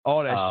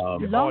All that all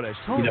Blog that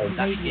Talk shit.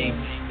 not the game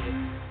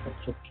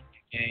Radio. social media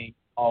game,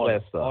 all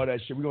that stuff. All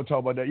that shit. We're gonna talk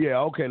about that. Yeah,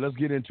 okay, let's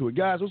get into it.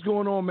 Guys, what's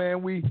going on,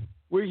 man?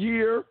 We're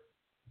here.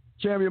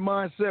 Champion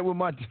Mindset with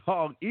my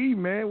dog E,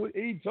 man.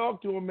 E,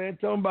 talk to him, man.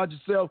 Tell him about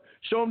yourself.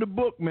 Show him the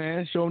book,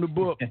 man. Show him the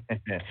book.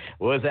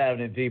 What's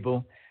happening,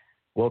 people?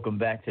 Welcome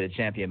back to the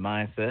Champion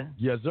Mindset.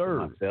 Yes,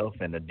 sir. Myself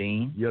and the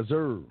Dean. Yes,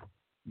 sir.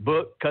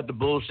 Book, Cut the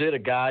Bullshit, a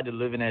guide to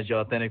living as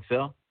your authentic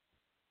self.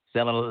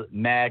 Selling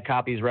mad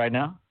copies right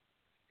now.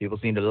 People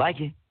seem to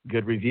like it.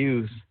 Good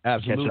reviews.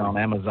 Absolutely. Catch it on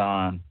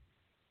Amazon.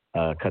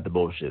 Cut the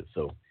Bullshit.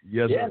 So,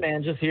 yes, yeah, sir.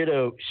 man, just here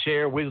to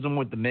share wisdom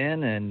with the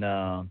men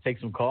and take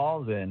some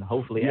calls and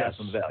hopefully Yes. add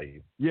some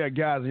value. Yeah,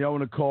 guys, if y'all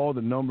want to call,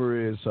 the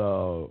number is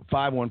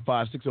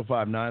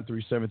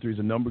 515-605-9373 is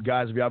the number.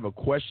 Guys, if you have a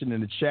question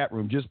in the chat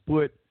room, just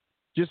put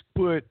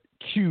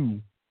Q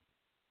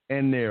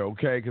in there,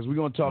 okay? Because we're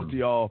going to talk to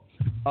y'all.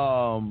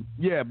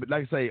 Yeah, but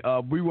like I say,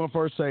 we want to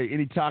first say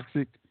any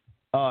toxic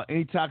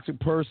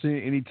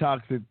person,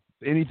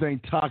 anything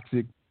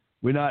toxic,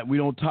 we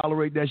don't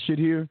tolerate that shit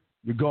here.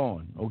 You're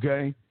gone,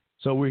 okay?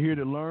 So we're here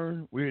to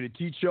learn. We're here to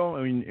teach y'all,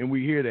 and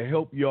we're here to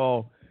help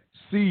y'all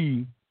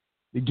see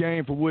the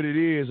game for what it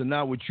is and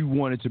not what you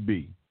want it to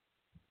be.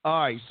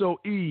 All right, so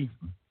E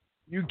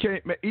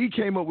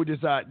came up with this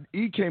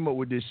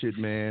shit,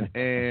 man,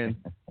 and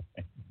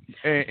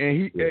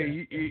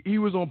he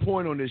was on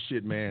point on this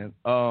shit, man.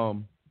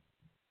 The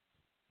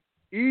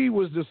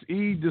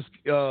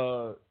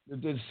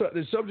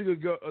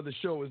subject of the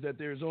show is that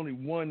there's only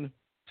one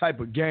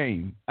type of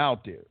game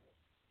out there.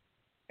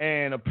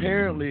 And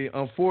apparently,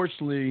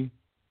 unfortunately,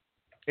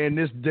 in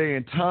this day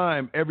and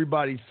time,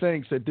 everybody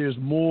thinks that there's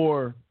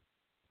more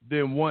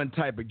than one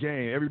type of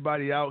game.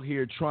 Everybody out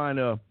here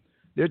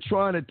they're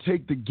trying to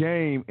take the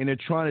game and they're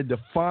trying to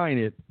define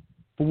it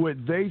for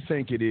what they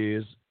think it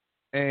is.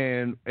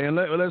 And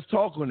let's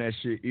talk on that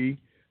shit, E.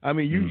 I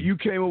mean, you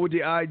came up with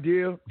the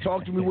idea.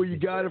 Talk to me where you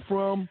got it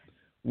from.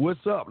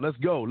 What's up? Let's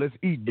go. Let's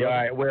eat, bro. All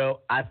right.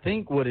 Well, I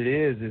think what it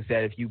is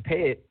that if you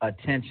pay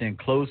attention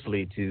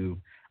closely to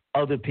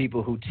other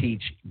people who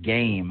teach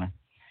game,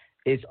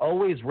 it's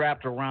always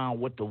wrapped around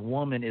what the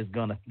woman is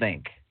going to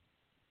think.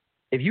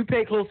 If you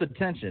pay close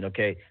attention,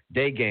 okay,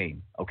 day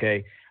game,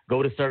 okay,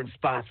 go to certain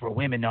spots where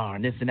women are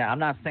and this and that. I'm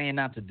not saying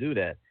not to do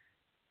that.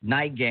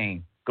 Night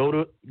game, go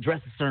to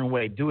dress a certain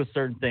way, do a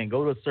certain thing,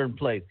 go to a certain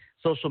place.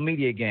 Social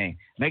media game,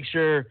 make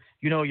sure,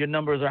 your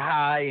numbers are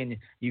high and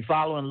you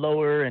following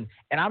lower. And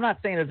I'm not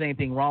saying there's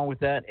anything wrong with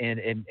that.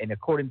 And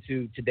according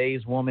to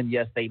today's woman,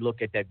 yes, they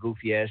look at that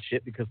goofy ass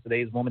shit because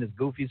today's woman is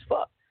goofy as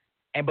fuck.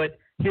 But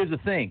here's the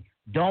thing.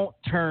 Don't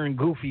turn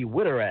goofy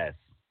with her ass.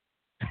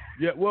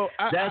 Yeah, well,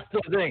 that's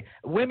the thing.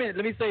 Women,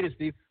 let me say this,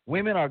 Steve.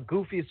 Women are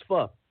goofy as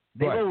fuck.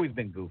 They've always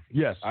been goofy.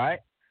 Yes. All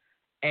right?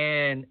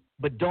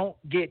 But don't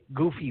get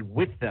goofy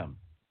with them.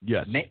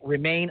 Yes.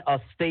 Remain a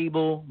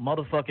stable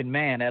motherfucking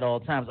man at all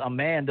times. A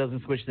man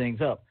doesn't switch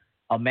things up.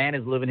 A man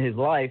is living his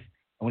life,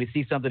 and when he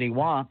sees something he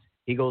wants,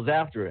 he goes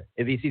after it.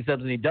 If he sees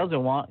something he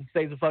doesn't want, he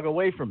stays the fuck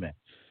away from it.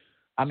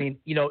 I mean,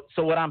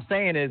 so what I'm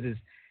saying is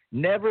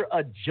never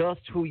adjust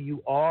who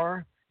you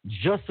are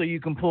just so you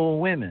can pull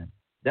women.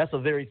 That's a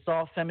very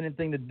soft, feminine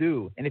thing to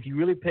do. And if you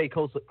really pay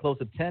close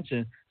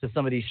attention to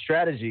some of these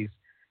strategies,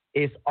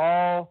 it's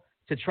all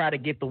to try to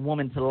get the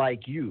woman to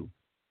like you.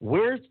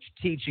 We're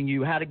teaching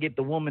you how to get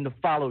the woman to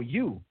follow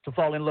you, to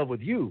fall in love with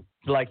you,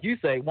 to, like you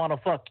say, want to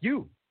fuck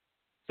you.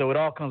 So it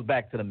all comes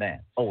back to the man,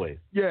 always.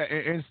 Yeah,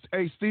 and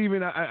hey,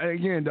 Steven,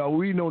 again, dog,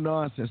 we know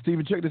nonsense.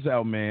 Steven, check this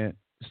out, man.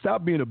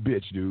 Stop being a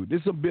bitch, dude.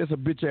 This is a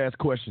bitch-ass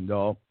question,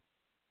 dog.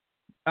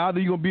 Either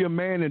you're going to be a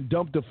man and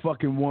dump the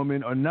fucking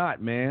woman or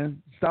not, man.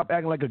 Stop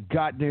acting like a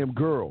goddamn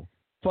girl.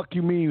 Fuck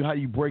you mean how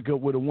you break up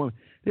with a woman.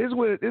 This is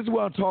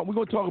what I'm talking. We're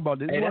going to talk about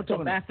this. Hey, that's a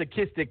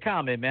masochistic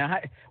comment, man.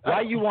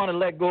 Why you want to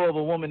let go of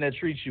a woman that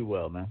treats you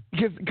well, man?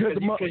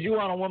 Because you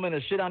want a woman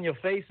to shit on your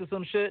face or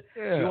some shit?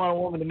 Yeah. You want a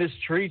woman to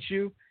mistreat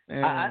you?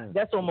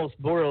 That's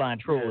almost borderline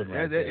trolling.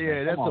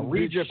 That's some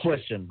read your shit.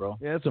 question, bro.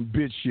 Yeah, that's some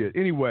bitch shit.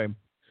 Anyway,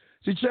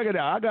 see, check it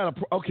out.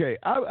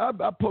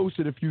 I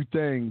posted a few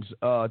things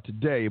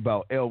today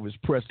about Elvis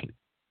Presley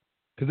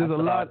because there's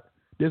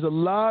a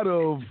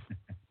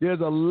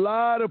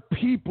lot of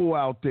people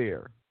out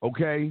there.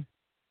 Okay,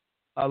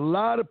 a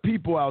lot of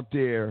people out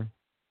there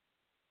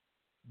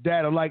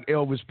that are like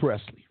Elvis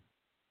Presley.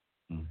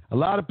 A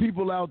lot of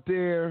people out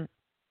there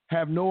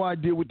have no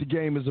idea what the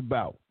game is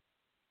about.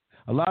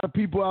 A lot of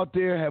people out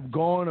there have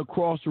gone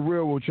across the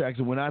railroad tracks,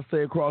 and when I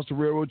say across the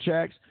railroad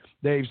tracks,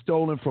 they've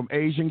stolen from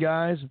Asian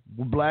guys,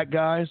 black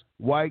guys,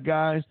 white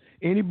guys,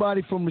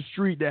 anybody from the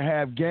street that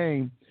have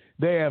game.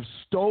 They have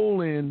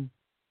stolen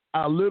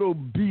our little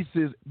bits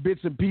and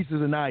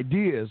pieces and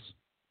ideas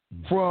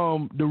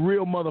from the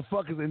real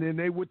motherfuckers, and then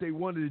what they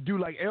wanted to do,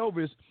 like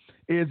Elvis,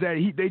 is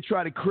that they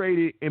try to create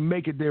it and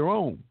make it their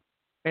own,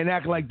 and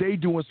act like they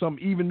doing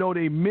something, even though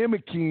they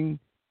mimicking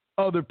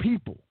other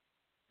people.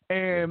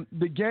 And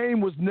the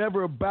game was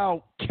never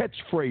about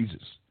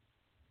catchphrases.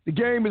 The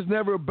game is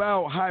never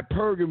about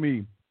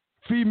hypergamy,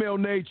 female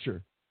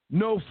nature,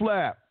 no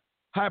flap,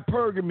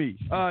 hypergamy,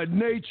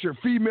 nature,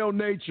 female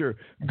nature,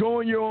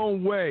 going your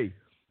own way.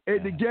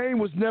 And the game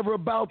was never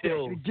about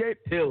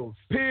that.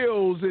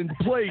 Pills and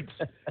plates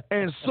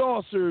and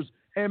saucers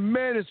and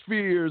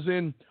manospheres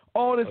and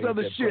all this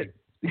other shit.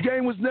 The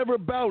game was never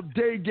about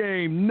day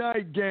game,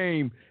 night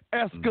game,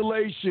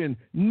 escalation,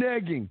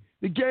 negging.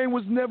 The game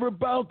was never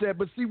about that.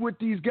 But see, what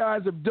these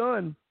guys have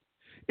done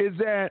is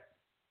that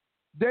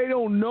they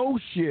don't know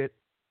shit,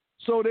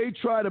 so they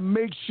try to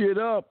make shit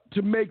up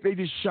they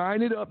just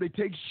shine it up. They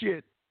take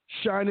shit,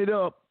 shine it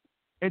up,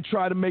 and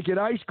try to make it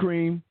ice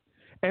cream.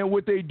 And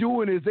what they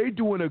doing is they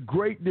doing a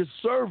great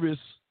disservice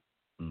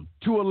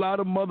to a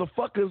lot of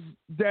motherfuckers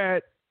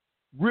that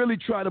really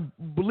try to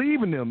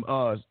believe in them.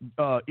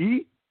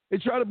 They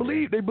try to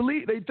believe. They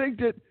think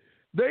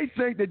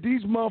that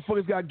these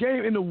motherfuckers got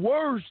game. And the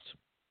worst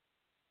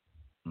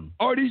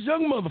are these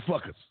young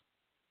motherfuckers.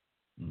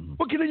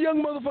 What can a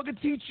young motherfucker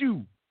teach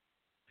you?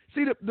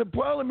 See, the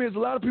problem is a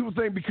lot of people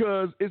think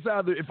because it's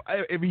either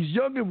if he's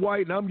young and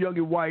white and I'm young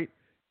and white,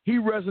 he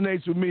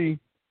resonates with me.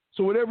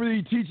 So whatever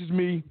he teaches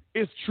me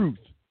is truth.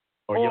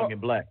 Or young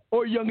and black.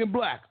 Or young and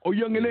black. Or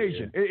young and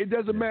Asian. It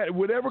doesn't matter.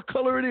 Whatever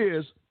color it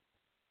is,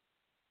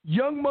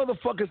 young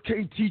motherfuckers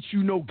can't teach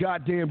you no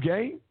goddamn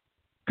game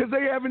because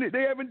they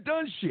haven't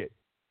done shit.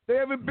 They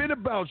haven't been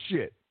about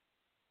shit.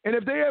 And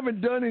if they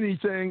haven't done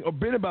anything or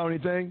been about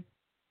anything,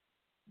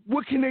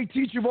 what can they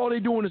teach you if all they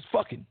doing is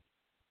fucking?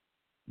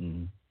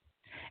 Mm-hmm.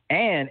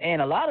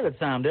 And a lot of the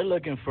time they're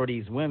looking for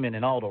these women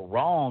in all the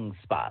wrong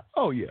spots.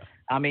 Oh, yeah.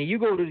 I mean, you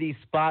go to these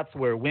spots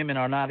where women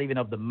are not even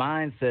of the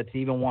mindset to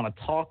even want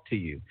to talk to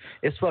you.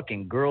 It's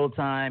fucking girl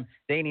time.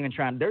 They ain't even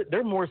trying.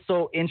 They're more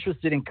so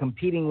interested in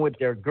competing with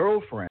their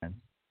girlfriends.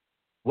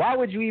 Why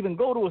would you even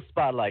go to a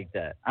spot like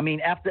that? I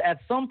mean, at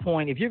some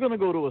point, if you're going to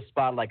go to a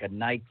spot like a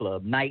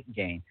nightclub, night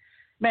game,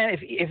 man,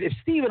 if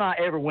Steve and I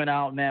ever went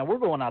out, man, we're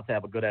going out to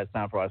have a good-ass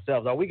time for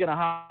ourselves. Are we going to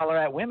holler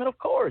at women? Of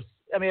course.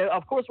 I mean,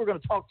 of course we're going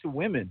to talk to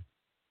women.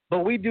 But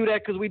we do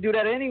that because we do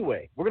that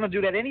anyway. We're going to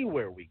do that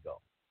anywhere we go.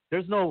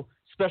 There's no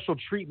special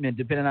treatment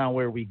depending on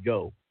where we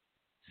go.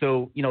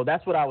 So,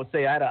 that's what I would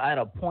say. I had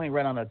a point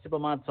right on the tip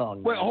of my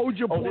tongue. Wait, hold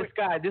your point.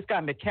 This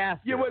guy McCaster.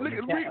 Yeah, wait,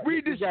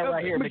 read this guy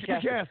right here,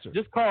 McCaster.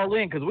 Just call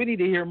in because we need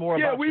to hear more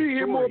about we need to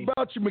hear more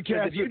about you,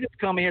 McCaster. If you just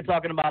come in here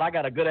talking about I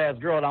got a good-ass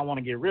girl and I want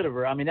to get rid of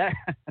her, I mean, that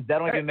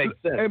don't even make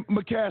sense. Hey,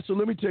 McCaster,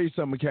 let me tell you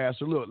something,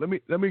 McCaster. Look,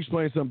 let me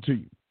explain something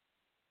to you.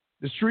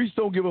 The streets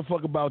don't give a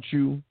fuck about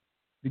you.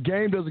 The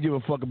game doesn't give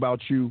a fuck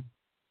about you.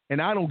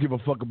 And I don't give a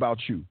fuck about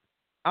you.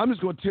 I'm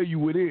just going to tell you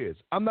what it is.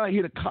 I'm not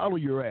here to coddle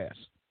your ass.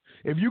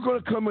 If you're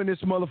going to come in this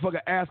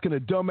motherfucker asking a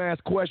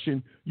dumbass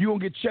question, you're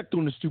going to get checked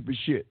on the stupid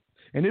shit.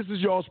 And this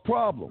is y'all's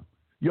problem.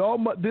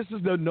 This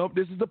is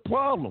the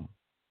problem.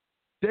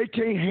 They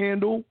can't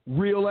handle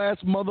real-ass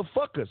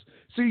motherfuckers.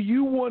 See,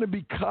 you want to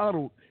be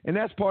coddled, and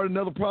that's part of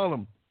another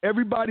problem.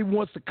 Everybody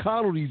wants to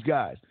coddle these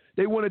guys.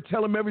 They want to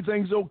tell them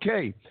everything's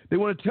okay. They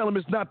want to tell them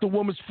it's not the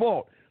woman's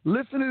fault.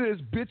 Listen to this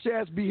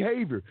bitch-ass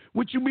behavior.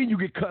 What you mean you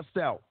get cussed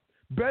out?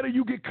 Better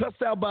you get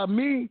cussed out by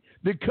me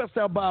than cussed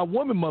out by a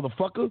woman,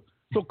 motherfucker.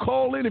 So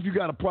call in if you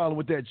got a problem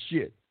with that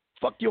shit.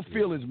 Fuck your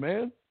feelings,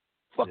 man.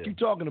 Fuck you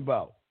talking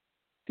about.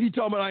 He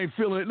talking about I ain't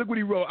feeling it. Look what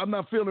he wrote. I'm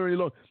not feeling her any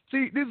longer.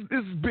 See, this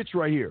is bitch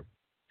right here.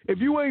 If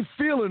you ain't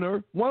feeling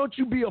her, why don't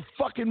you be a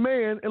fucking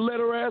man and let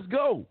her ass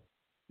go?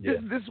 Yeah.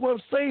 This is what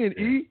I'm saying,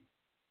 E.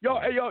 Y'all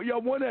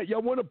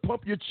want to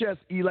pump your chest,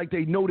 E, like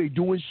they know they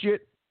doing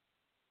shit.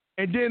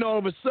 And then all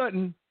of a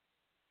sudden,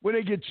 when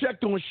they get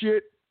checked on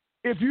shit,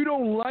 if you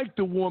don't like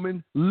the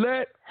woman,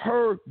 let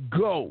her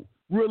go.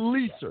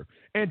 Release her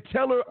and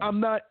tell her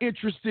I'm not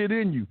interested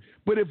in you.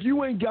 But if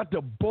you ain't got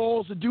the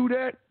balls to do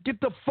that,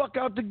 get the fuck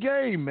out the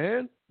game,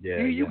 man.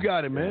 Yeah, you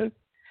got it, man.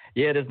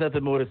 Yeah, there's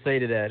nothing more to say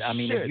to that. I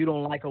mean, if you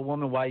don't like a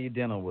woman, why are you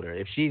dealing with her?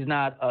 If she's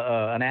not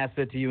an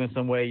asset to you in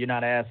some way, you're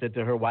not an asset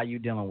to her, why are you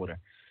dealing with her?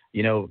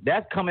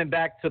 That's coming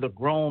back to the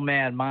grown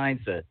man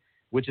mindset,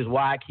 which is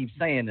why I keep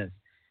saying this.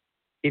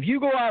 If you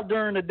go out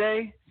during the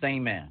day,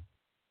 same man.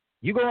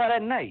 You go out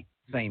at night,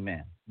 same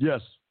man.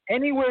 Yes.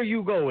 Anywhere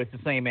you go, it's the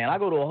same man. I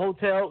go to a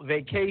hotel,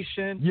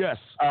 vacation, yes,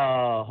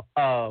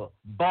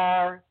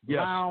 bar,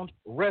 lounge,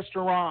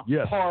 restaurant,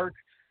 park,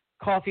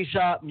 coffee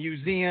shop,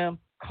 museum,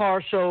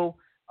 car show,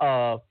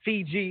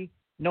 Fiji.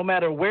 No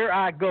matter where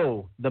I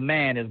go, the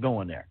man is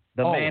going there.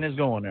 The man is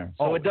going there.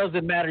 So it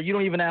doesn't matter. You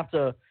don't even have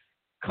to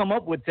come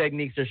up with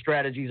techniques or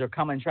strategies or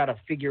come and try to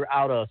figure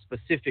out a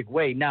specific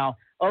way. Now,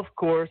 of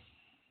course,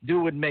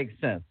 do what makes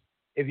sense.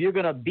 If you're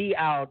going to be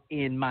out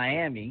in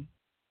Miami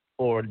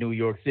or New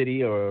York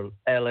City or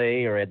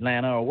L.A. or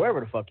Atlanta or wherever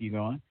the fuck you're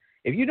going,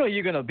 if you know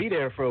you're going to be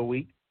there for a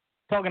week,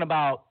 talking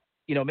about,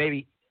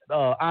 maybe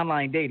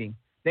online dating,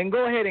 then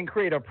go ahead and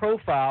create a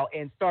profile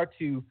and start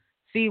to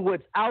see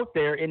what's out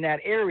there in that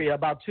area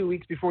about 2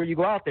 weeks before you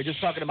go out there,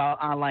 just talking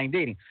about online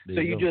dating. So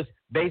you just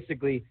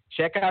basically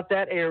check out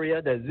that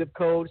area, the zip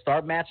code,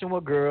 start matching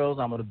with girls.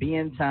 I'm going to be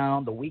in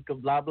town the week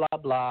of blah, blah,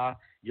 blah.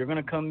 You're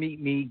going to come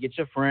meet me, get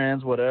your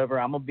friends, whatever.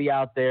 I'm going to be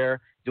out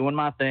there doing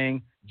my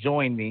thing.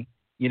 Join me,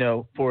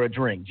 for a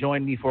drink.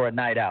 Join me for a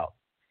night out.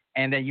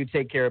 and then you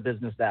take care of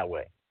business that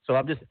way.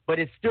 So but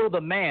it's still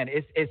the man.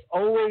 It's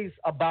always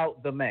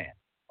about the man.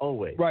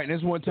 Always. Right, and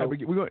that's one type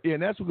of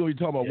and that's what we're going to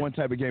be talking about, one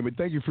type of game. But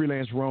thank you,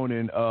 Freelance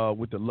Ronin,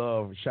 with the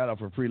love. Shout out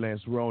for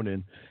Freelance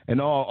Ronin.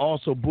 And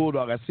also,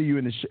 Bulldog, I see you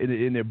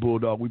in there,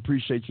 Bulldog. We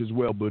appreciate you as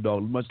well,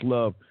 Bulldog. Much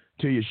love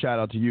to you. Shout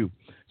out to you.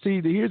 See,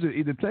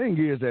 the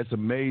thing is that's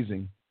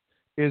amazing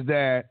is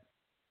that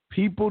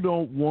people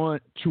don't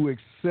want to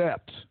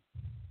accept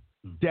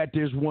that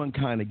there's one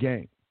kind of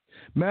game.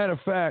 Matter of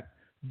fact,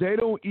 they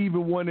don't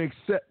even want to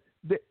accept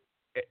that.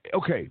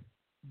 Okay.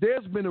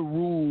 There's been a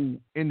rule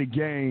in the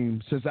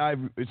game since I've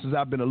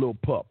been a little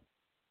pup.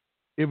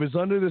 If it's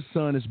under the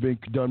sun, it's been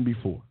done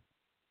before.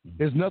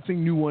 There's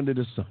nothing new under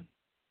the sun.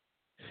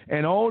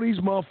 And all these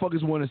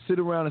motherfuckers want to sit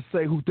around and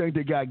say who think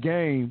they got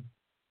game.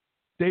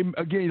 They,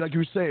 again, like you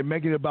were saying,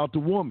 make it about the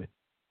woman.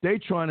 They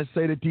trying to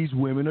say that these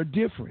women are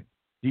different.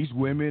 These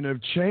women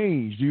have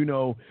changed. You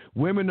know,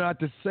 women are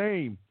not the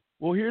same.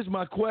 Well, here's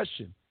my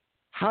question.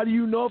 How do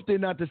you know if they're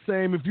not the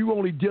same if you're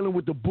only dealing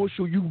with the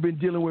bushel you've been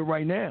dealing with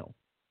right now?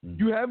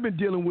 You haven't been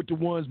dealing with the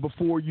ones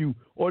before you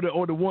or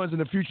the ones in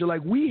the future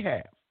like we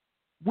have.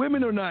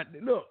 Women are not.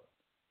 Look,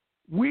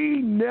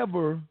 we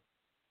never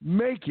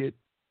make it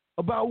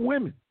about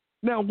women.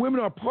 Now, women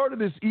are part of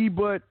this,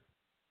 but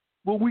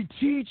what we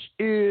teach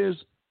is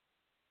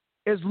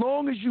as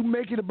long as you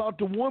make it about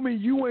the woman,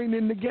 you ain't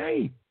in the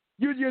game.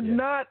 You're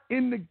not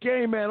in the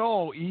game at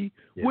all, E.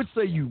 Yeah. What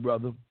say you,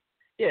 brother?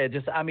 Yeah,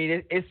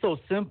 it's so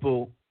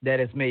simple that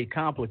it's made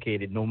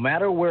complicated. No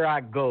matter where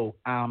I go,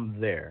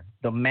 I'm there.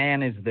 The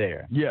man is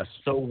there. Yes.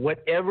 So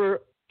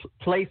whatever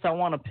place I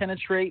want to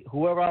penetrate,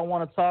 whoever I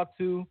want to talk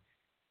to,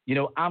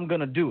 I'm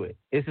going to do it.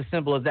 It's as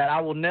simple as that. I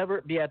will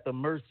never be at the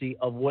mercy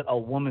of what a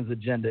woman's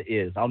agenda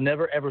is. I'll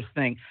never ever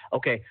think,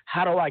 okay,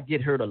 how do I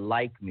get her to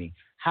like me?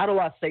 How do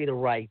I say the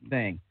right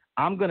thing?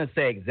 I'm going to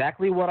say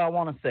exactly what I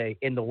want to say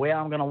in the way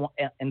I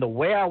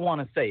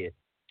want to say it.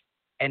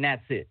 And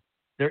that's it.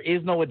 There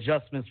is no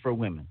adjustments for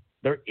women.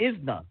 There is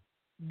none.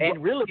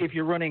 And really, if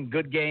you're running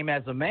good game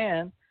as a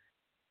man,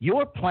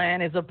 your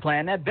plan is a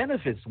plan that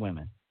benefits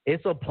women.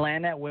 It's a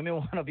plan that women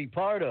want to be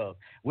part of.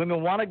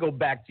 Women want to go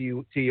back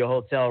to your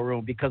hotel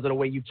room because of the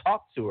way you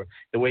talked to her,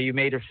 the way you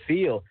made her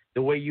feel,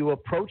 the way you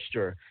approached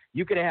her.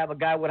 You could have a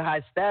guy with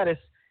high status.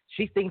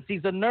 She thinks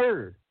he's a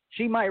nerd.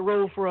 She might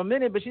roll for a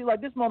minute, but she's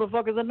like, this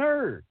motherfucker's a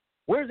nerd.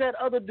 Where's that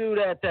other dude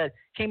that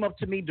came up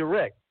to me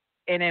direct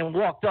and then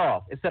walked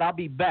off and said, I'll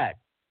be back?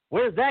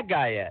 Where's that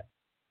guy at?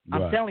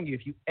 Right. I'm telling you,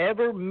 if you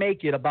ever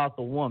make it about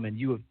the woman,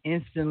 you have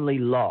instantly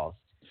lost.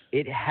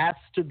 It has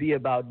to be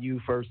about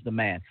you first, the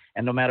man.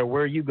 And no matter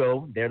where you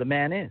go, there the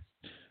man is.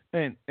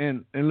 And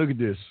look at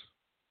this.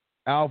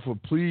 Alpha,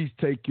 please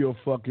take your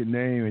fucking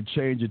name and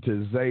change it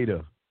to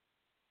Zeta.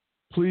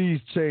 Please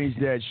change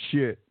that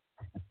shit.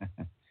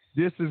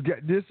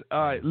 All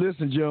right,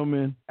 listen,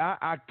 gentlemen.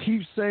 I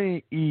keep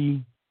saying,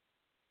 E,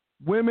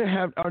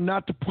 women are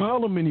not the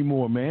problem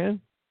anymore, man.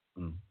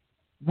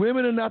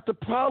 Women are not the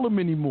problem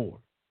anymore.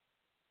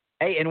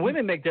 Hey, and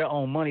women make their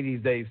own money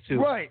these days,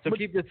 too. Right. So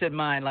keep this in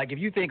mind. Like, if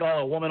you think,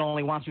 a woman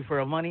only wants you for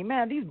her money,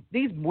 man,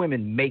 these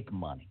women make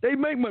money. They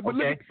make money. But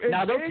okay?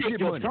 Now, they'll take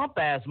your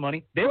Trump-ass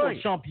money. They will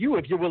chump you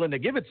if you're willing to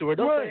give it to her.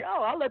 They'll say,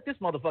 I'll let this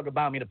motherfucker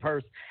buy me the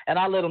purse, and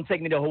I'll let him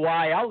take me to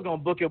Hawaii. I was going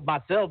to book it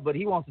myself, but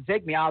he wants to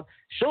take me out.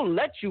 She'll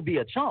let you be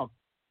a chump,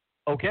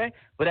 okay?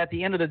 But at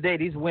the end of the day,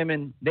 these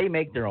women, they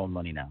make their own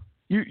money now.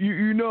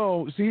 You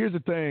know, see, here's the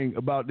thing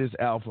about this,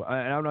 Alpha,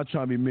 and I'm not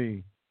trying to be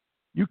mean.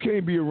 You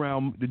can't be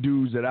around the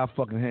dudes that I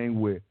fucking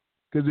hang with,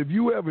 because if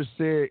you ever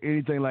said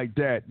anything like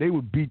that, they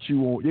would beat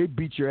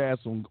your ass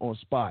on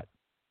spot,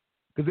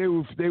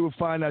 because they would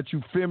find out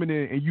you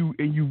feminine and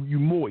you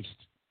moist,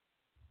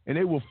 and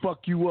they will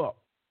fuck you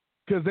up,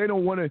 because they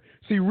don't want to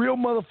see real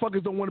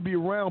motherfuckers don't want to be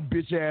around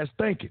bitch ass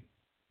thinking,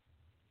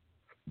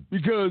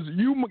 because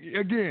you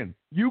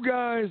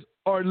guys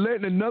are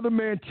letting another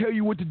man tell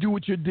you what to do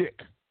with your dick.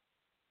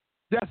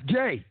 That's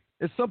gay.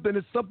 It's something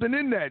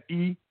in that,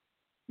 E.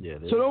 Yeah,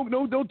 so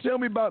don't tell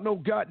me about no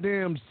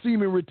goddamn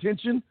semen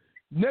retention.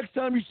 Next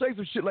time you say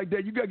some shit like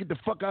that, you gotta get the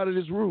fuck out of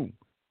this room.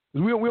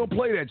 We don't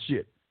play that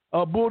shit.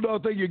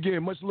 Bulldog, thank you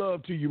again. Much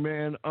love to you,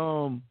 man.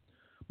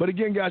 But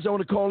again, guys, I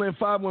want to call in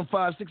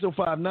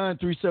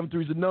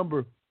 515-605-9373 is the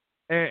number,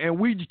 and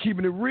we just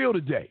keeping it real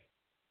today,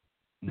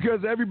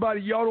 because everybody,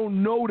 y'all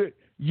don't know that.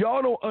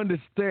 Y'all don't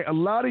understand. A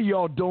lot of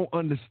y'all don't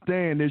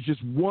understand. There's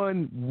just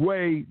one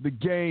way the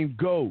game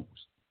goes.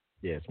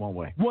 Yeah, it's one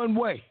way. One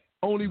way.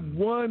 Only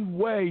one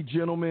way,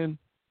 gentlemen.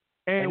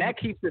 And that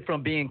keeps it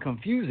from being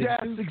confusing.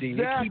 Exactly.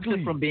 It keeps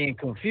it from being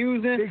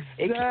confusing.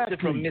 Exactly. It keeps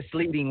it from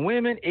misleading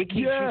women. It keeps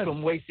you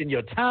from wasting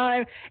your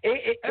time.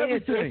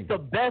 It's the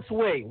best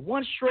way.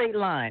 One straight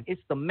line.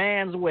 It's the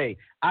man's way.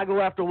 I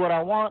go after what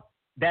I want.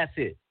 That's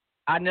it.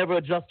 I never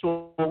adjust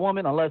to a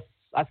woman unless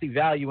I see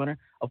value in her.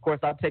 Of course,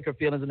 I'll take her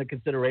feelings into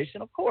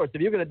consideration. Of course,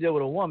 if you're going to deal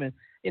with a woman,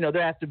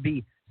 there has to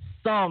be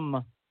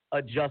some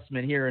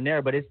adjustment here and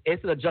there, but it's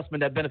an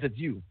adjustment that benefits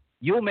you.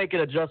 You'll make an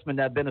adjustment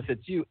that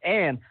benefits you.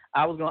 And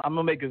I'm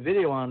gonna make a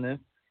video on this.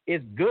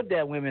 it's good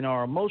that women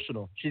are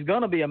emotional. She's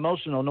going to be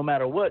emotional no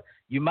matter what.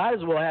 You might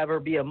as well have her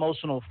be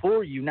emotional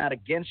for you, not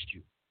against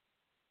you.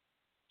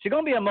 She's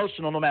going to be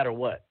emotional no matter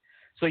what.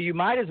 So you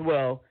might as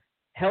well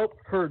help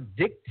her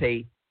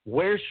dictate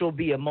where she'll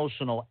be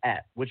emotional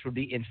at, which would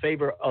be in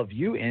favor of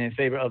you and in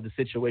favor of the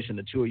situation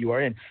the two of you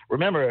are in.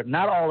 Remember,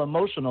 not all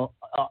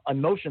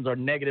emotions are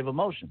negative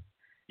emotions.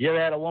 You ever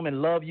had a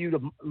woman love you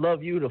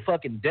to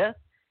fucking death?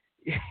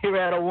 You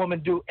ever had a woman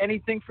do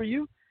anything for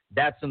you?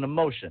 That's an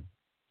emotion.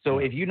 So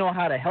if you know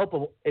how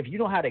to if you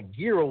know how to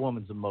gear a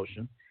woman's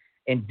emotion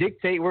and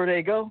dictate where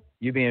they go,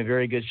 you'll be in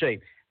very good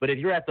shape. But if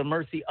you're at the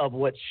mercy of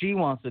what she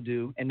wants to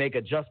do and make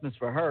adjustments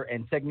for her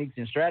and techniques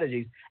and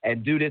strategies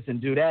and do this and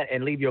do that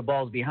and leave your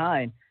balls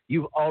behind,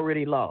 you've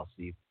already lost,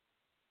 Steve.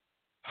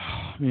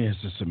 Man,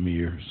 it's just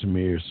Samir.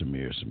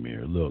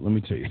 Look, let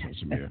me tell you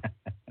something,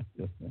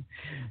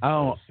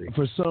 Samir.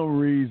 For some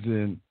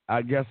reason,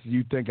 I guess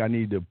you think I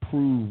need to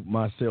prove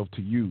myself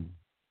to you.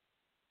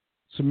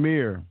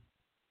 Samir,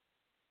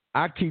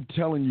 I keep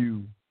telling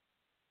you,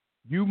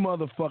 you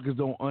motherfuckers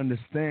don't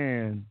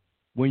understand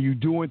when you're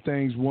doing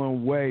things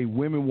one way,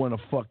 women want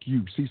to fuck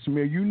you. See,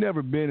 Samir, you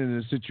never been in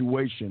a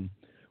situation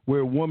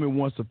where a woman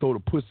wants to throw the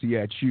pussy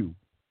at you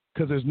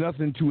because there's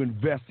nothing to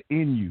invest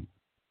in you.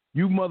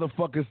 You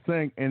motherfuckers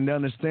think and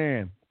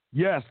understand,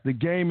 yes, the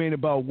game ain't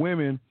about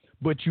women,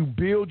 but you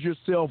build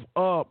yourself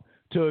up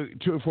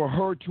for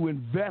her to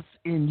invest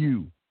in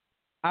you.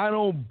 I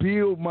don't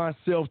build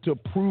myself to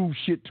prove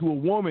shit to a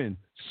woman,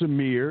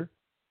 Samir.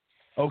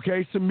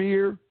 Okay,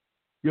 Samir?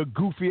 Your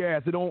goofy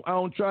ass. I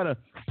don't try to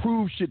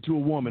prove shit to a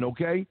woman,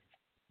 okay?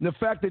 And the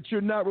fact that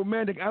you're not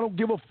romantic, I don't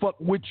give a fuck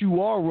what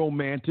you are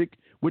romantic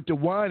with the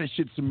wine and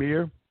shit,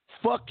 Samir.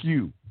 Fuck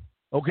you,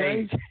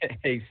 okay?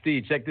 Hey,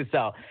 Steve, check this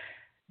out.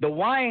 The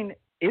wine,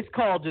 it's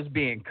called just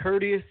being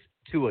courteous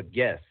to a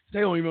guest. They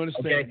don't even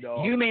understand, okay?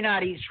 dog. You may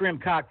not eat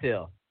shrimp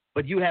cocktail,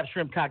 but you have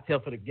shrimp cocktail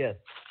for the guest.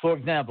 For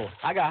example,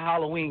 I got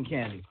Halloween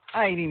candy.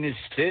 I ain't eating this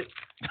shit.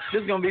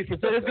 This is gonna be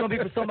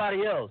for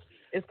somebody else.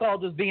 It's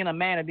called just being a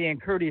man and being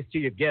courteous to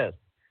your guests.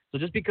 So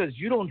just because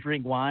you don't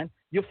drink wine,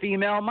 your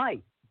female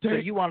might. So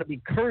you want to be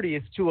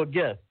courteous to a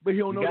guest. But he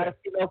don't know that. Got a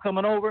female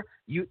coming over.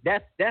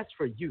 That's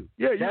for you.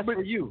 Yeah, that's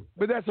for you.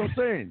 But that's what I'm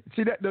saying.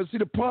 See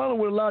the problem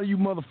with a lot of you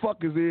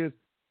motherfuckers is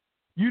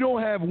you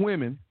don't have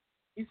women.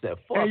 He said,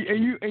 "Fuck."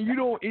 And you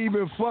don't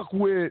even fuck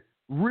with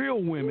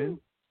real women.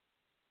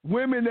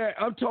 Women that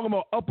I'm talking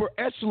about, upper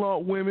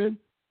echelon women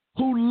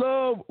who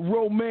love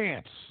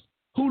romance,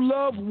 who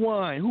love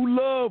wine, who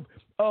love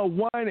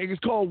wine. It's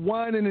called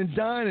wining and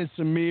dining,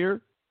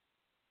 Samir.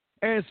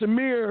 And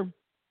Samir,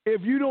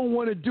 if you don't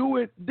want to do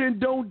it, then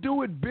don't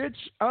do it, bitch.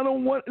 I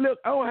don't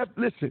have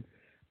to listen.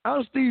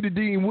 I'm Steve the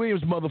Dean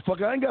Williams,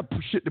 motherfucker. I ain't got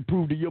shit to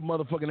prove to your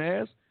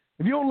motherfucking ass.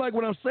 If you don't like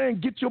what I'm saying,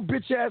 get your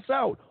bitch ass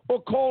out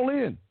or call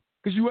in.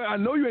 Because I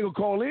know you ain't going to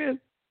call in.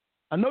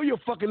 I know your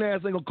fucking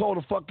ass ain't going to call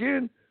the fuck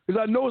in.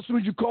 Because I know as soon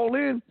as you call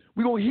in,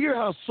 we're going to hear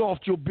how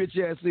soft your bitch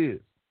ass is.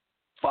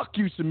 Fuck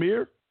you,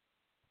 Samir.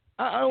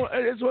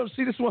 That's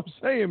what I'm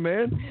saying,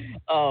 man.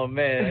 Oh,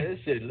 man. This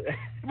shit.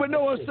 But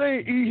no, I'm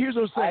saying, here's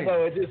what I'm saying. I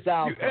know it just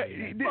sounds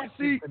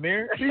see,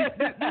 Samir.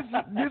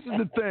 this is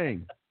the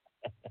thing.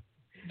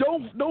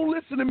 Don't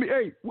listen to me.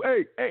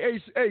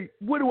 Hey,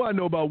 what do I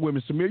know about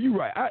women, Samir? You're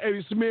right.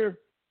 Samir,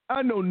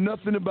 I know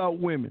nothing about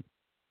women.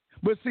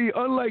 But see,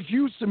 unlike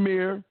you,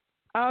 Samir,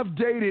 I've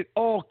dated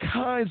all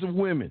kinds of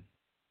women.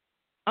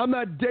 I'm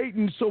not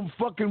dating some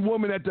fucking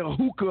woman at the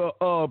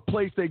hookah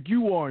place that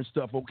you are and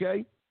stuff,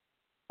 okay?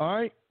 All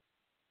right?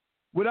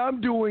 What I'm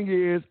doing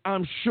is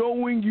I'm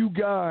showing you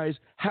guys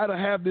how to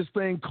have this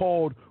thing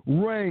called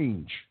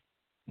range.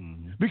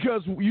 Mm-hmm.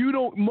 Because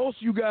most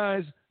of you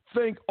guys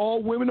think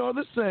all women are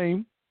the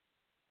same.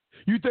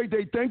 You think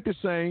they think the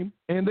same,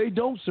 and they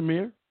don't,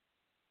 Samir.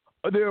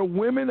 There are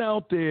women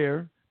out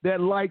there that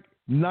like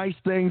nice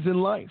things in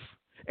life.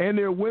 And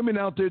there are women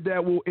out there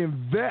that will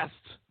invest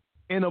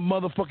in a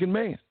motherfucking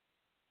man.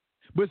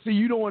 But see,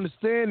 you don't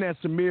understand that,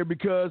 Samir,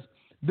 because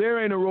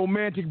there ain't a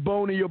romantic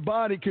bone in your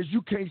body because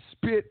you can't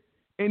spit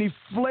any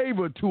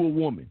flavor to a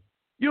woman.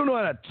 You don't know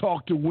how to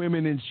talk to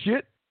women and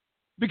shit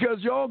because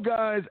y'all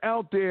guys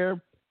out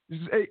there,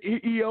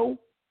 EO,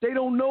 they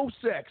don't know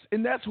sex.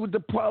 And that's what the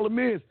problem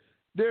is.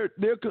 Their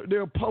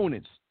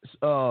opponents,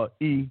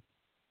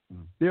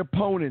 their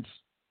opponents,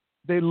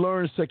 they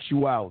learn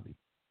sexuality.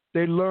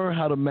 They learn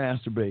how to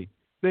masturbate.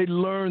 They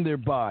learn their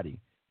body.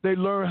 They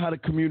learn how to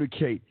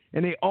communicate.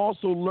 And they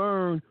also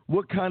learn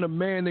what kind of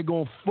man they're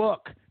going to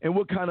fuck and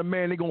what kind of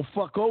man they're going to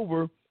fuck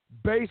over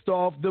based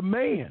off the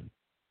man.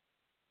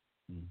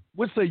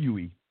 What say you,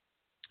 E?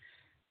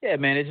 Yeah,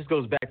 man, it just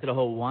goes back to the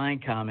whole wine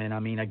comment. I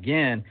mean,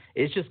 again,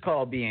 it's just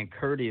called being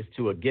courteous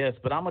to a guest.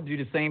 But I'm going to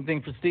do the same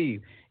thing for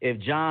Steve. If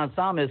John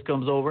Samas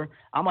comes over,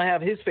 I'm going to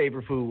have his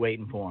favorite food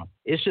waiting for him.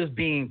 It's just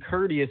being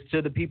courteous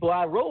to the people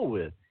I roll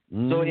with.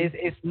 Mm-hmm. So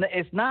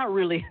it's not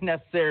really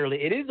necessarily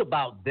 – it is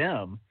about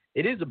them.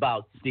 It is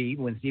about Steve.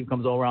 When Steve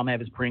comes over, I'm going to have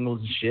his Pringles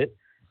and shit.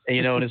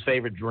 and his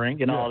favorite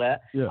drink and all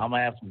that. Yeah. I'm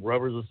gonna have some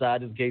rubbers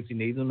aside in case he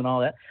needs them and all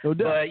that. No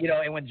doubt.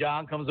 But and when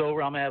John comes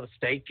over, I'm gonna have a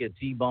steak, a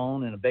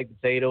T-bone, and a baked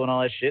potato and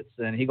all that shit,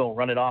 and he gonna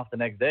run it off the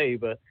next day.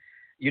 But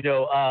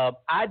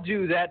I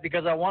do that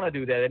because I want to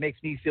do that. It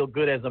makes me feel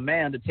good as a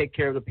man to take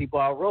care of the people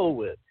I roll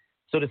with.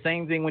 So the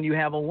same thing when you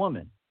have a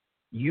woman.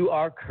 You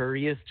are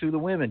courteous to the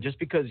women. Just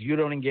because you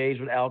don't engage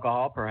with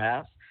alcohol,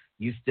 perhaps,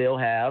 you still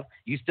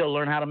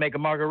learn how to make a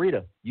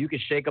margarita. You can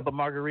shake up a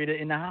margarita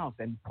in the house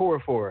and pour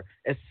it for her.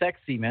 It's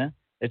sexy, man.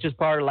 It's just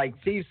part of, like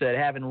Steve said,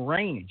 having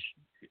range.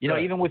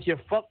 Right. Even with your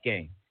fuck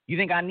game. You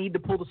think I need to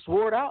pull the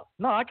sword out?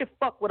 No, I can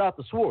fuck without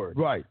the sword.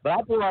 Right. But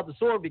I pull out the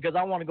sword because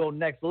I want to go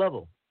next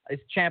level.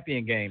 It's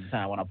champion game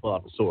time when I pull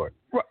out the sword.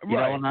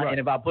 Right. And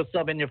if I put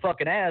something in your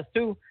fucking ass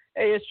too,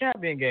 hey, it's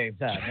champion game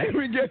time.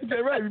 Champion game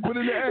time, right? You put it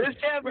in the ass. It's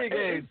champion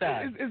game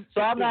time. So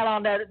I'm not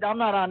on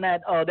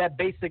that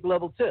basic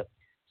level tip.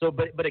 So,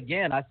 but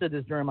again, I said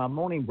this during my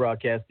morning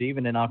broadcast, Steve,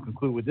 and then I'll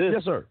conclude with this.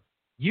 Yes, sir.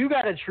 You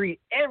got to treat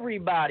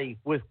everybody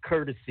with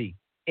courtesy.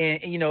 And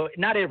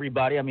not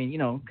everybody. I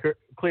mean,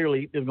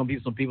 clearly there's going to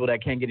be some people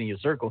that can't get in your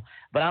circle.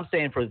 But I'm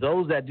saying for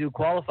those that do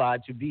qualify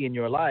to be in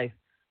your life,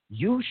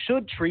 you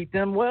should treat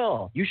them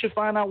well. You should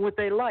find out what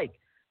they like.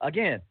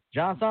 Again,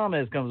 John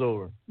Thomas comes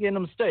over, getting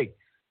them steak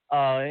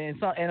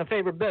and a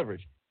favorite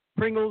beverage,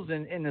 Pringles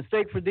and the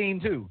steak for Dean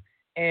too.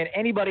 And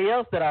anybody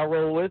else that I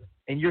roll with,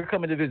 and you're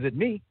coming to visit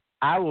me,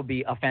 I will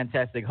be a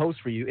fantastic host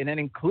for you, and that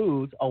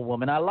includes a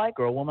woman I like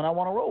or a woman I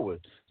want to roll with.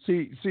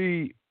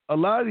 See, a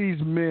lot of these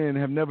men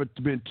have never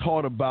been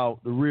taught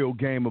about the real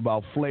game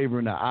about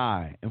flavoring the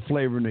eye and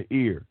flavoring the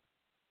ear.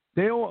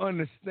 They don't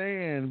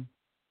understand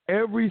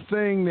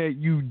everything that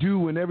you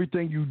do and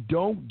everything you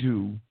don't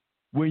do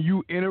when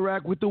you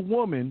interact with the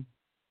woman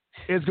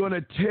is going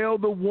to tell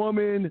the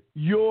woman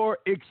your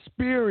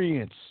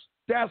experience.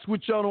 That's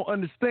what y'all don't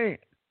understand.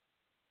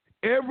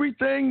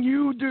 Everything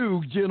you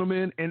do,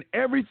 gentlemen, and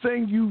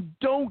everything you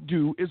don't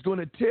do is going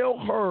to tell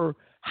her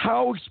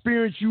how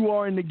experienced you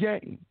are in the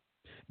game.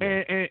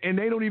 And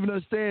they don't even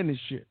understand this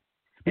shit.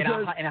 And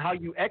how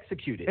you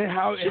execute it. And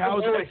how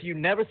if you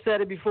never said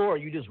it before, or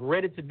you just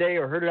read it today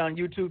or heard it on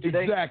YouTube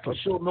today. Exactly. Or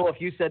she'll know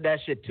if you said that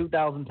shit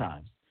 2,000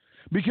 times.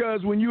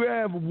 Because when you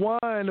have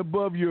wine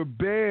above your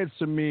bed,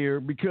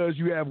 Samir, because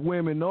you have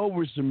women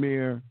over,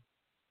 Samir,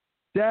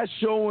 that's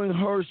showing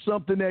her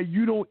something that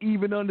you don't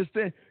even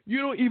understand. You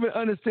don't even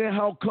understand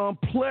how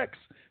complex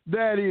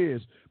that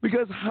is.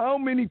 Because how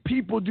many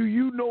people do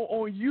you know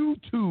on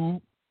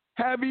YouTube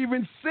have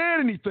even said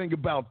anything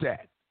about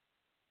that?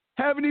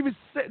 Haven't even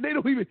said, they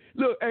don't even,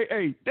 look,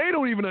 hey, they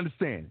don't even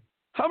understand.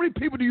 How many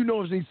people do you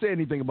know have said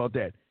anything about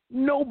that?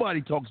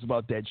 Nobody talks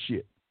about that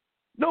shit.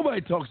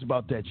 Nobody talks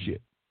about that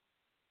shit.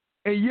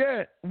 And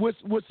yet,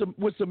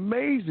 what's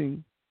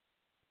amazing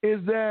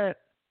is that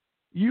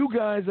you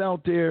guys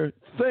out there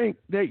think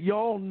that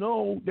y'all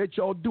know that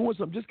y'all doing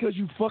something just because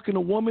you fucking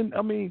a woman.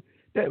 I mean,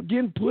 that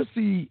getting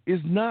pussy is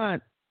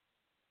not,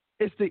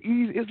 it's the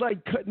easy, it's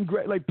like cutting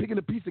grass, like picking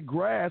a piece of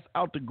grass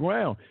out the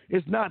ground.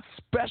 It's not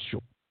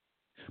special.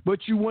 But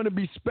you want to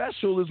be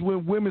special is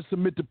when women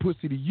submit the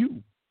pussy to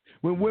you.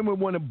 When women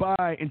want to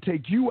buy and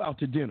take you out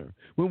to dinner.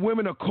 When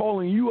women are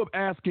calling you up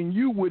asking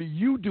you, what are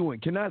you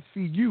doing? Can I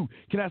see you?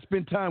 Can I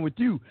spend time with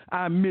you?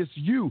 I miss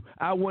you.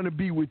 I want to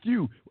be with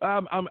you.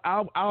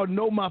 I'll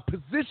know my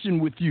position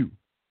with you.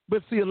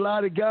 But see, a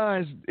lot of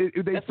guys, they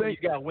That's when think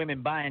you got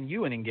women buying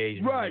you an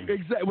engagement right,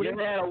 ring. exactly. You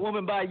ever had a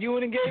woman buy you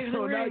an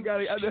engagement ring?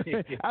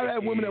 I've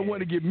had women that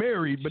want to get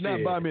married, but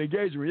not buy me an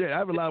engagement ring. Yeah, I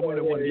have a lot of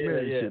women that want to get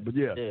married, and shit, but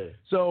yeah.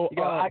 So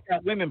I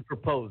got women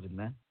proposing,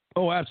 man.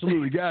 Oh,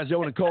 absolutely, guys. Y'all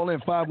want to call in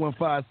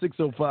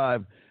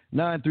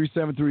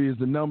 515-605-9373 is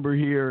the number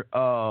here.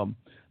 Dog.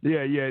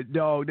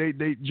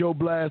 They Joe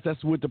Blast.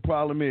 That's what the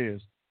problem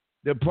is.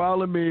 The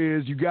problem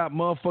is you got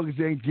motherfuckers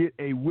that get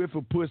a whiff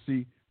of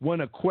pussy. Want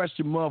to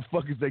question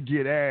motherfuckers that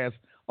get ass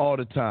all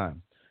the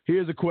time.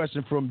 Here's a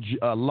question from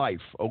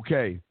Life.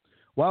 Okay,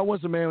 why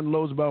once a man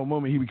knows about a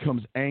woman, he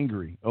becomes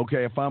angry?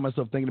 Okay, I find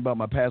myself thinking about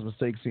my past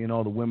mistakes, seeing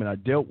all the women I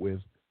dealt with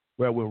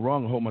where I went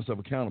wrong, and hold myself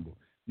accountable.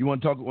 You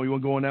want to talk? Or you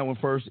want to go on that one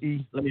first,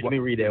 E? Let me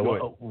read that.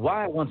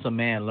 Why once a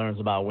man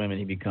learns about women,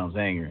 he becomes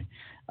angry?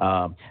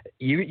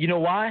 You know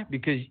why?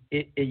 Because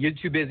you're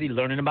too busy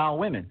learning about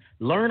women.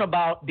 Learn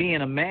about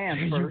being a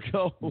man first,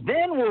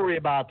 then worry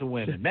about the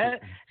women. Man,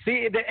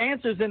 see, the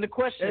answer's in the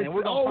question, and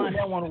we're gonna find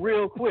that one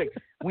real quick.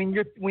 When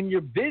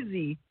you're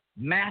busy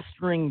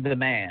mastering the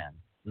man,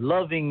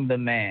 loving the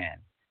man,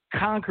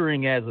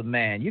 conquering as a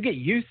man, you get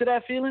used to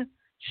that feeling.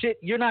 Shit,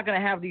 you're not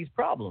gonna have these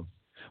problems.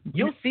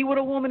 You'll see what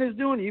a woman is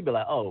doing, and you'll be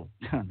like, oh,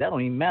 that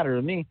don't even matter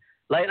to me.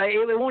 Like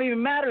it won't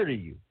even matter to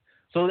you.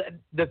 So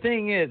the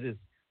thing is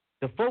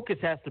the focus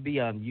has to be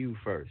on you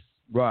first.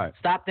 Right.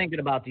 Stop thinking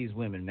about these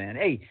women, man.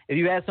 Hey, if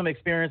you had some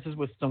experiences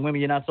with some women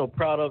you're not so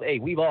proud of, hey,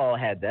 we've all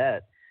had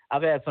that.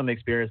 I've had some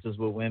experiences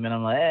with women.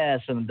 I'm like, I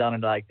shouldn't have done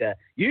it like that.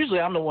 Usually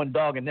I'm the one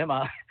dogging them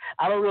out.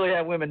 I don't really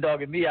have women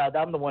dogging me out.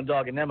 I'm the one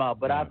dogging them out.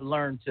 But I've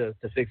learned to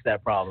fix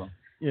that problem,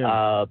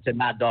 to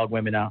not dog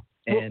women out.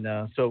 And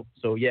so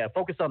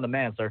focus on the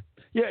man, sir.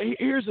 Yeah,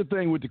 here's the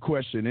thing with the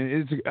question,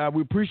 and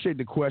we appreciate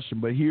the question,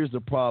 but here's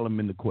the problem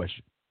in the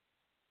question.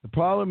 The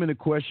problem in the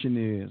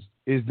question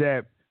is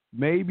that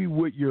maybe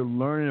what you're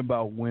learning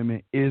about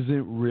women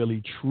isn't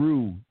really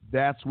true.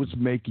 That's what's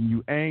making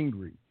you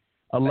angry.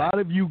 A lot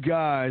of you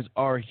guys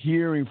are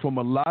hearing from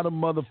a lot of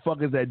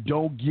motherfuckers that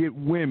don't get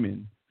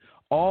women.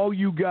 All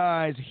you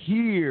guys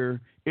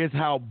hear is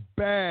how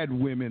bad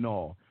women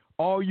are.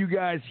 All you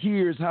guys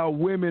hear is how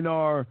women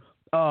are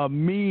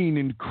mean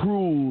and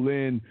cruel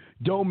and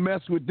don't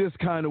mess with this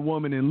kind of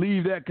woman and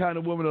leave that kind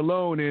of woman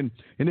alone. And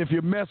if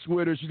you mess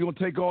with her, she's going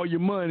to take all your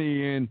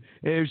money. And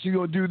if she's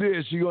going to do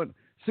this, she's going to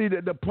see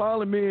that the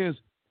problem is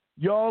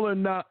y'all are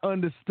not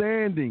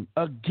understanding.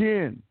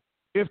 Again,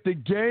 if the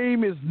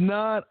game is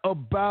not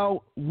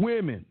about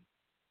women,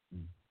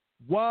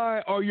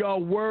 why are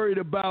y'all worried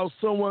about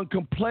someone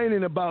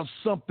complaining about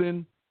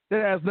something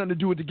that has nothing to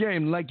do with the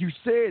game? Like you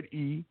said,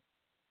 E,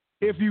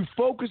 if you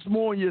focus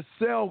more on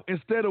yourself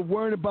instead of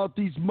worrying about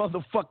these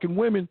motherfucking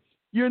women,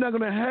 you're not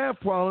going to have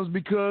problems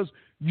because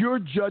you're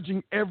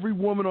judging every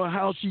woman on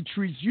how she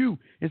treats you.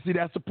 And see,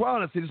 that's the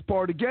problem. See, it's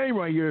part of the game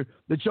right here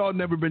that y'all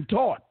never been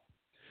taught.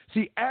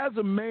 See, as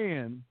a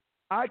man,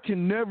 I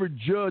can never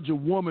judge a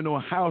woman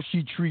on how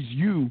she treats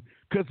you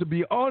because, to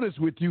be honest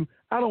with you,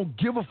 I don't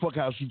give a fuck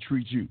how she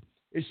treats you.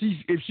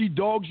 If she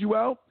dogs you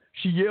out,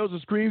 she yells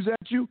and screams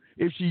at you,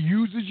 if she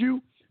uses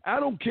you, I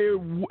don't care,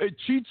 it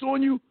cheats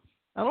on you,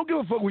 I don't give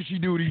a fuck what she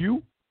do to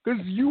you because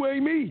you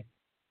ain't me.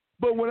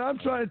 But what I'm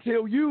trying to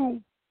tell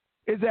you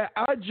is that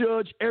I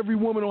judge every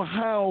woman on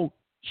how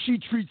she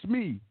treats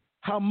me,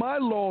 how my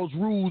laws,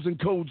 rules, and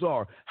codes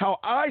are, how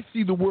I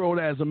see the world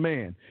as a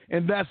man.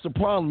 And that's the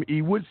problem,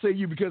 E. What say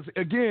you? Because,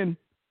 again,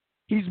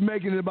 he's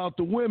making it about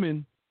the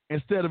women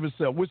instead of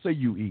himself. What say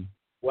you, E?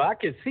 Well, I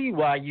can see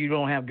why you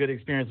don't have good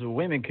experience with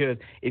women because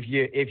if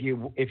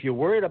you're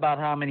worried about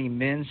how many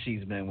men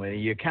she's been with,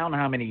 and you count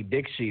how many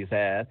dicks she's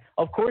had,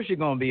 of course you're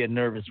going to be a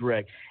nervous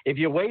wreck. If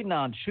you're waiting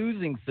on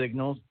choosing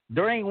signals,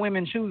 there ain't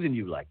women choosing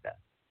you like that.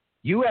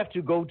 You have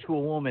to go to a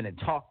woman and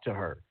talk to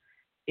her,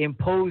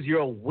 impose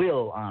your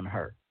will on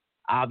her.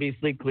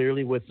 Obviously,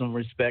 clearly with some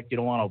respect. You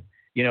don't want to,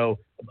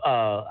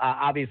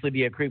 obviously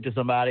be a creep to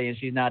somebody and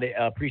she's not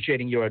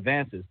appreciating your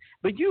advances.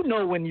 But you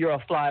know when you're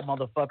a fly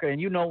motherfucker and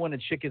you know when a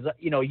chick is,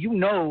 you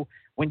know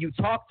when you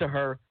talk to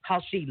her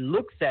how she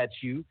looks at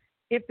you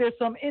if there's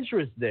some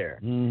interest there.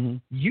 Mm-hmm.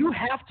 You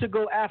have to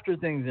go after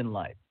things in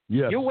life.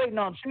 Yes. You're waiting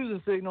on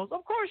choosing signals.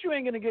 Of course you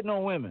ain't going to get no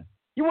women.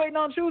 You're waiting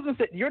on choosing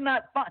signals. You're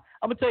not fine.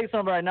 I'm going to tell you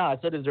something right now. I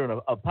said this during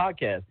a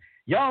podcast.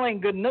 Y'all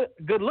ain't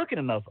good looking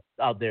enough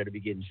out there to be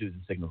getting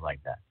choosing signals like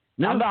that.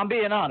 No. I'm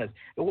being honest.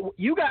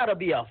 You got to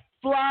be a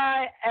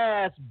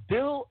fly-ass,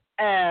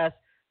 built-ass,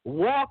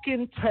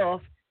 walking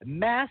tough,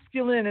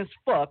 masculine as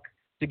fuck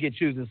to get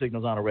choosing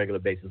signals on a regular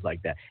basis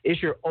like that.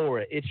 It's your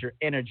aura. It's your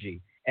energy.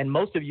 And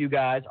most of you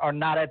guys are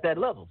not at that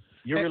level.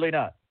 You're really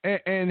not.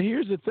 And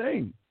here's the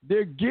thing.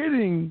 They're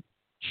getting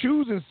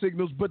choosing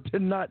signals, but they're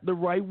not the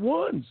right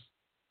ones.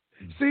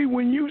 See,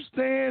 when you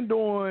stand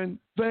on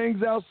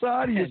things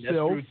outside of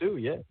yourself, that's true too,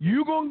 yeah.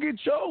 You're going to get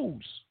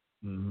chose.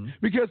 Mm-hmm.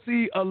 Because,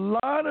 see, a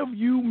lot of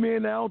you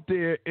men out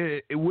there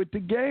with the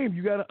game,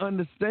 you got to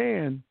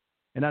understand,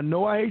 and I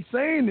know I hate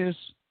saying this,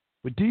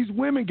 but these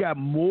women got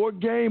more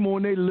game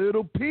on their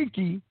little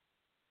pinky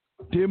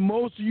than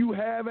most of you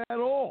have at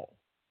all.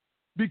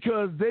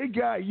 Because they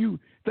got you.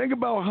 Think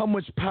about how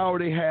much power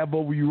they have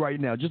over you right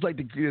now. Just like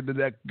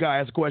that guy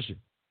asked a question.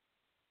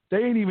 They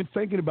ain't even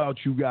thinking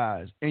about you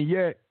guys. And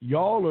yet,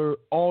 y'all are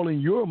all in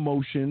your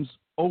emotions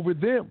over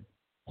them.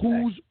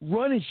 Who's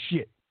running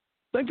shit?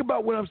 Think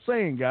about what I'm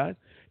saying, guys.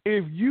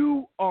 If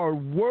you are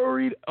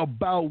worried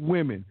about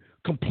women,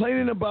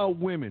 complaining about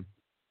women,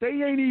 they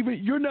ain't even.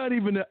 You're not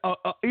even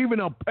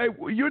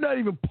you're not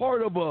even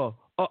part of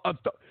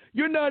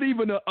you're not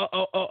even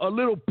a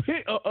little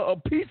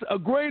piece, a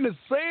grain of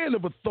sand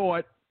of a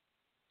thought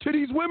to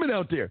these women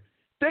out there.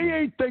 They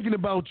ain't thinking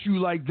about you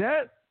like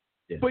that.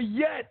 Yeah. But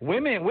yet,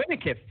 women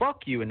can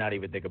fuck you and not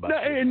even think about you.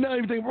 And not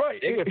even think right.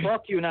 They can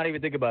fuck you and not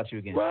even think about you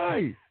again.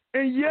 Right.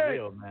 And yet,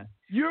 real, man.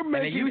 You're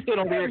making. And then you sit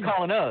over there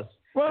calling us.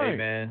 Right. Hey,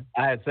 man,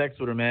 I had sex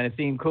with her, man. It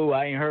seemed cool.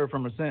 I ain't heard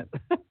from her since.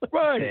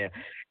 Right. Yeah.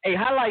 Hey,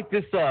 highlight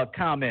this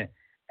comment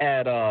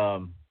at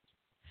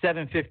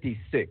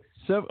 7:56.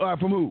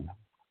 From who?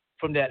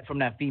 From that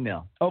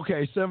female.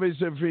 Okay,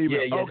 7:57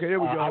 female. Yeah. Okay,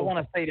 there we go. I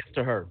want to say this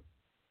to her.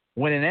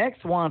 When an ex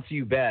wants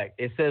you back,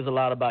 it says a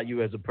lot about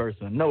you as a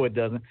person. No, it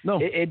doesn't. No.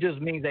 It just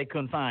means they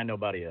couldn't find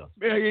nobody else.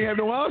 Yeah, you have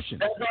no option.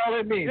 That's all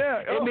it means.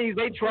 Yeah, It means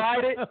they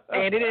tried it,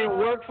 and it didn't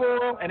work for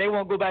them, and they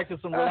won't go back to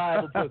some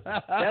reliable pussy.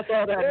 That's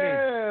all that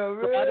means.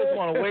 So I just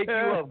want to wake you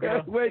up,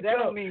 girl. That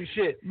don't mean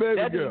shit.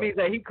 That just means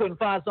that he couldn't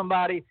find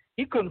somebody.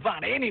 He couldn't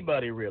find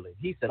anybody, really.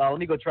 He said, let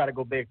me go try to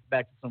go back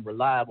to some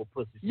reliable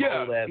pussy,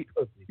 old-ass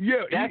pussy.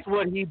 Yeah, that's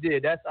what he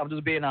did. I'm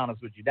just being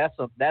honest with you. That's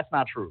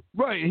not true.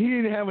 Right. He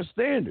didn't have a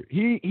standard.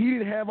 He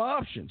didn't have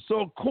options. So,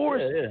 of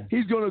course,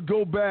 he's going to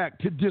go back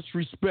to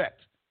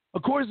disrespect.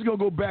 Of course, he's going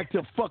to go back to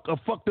a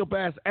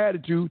fucked-up-ass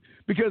attitude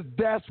because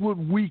that's what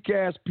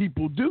weak-ass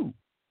people do.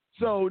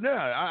 So now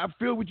I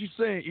feel what you're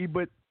saying, E,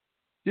 but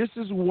this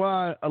is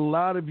why a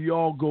lot of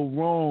y'all go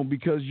wrong,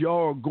 because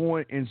y'all are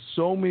going in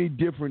so many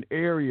different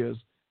areas,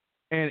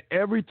 and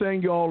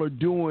everything y'all are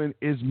doing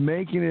is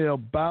making it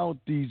about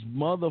these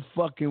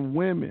motherfucking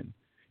women.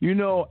 You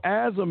know,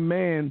 as a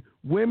man,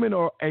 women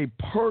are a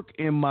perk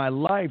in my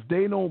life.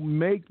 They don't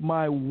make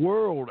my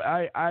world.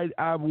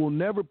 I will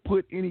never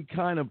put any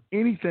kind of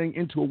anything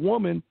into a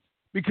woman,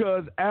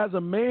 because as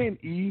a man,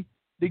 E,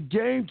 the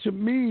game to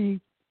me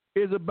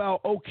is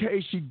about,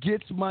 okay, she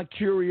gets my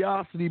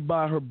curiosity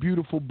by her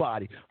beautiful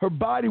body. Her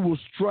body will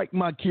strike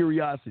my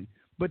curiosity,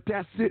 but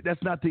that's it.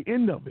 That's not the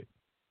end of it.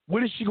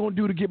 What is she going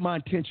to do to get my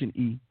attention,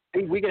 E?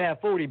 We could have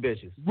 40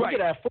 bitches. Right. We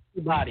could have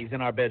 40 bodies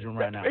in our bedroom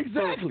right now.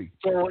 Exactly.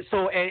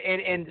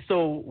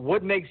 So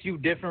what makes you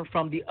different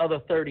from the other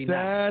 39?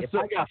 I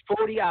got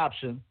 40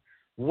 options,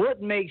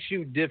 what makes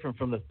you different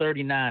from the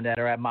 39 that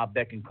are at my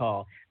beck and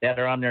call, that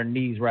are on their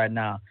knees right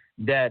now,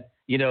 that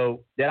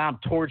I'm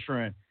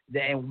torturing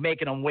and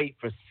making them wait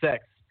for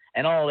sex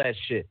and all that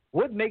shit?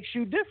 What makes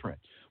you different?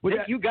 Well,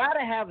 you got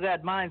to have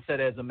that mindset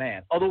as a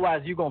man.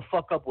 Otherwise, you're going to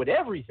fuck up with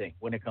everything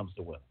when it comes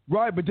to women.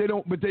 Right, but they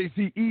don't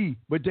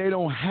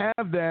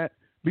have that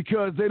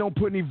because they don't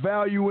put any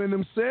value in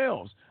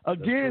themselves.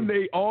 Again,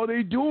 all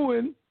they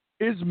doing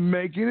is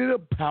making it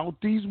about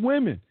these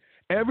women.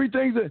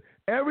 Everything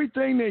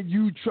that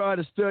you try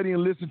to study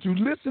and listen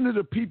to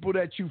the people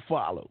that you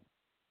follow.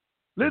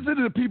 Listen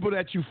to the people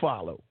that you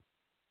follow.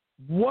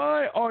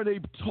 Why are they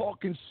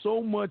talking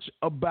so much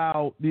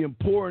about the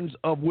importance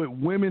of what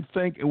women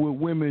think and what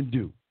women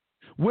do?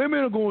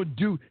 Women are going to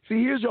do.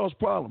 See, here's y'all's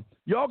problem.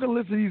 Y'all can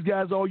listen to these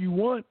guys all you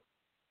want,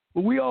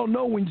 but we all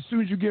know as soon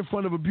as you get in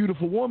front of a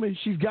beautiful woman,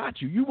 she's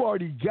got you. You've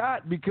already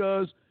got,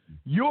 because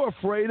you're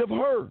afraid of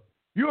her.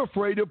 You're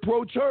afraid to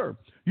approach her.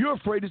 You're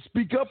afraid to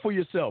speak up for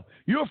yourself.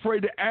 You're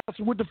afraid to ask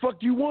what the fuck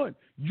you want.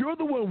 You're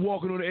the one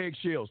walking on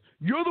eggshells.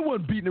 You're the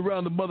one beating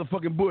around the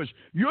motherfucking bush.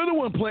 You're the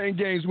one playing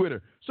games with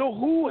her. So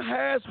who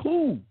has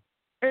who?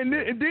 And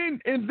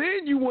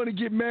then you want to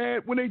get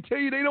mad when they tell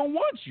you they don't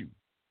want you.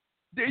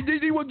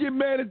 They want to get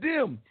mad at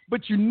them,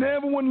 but you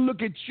never want to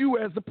look at you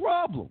as the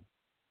problem.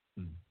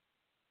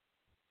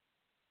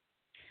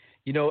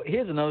 You know,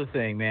 here's another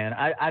thing, man.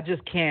 I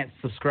just can't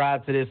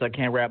subscribe to this. I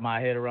can't wrap my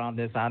head around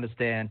this. I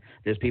understand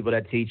there's people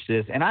that teach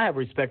this, and I have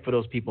respect for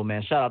those people,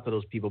 man. Shout out to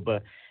those people.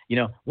 But,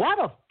 why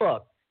the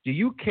fuck do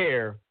you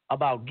care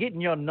about getting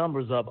your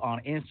numbers up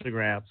on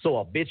Instagram so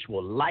a bitch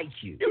will like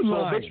you? So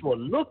a bitch will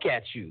look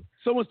at you.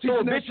 Someone's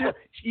teaching that shit?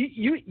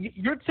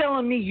 You're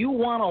telling me you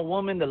want a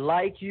woman to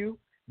like you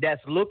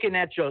that's looking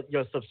at your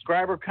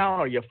subscriber count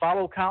or your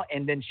follow count,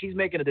 and then she's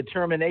making a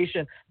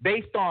determination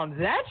based on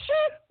that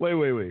shit?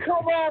 Wait.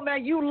 Come on,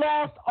 man. You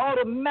lost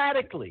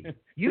automatically.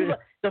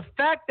 The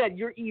fact that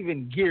you're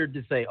even geared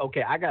to say,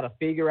 okay, I got to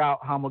figure out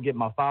how I'm going to get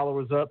my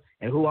followers up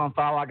and who I'm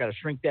following. I got to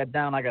shrink that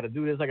down. I got to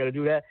do this. I got to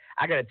do that.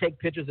 I got to take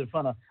pictures in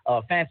front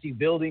of fancy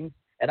buildings,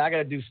 and I got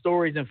to do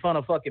stories in front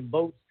of fucking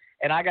boats.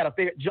 And I got to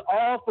figure,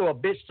 all for a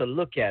bitch to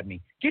look at me.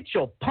 Get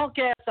your punk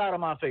ass out of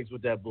my face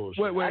with that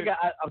bullshit. Wait.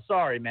 I'm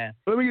sorry, man.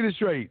 Let me get it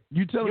straight.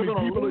 You telling me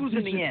people are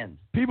teaching in the end.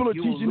 People are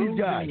teaching these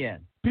guys.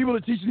 People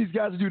are teaching these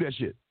guys to do that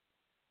shit.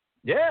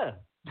 Yeah.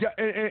 Yeah,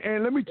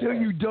 and let me tell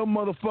you, dumb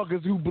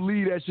motherfuckers who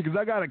believe that shit, because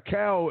I got a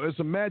cow and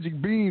some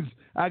magic beans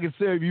I can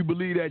say if you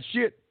believe that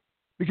shit.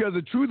 Because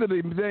the truth of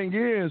the thing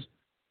is,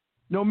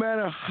 no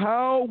matter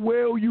how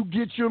well you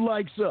get your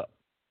likes up,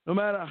 no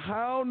matter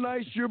how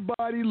nice your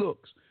body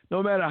looks,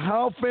 no matter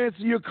how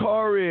fancy your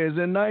car is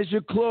and nice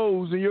your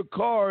clothes and your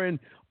car and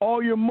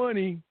all your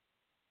money,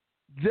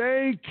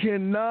 they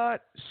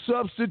cannot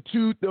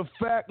substitute the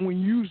fact when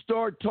you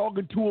start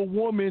talking to a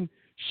woman,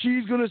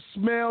 she's going to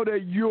smell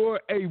that you're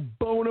a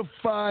bona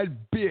fide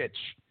bitch.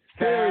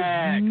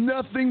 There's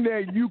nothing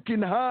that you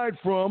can hide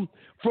from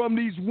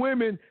these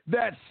women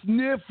that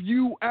sniff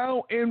you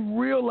out and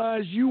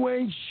realize you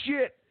ain't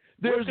shit.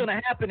 What's going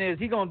to happen is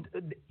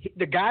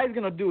the guy's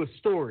going to do a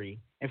story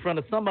in front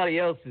of somebody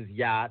else's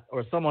yacht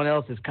or someone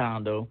else's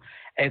condo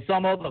and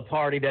some other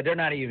party that they're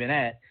not even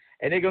at.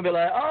 And they're going to be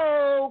like,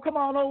 oh, come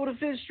on over to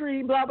Fifth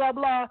Street, blah, blah,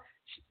 blah.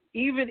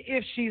 Even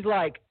if she's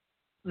like,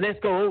 let's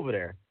go over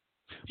there.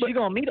 She's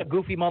going to meet a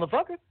goofy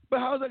motherfucker. But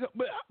how's that?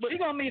 She's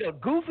going to meet a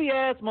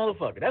goofy-ass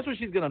motherfucker. That's what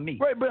she's going to meet.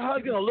 Right, but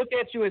she's going to look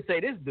at you and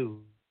say, this dude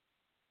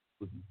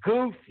was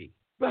goofy.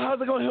 But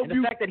how's it going to help and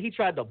you? The fact that he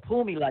tried to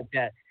pull me like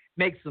that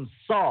makes him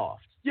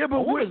soft. Yeah, but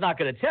a woman's not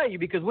going to tell you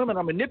because women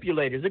are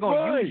manipulators. They're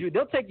going to use you.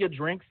 They'll take your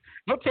drinks.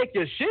 They'll take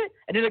your shit,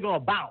 and then they're going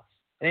to bounce.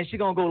 And then she's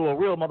going to go to a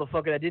real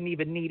motherfucker that didn't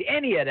even need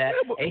any of that,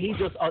 and he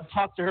just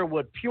talked to her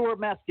with pure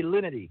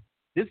masculinity.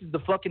 This is the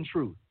fucking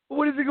truth.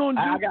 What is he going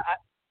to do?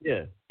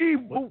 Yeah.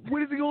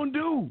 What is he going to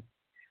do?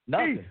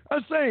 Nothing.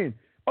 I'm saying,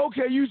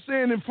 okay, you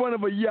stand in front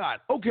of a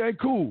yacht. Okay,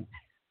 cool.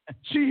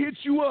 She hits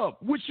you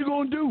up. What you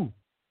going to do?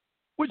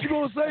 What you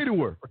going to say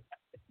to her?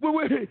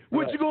 What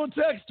you going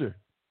to text her?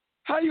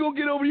 How you going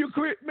to get over your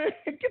crib? Man,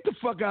 get the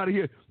fuck out of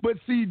here. But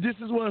see, this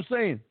is what I'm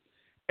saying.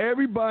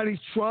 Everybody's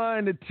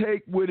trying to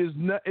take what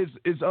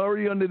is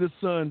already under the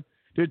sun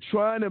They're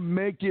trying to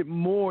make it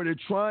more. They're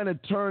trying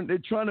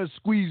to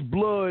squeeze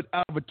blood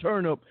out of a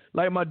turnip,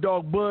 like my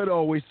dog Bud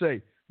always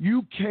say.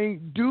 You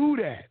can't do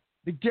that.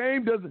 The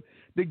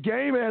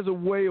game has a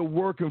way of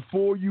working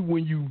for you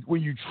when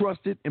you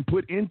trust it and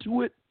put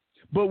into it.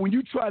 But when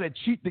you try to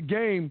cheat the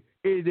game,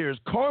 there's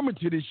karma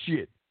to this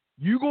shit.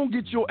 You gonna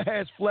get your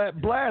ass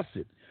flat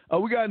blasted.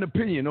 We got an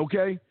opinion,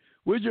 okay?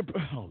 Where's your?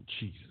 Oh,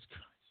 Jesus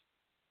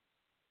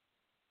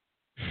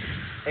Christ.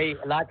 Hey,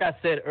 like I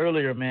said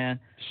earlier, man,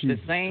 the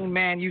same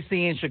man you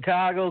see in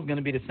Chicago is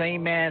gonna be the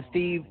same man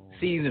Steve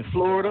sees in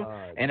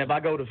Florida. And if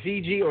I go to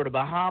Fiji or the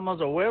Bahamas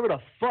or wherever the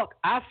fuck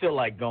I feel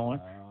like going,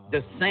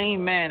 the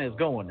same man is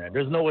going there.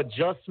 There's no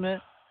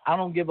adjustment. I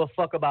don't give a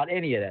fuck about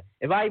any of that.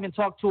 If I even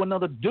talk to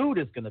another dude,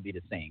 it's gonna be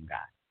the same guy.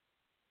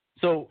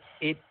 So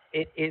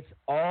it's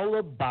all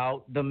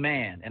about the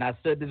man. And I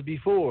said this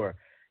before.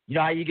 You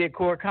know how you get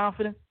core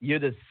confidence? You're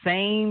the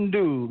same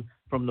dude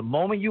from the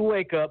moment you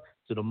wake up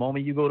to the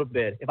moment you go to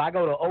bed. If I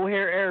go to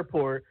O'Hare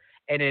Airport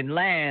and then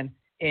land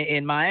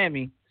in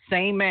Miami,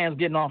 same man's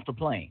getting off the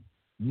plane.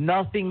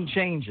 Nothing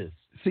changes.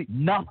 See,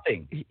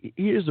 nothing.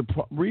 Here's the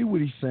problem. Read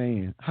what he's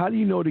saying. How do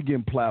you know they're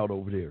getting plowed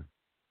over there?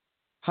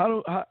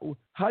 How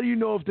do you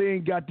know if they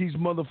ain't got these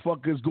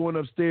motherfuckers going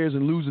upstairs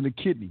and losing a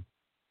kidney?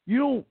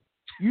 You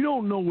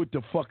don't know what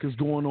the fuck is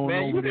going on over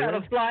there. Man, you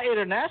gotta fly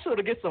international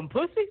to get some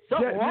pussy?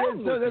 Something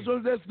wrong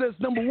with that's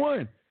number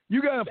one.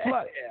 You gotta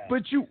fly. Yeah.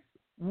 But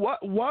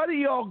why do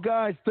y'all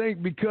guys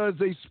think because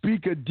they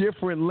speak a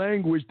different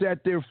language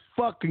that they're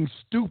fucking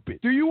stupid?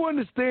 Do you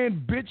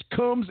understand bitch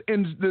comes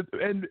in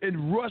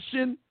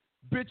Russian,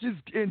 bitches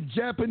in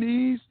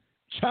Japanese,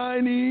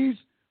 Chinese,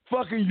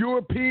 fucking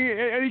European,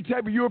 any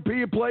type of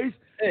European place?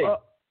 Hey.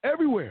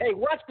 Everywhere. Hey,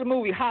 watch the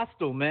movie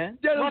Hostel, man.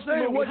 Yeah, watch the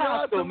movie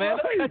Hostel, man.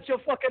 They'll cut your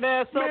fucking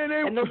ass up,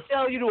 and they'll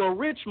sell you to a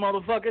rich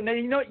motherfucker, and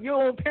then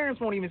your own parents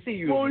won't even see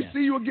you again. See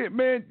you again,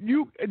 man.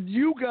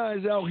 You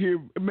guys out here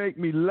make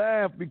me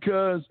laugh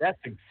because that's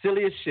the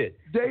silliest shit.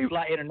 They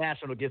fly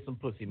international to get some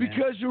pussy, man.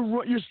 Because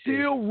you're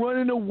still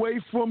running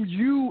away from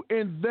you,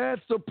 and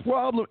that's the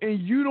problem. And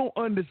you don't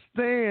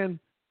understand.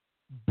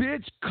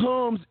 Bitch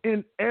comes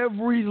in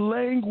every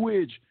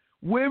language.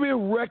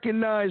 Women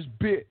recognize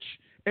bitch.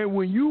 And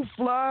when you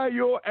fly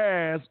your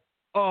ass,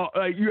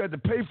 you have to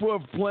pay for a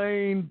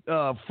plane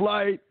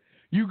flight.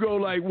 You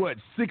go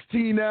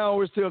 16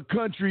 hours to a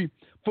country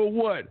for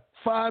what?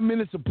 5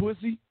 minutes of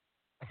pussy?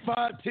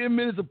 5-10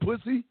 minutes of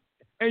pussy?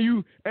 And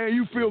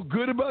you feel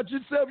good about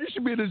yourself? You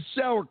should be in the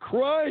shower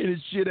crying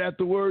and shit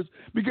afterwards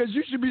because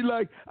you should be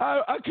like,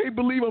 I can't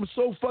believe I'm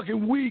so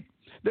fucking weak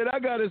that I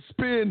got to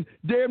spend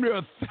damn near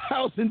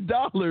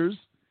 $1,000.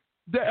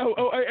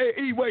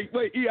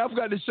 Wait, E, I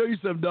forgot to show you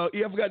something, dog.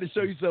 E, I forgot to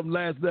show you something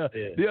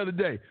the other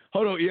day.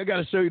 Hold on, E, I got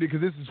to show you this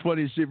because this is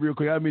funny as shit real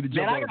quick. I mean to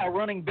jump Man, I got a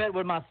running bet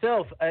with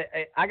myself.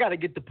 I got to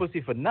get the pussy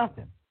for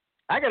nothing.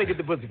 I don't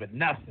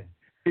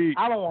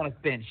want to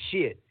spend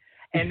shit.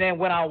 And then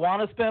when I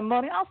want to spend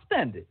money, I'll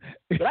spend it.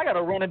 But I got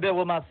a running bet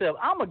with myself.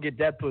 I'm going to get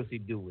that pussy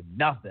doing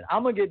nothing.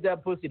 I'm going to get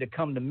that pussy to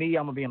come to me.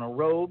 I'm going to be in a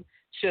robe,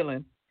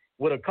 chilling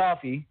with a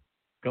coffee.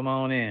 Come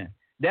on in.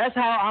 That's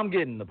how I'm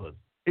getting the pussy.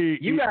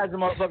 You guys, the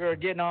motherfucker, are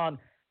getting on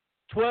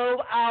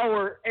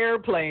 12-hour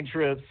airplane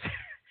trips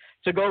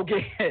to go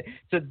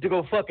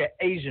fuck an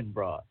Asian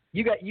broad.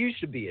 You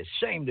should be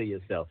ashamed of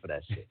yourself for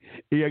that shit.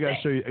 Yeah, I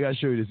gotta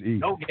show you this. E.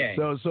 No game.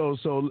 So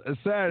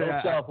Saturday.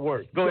 No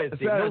self-worth. Go ahead,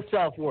 Steve. No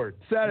self-worth.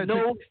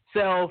 No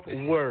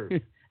self-worth.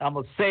 I'm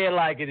gonna say it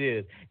like it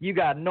is. You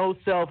got no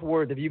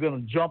self-worth if you're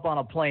gonna jump on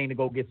a plane to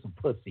go get some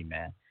pussy,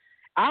 man.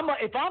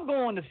 If I'm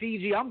going to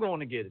Fiji, I'm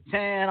going to get a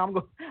tan.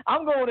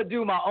 I'm going to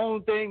do my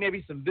own thing,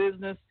 maybe some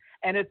business.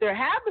 And if there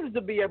happens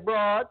to be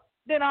abroad,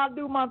 then I'll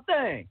do my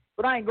thing.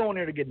 But I ain't going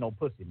there to get no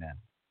pussy, man.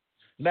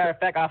 Matter of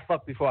fact, I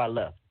fucked before I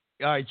left.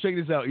 All right, check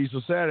this out, E.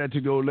 So Saturday I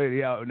took the old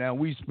lady out. Now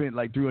we spent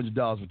like $300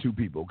 for two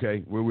people,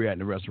 okay? Where we at in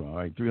the restaurant, all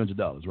right?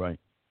 $300, right?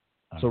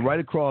 Okay. So right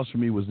across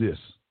from me was this.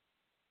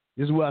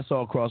 This is what I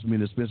saw across from me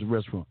in the expensive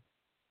restaurant.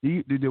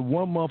 The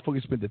one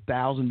motherfucker spent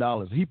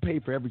 $1,000. He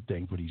paid for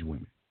everything for these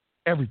women.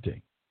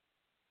 Everything.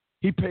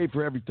 He paid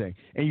for everything.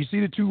 And you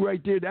see the two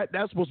right there?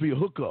 That's supposed to be a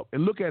hookup.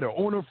 And look at her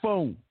on her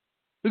phone.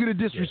 Look at the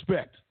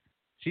disrespect.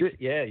 Yeah.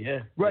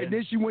 Right. Yeah.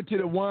 Then she went to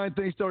the wine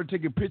thing, started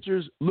taking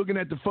pictures, looking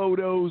at the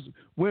photos,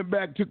 went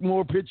back, took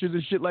more pictures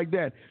and shit like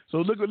that. So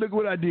look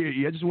what I did.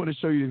 I just want to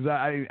show you this.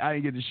 I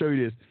didn't get to show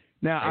you this.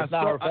 Now it's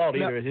not her fault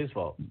either. It's his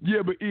fault.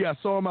 Yeah, but I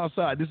saw him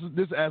outside. This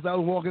as I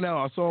was walking out,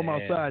 I saw him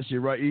outside.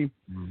 Shit, right? E.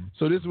 Mm-hmm.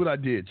 So this is what I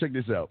did. Check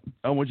this out.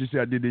 I want you to see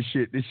I did this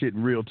shit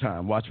in real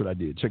time. Watch what I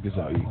did. Check this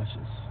out. E. Watch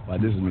this.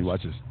 Right, this is me.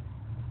 Watch this.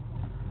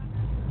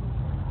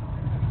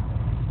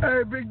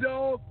 Hey, big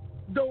dog.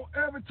 Don't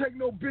ever take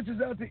no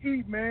bitches out to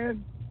eat,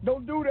 man.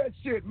 Don't do that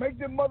shit. Make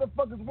them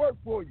motherfuckers work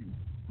for you.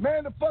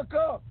 Man the fuck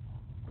up.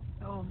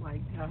 Oh my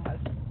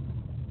God.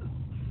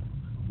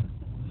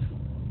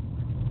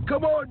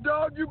 Come on,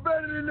 dog. You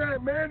better than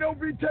that, man. Don't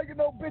be taking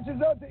no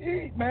bitches out to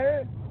eat,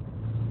 man.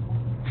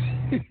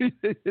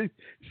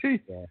 See,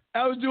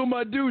 I was doing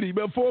my duty.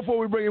 But before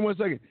we bring in 1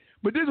 second.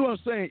 But this is what I'm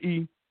saying,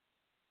 E.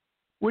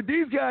 what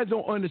these guys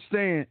don't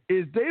understand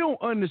is they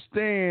don't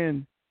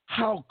understand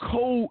how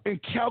cold and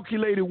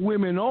calculated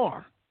women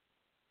are.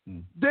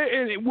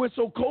 And what's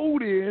so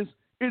cold is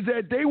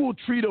that they will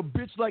treat a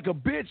bitch like a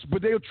bitch,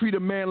 but they'll treat a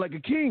man like a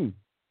king.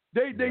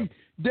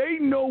 They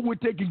know what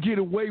they can get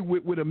away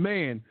with a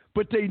man,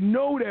 but they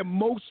know that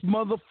most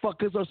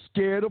motherfuckers are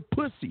scared of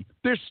pussy.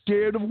 They're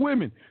scared of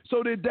women.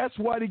 So that's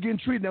why they're getting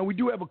treated. Now, we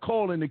do have a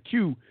call in the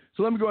queue,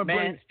 so let me go and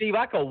Man, Steve,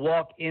 I could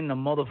walk in the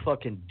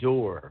motherfucking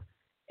door,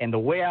 and the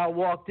way I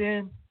walked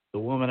in, the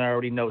woman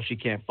already knows she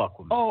can't fuck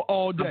with me. Oh,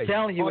 all day. I'm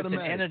telling you, Automatic.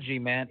 it's an energy,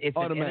 man. It's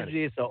Automatic. an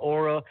energy. It's an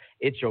aura.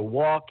 It's your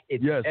walk.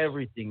 It's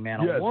everything, man.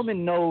 Yes. A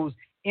woman knows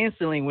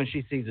instantly when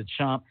she sees a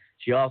chump.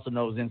 She also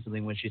knows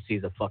instantly when she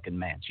sees a fucking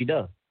man. She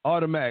does.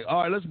 Automatic.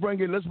 All right, let's bring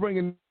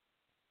in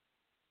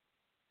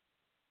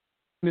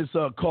this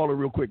caller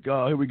real quick.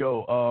 Here we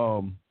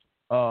go.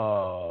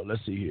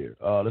 Let's see here.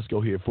 Let's go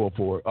here. 4-4.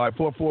 All right,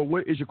 4-4.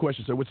 What is your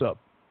question, sir? What's up?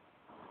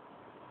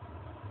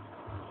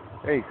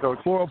 Hey, Coach.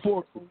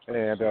 404.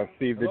 And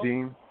Steve the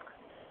Dean.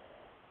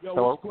 Yo,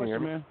 Hello, what's your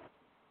question, man?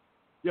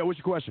 Yeah, what's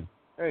your question?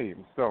 Hey,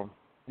 so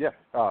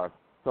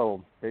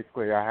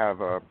basically I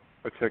have a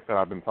chick that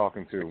I've been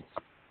talking to,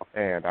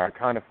 and I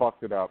kind of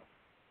fucked it up.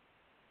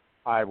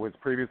 I was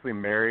previously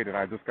married, and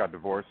I just got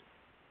divorced.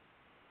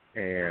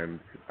 And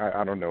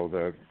I don't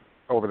know,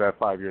 over that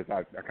 5 years,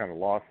 I kind of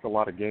lost a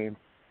lot of games,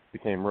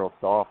 became real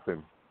soft,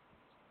 and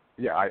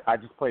I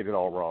just played it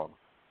all wrong.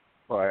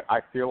 But I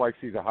feel like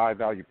she's a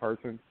high-value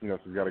person. You know,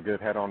 she's got a good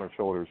head on her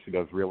shoulders. She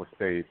does real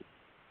estate.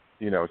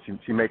 You know,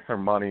 she makes her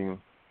money.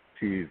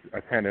 She's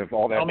attentive,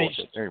 all that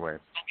bullshit. Anyway.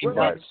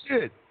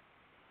 Shit.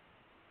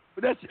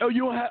 But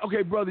you don't have,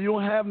 okay, brother, you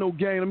don't have no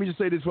game. Let me just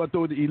say this before I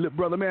throw it to E.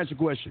 Brother, let me ask you a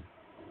question.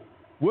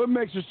 What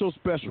makes her so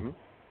special?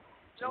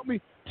 Mm-hmm.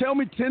 Tell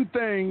me 10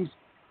 things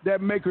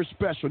that make her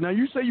special. Now,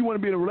 you say you want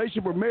to be in a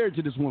relationship or married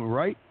to this woman,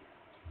 right?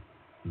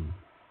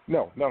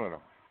 No.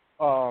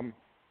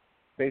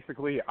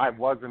 Basically, I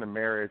was in a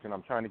marriage, and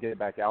I'm trying to get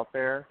back out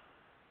there,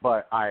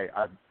 but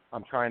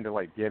I'm trying to,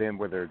 like, get in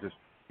with her just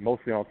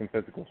mostly on some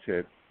physical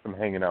shit, some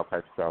hanging out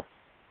type stuff,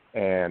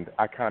 and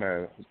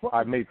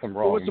I've made some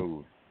wrong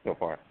moves so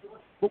far.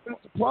 What's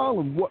the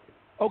problem? What?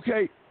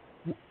 Okay.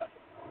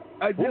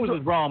 What was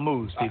his wrong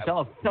move, Steve? Tell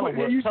us what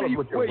your wrong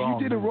move. Wait, you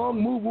did a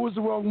wrong move. What was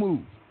the wrong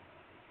move?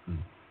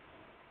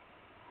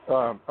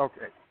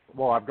 Okay.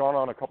 Well, I've gone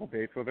on a couple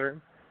dates with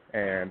her,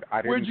 and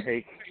I didn't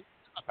take.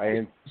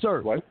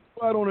 Sir, what?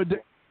 On a date.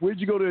 Where'd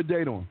you go to a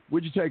date on?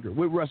 Where'd you take her?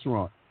 What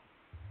restaurant?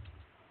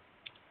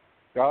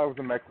 I was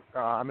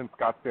I'm in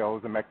Scottsdale. It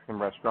was a Mexican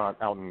restaurant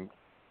out in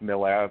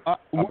Mill Ave. I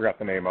forgot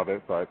the name of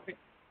it, but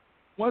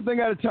one thing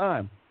at a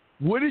time.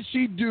 What did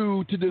she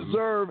do to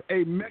deserve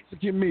a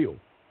Mexican meal?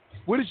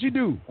 What did she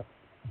do?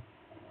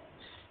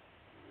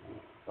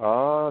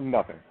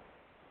 Nothing.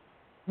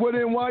 Well,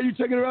 then why are you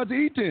taking her out to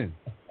eat then?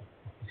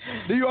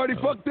 Then you already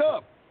fucked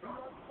up.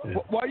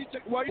 Why are you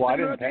taking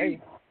her out to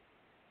eat?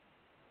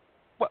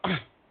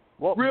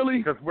 Well, really?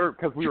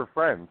 Because we were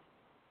friends.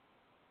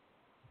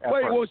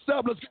 Wait, well,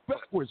 stop. Let's get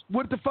backwards.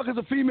 What the fuck is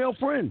a female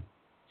friend?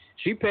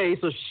 She pays,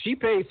 so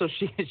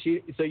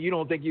you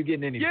don't think you're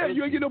getting any. Yeah,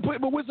 you ain't getting no play.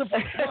 But what's the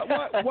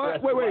why?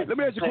 Wait. Let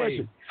me ask you a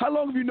question. How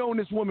long have you known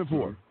this woman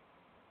for?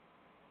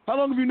 How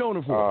long have you known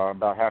her for?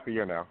 About half a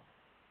year now.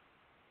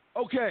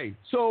 Okay,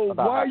 so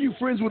why are you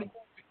friends with her?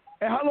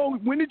 And how long?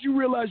 When did you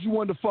realize you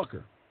wanted to fuck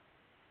her?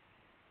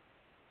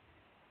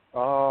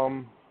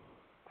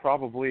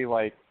 Probably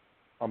like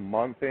a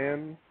month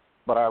in,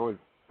 but I'm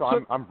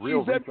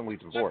recently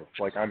divorced.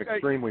 Like I'm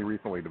extremely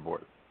recently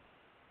divorced.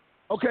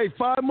 Okay,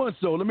 5 months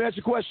though. Let me ask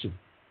you a question.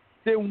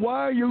 Then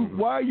why are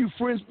you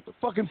friends with the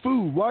fucking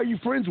food? Why are you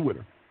friends with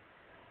her?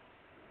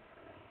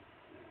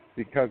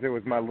 Because it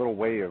was my little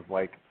way of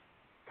like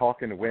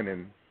talking to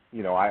women.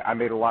 You know, I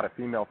made a lot of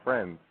female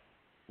friends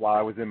while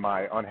I was in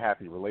my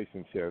unhappy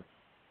relationship,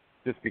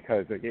 just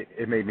because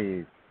it made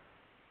me,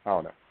 I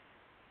don't know.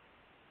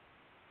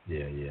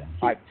 Yeah.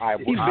 I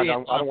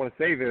don't want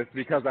to say this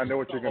because I know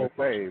what you're going to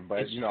say, but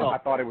I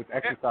thought it was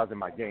exercising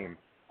my game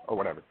or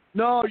whatever.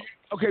 No,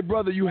 okay,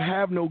 brother, you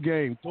have no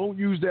game. Don't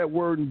use that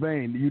word in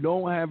vain. You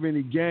don't have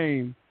any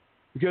game,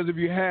 because if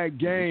you had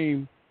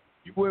game,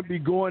 you wouldn't be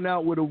going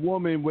out with a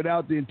woman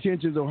without the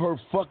intentions of her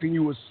fucking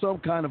you with some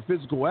kind of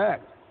physical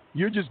act.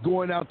 You're just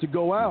going out to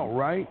go out,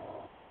 right?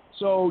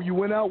 So you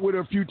went out with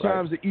her a few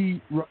times to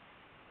eat,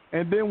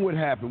 and then what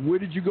happened? Where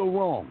did you go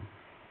wrong?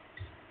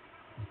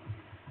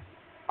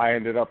 I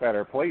ended up at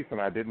her place, and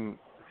I didn't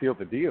seal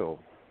the deal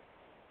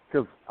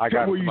because I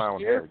got into my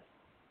own head.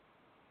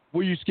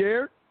 Were you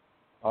scared?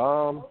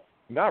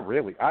 Not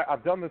really.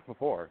 I've done this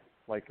before.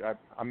 Like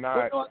I'm not.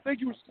 Well, no, I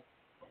think you were.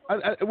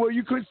 Well,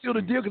 you couldn't seal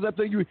the deal because I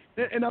think you.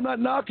 And I'm not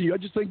knocking you. I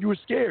just think you were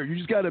scared. You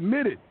just got to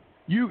admit it.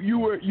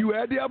 You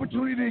had the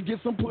opportunity to get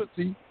some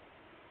pussy.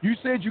 You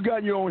said you got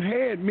in your own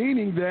head,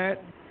 meaning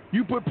that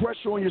you put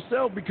pressure on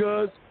yourself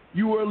because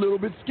you were a little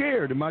bit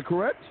scared. Am I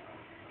correct?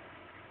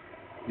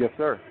 Yes,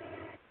 sir.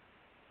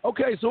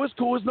 Okay, so it's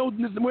cool.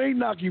 We ain't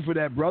knocking you for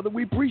that, brother.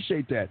 We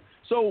appreciate that.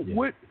 So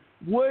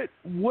what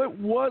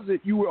was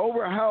it? You were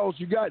over a house.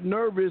 You got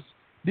nervous.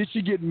 Did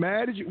she get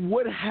mad at you?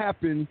 What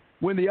happened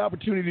when the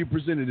opportunity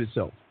presented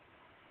itself?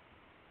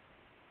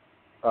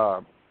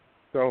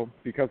 So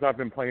because I've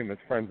been playing this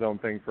friend zone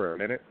thing for a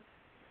minute,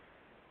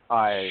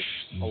 a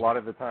lot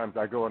of the times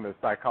I go into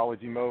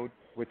psychology mode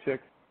with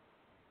chicks,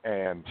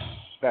 and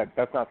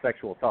that's not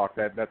sexual talk.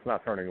 That's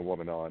not turning a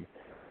woman on.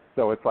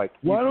 So it's like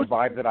the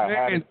vibe that I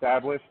had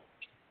established,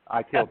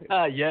 I killed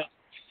it. Yeah.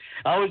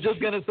 I was just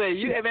gonna say,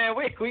 man,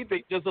 we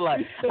think just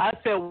alike. I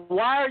said,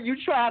 why are you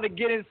trying to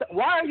get in?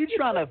 Why are you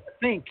trying to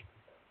think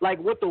like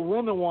what the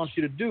woman wants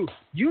you to do?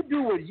 You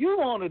do what you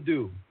want to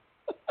do.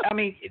 I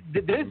mean,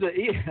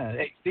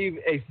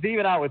 Steve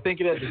and I were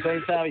thinking at the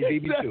same time. He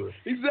beat me to it.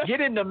 Exactly.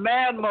 Get into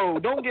man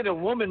mode. Don't get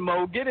in woman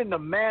mode. Get into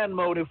man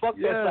mode and fuck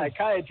that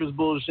psychiatrist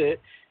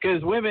bullshit.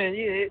 Because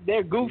women,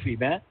 they're goofy,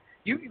 man.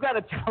 You got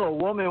to tell a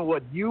woman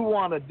what you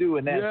want to do,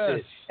 and that's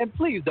it. And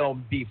please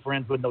don't be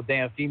friends with no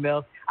damn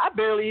females. I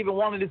barely even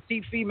wanted to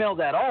see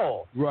females at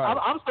all. Right.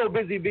 I'm so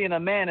busy being a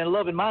man and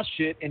loving my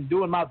shit and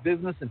doing my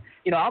business. And,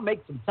 I'll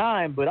make some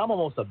time, but I'm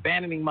almost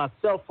abandoning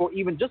myself for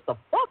even just to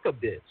fuck a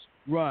bitch.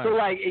 Right. So,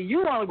 like,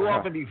 you want to go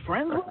off and be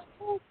friends with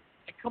her?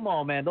 Come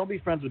on, man. Don't be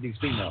friends with these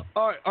females.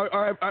 All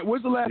right.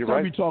 When's the last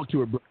time you talked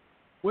to her, bro?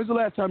 When's the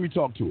last time you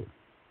talked to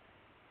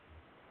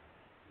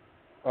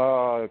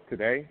her?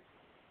 Today.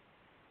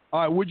 All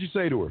right, what'd you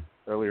say to her?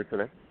 Earlier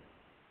today.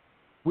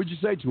 What'd you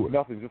say to her?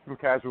 Nothing, just some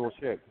casual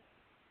shit.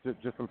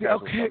 Just some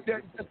casual shit.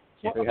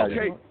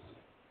 Okay.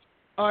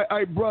 All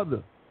right,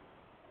 brother.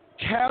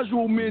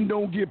 Casual men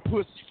don't get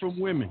pussy from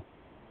women.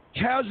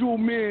 Casual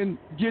men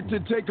get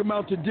to take them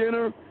out to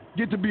dinner,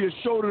 get to be a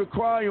shoulder to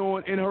cry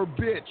on, and her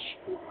bitch.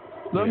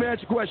 Let me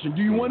ask you a question.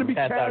 Do you want to be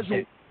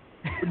casual?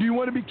 Do you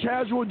want to be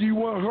casual, or do you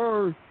want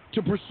her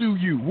to pursue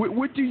you?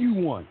 What do you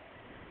want?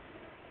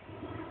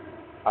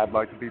 I'd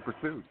like to be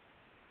pursued.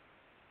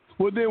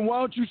 Well, then why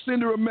don't you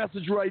send her a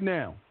message right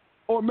now?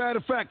 Or matter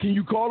of fact, can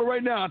you call her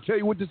right now? I'll tell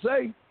you what to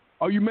say.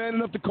 Are you man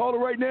enough to call her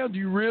right now? Do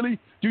you really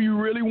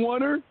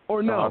want her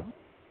or no?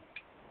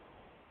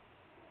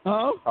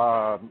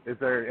 Huh? Is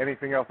there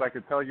anything else I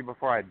could tell you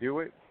before I do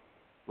it?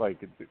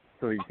 Like,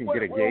 so you can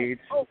get a gauge?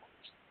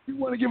 You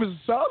want to give us a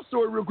sob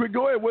story real quick?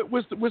 Go ahead. What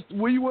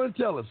do you want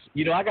to tell us?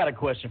 I got a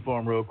question for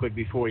him real quick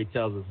before he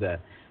tells us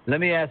that. Let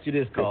me ask you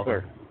this,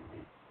 caller.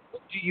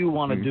 What do you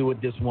want to do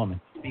with this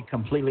woman? Be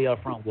completely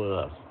upfront with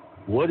us.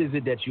 What is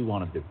it that you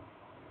want to do?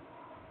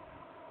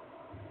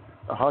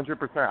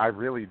 100%. I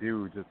really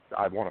do.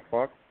 I want to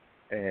fuck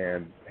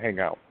and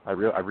hang out. I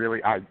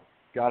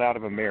got out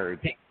of a marriage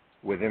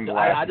within the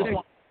last. I just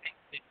want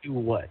to do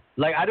what?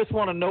 Like, I just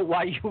want to know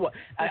why you.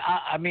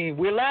 I mean,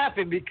 we're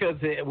laughing because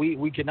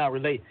we cannot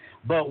relate,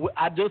 but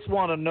I just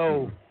want to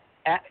know.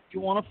 You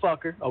want to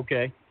fuck her,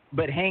 okay?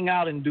 But hang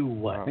out and do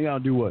what? Hang out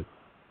and do what?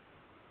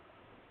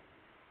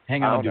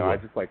 Hang out and do what? I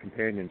just like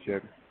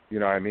companionship. You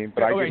know what I mean?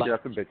 But I give you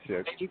some bitch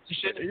shit.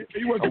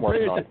 You want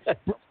companionship?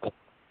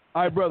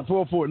 All right, brother.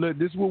 4-4. Look,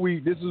 this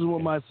is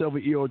what myself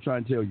and EO are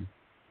trying to tell you.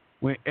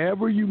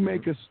 Whenever you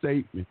make a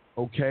statement,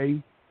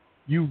 okay,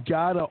 you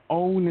gotta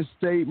own the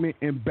statement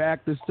and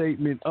back the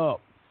statement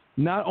up.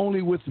 Not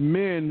only with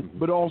men,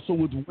 but also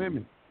with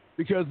women,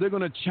 because they're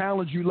gonna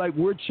challenge you like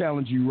we're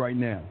challenging you right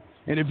now.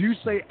 And if you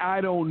say I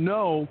don't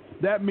know,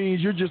 that means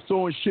you're just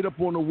throwing shit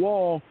up on the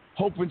wall,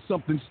 hoping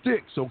something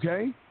sticks.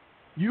 Okay.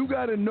 You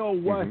got to know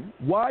why.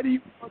 Mm-hmm. Why do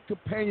you want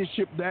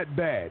companionship that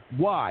bad?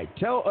 Why?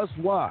 Tell us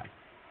why.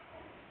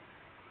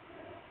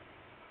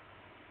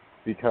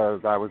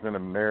 Because I was in a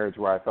marriage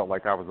where I felt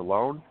like I was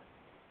alone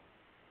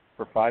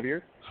for 5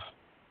 years,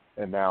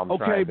 and now I'm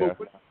trying to.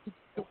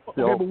 But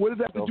what does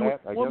that have to do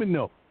with the woman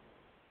know?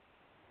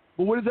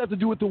 But what does that have to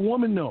do with the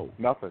woman know?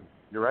 Nothing.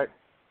 You're right.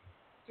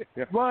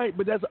 Yeah. Right,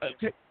 but that's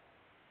okay.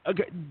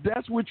 Okay,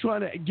 that's what we're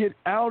trying to get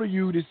out of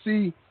you to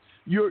see.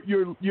 You're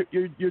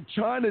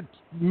trying to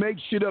make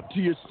shit up to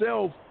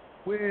yourself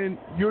when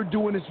you're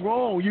doing this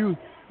wrong.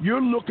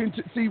 You're looking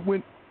to see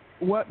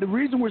the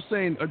reason we're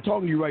saying or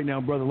talking to you right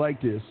now, brother,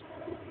 like this,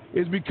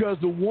 is because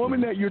the woman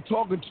that you're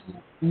talking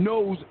to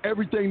knows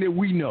everything that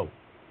we know.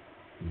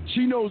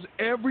 She knows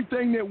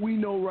everything that we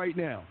know right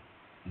now,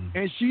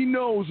 and she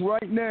knows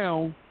right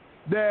now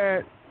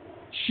that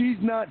she's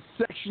not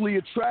sexually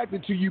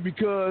attracted to you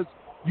because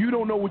you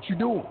don't know what you're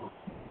doing.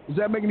 Does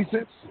that make any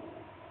sense?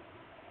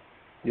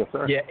 Yes,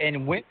 sir. Yeah,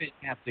 and women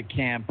have to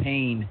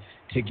campaign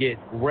to get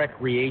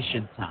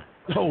recreation time.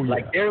 Oh, yeah.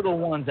 Like, they're the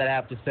ones that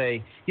have to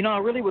say, I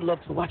really would love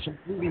to watch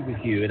a movie with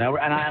you, and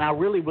I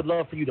really would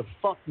love for you to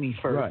fuck me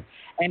first. Right.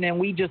 And then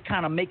we just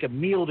kind of make a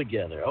meal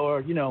together,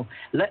 or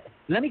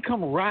let me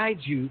come ride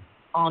you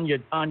on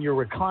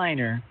your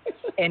recliner,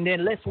 and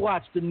then let's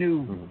watch the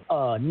new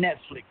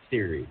Netflix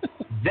series.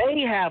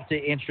 They have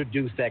to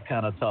introduce that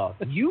kind of talk.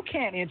 You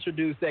can't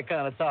introduce that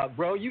kind of talk,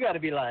 bro. You got to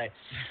be like,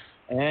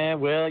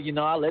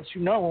 I'll let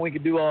you know when we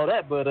can do all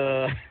that, but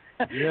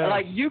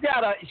like,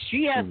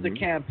 she has to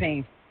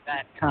campaign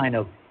that kind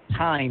of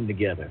time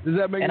together. Does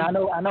that make sense? And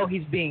I know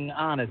he's being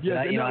honest.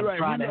 Yeah, I'm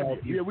trying to help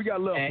you. Yeah, we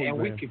got love for you, and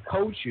we can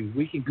coach you.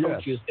 We can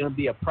coach you. It's going to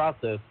be a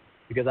process.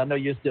 because I know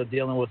you're still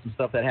dealing with some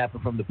stuff that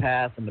happened from the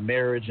past and the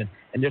marriage, and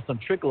there's some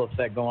trickle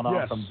effect going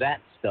on from that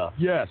stuff.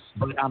 Yes.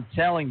 But I'm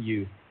telling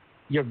you,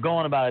 you're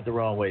going about it the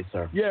wrong way,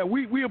 sir. Yeah,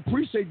 we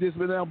appreciate this,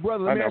 but now,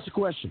 brother, let me ask you a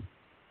question.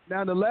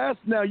 Now,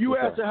 you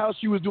asked her how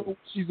she was doing, what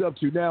she's up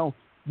to. Now,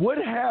 what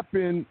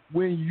happened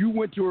when you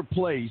went to her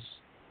place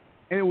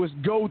and it was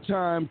go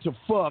time to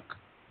fuck?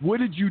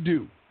 What did you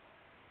do?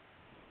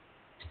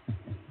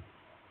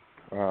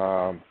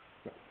 I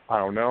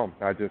don't know.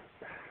 I just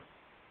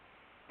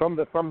from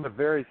the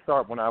very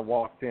start when I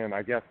walked in,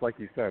 I guess like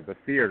you said, the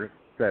fear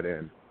set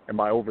in and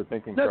my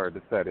overthinking started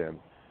to set in.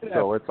 Yeah.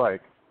 So it's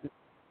like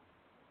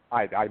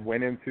I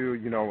went into,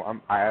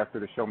 I asked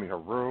her to show me her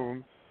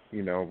room.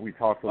 We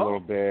talked a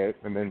little bit,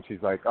 and then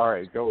she's like, "All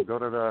right, go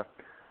to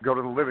the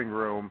living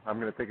room. I'm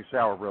gonna take a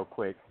shower real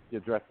quick,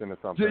 get dressed into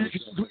something." She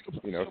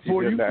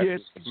did that.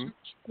 Yes,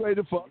 ready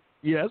to fuck.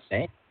 Yes.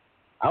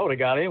 I would have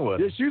got in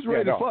with. Yeah, she's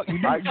ready to fuck.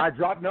 I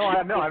dropped. No,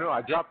 I know.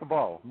 I dropped the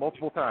ball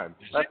multiple times.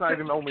 That's not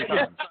even the only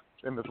time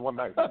in this one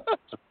night.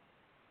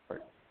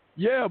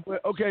 Yeah,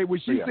 but okay. When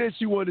she said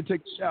she wanted to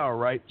take a shower,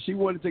 right? She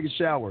wanted to take a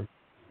shower,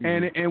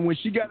 and when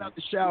she got out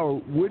the shower,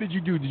 what did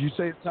you do? Did you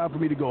say it's time for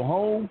me to go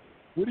home?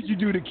 What did you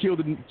do to kill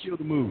the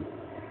mood?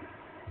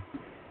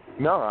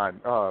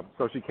 No,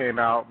 so she came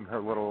out in her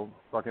little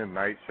fucking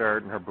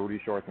nightshirt and her booty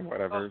shorts and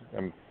whatever,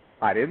 and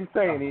I didn't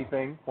say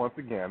anything. Once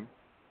again,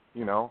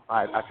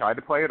 I tried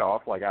to play it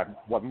off like I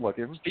wasn't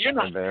looking. You're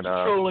not and then,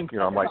 trolling.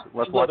 I'm like,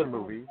 let's watch a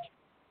movie.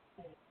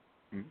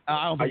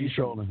 I don't think you're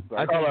trolling.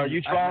 Are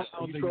you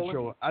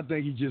trolling? I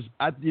think he just.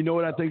 You know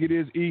what I think it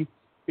is, E?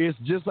 It's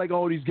just like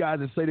all these guys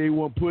that say they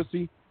want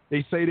pussy.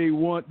 They say they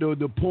want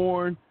the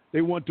porn.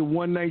 They want the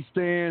one night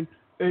stand.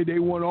 They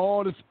want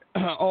all this,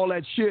 all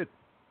that shit.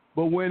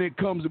 But when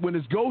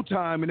it's go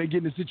time and they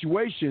get in a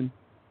situation,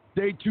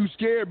 they too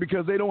scared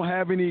because they don't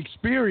have any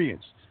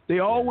experience. They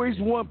always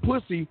want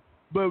pussy,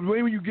 but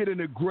when you get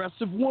an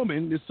aggressive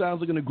woman, this sounds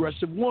like an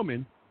aggressive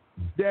woman,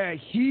 that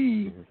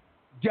he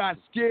got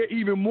scared,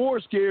 even more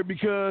scared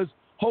because,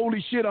 holy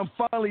shit, I'm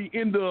finally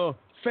in the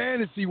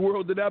fantasy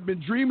world that I've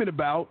been dreaming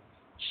about.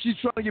 She's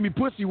trying to give me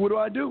pussy. What do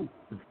I do?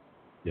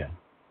 Yeah.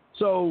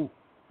 So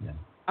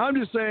I'm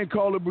just saying,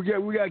 Caller Brigade,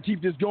 we got to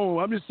keep this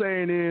going. I'm just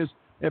saying is,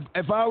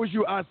 if I was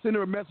you, I'd send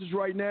her a message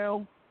right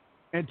now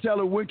and tell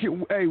her when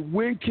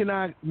can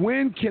I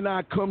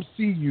come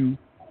see you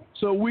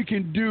so we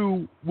can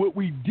do what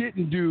we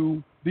didn't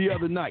do the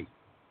other night.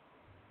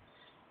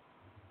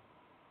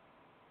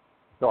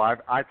 So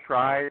I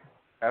tried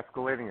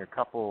escalating a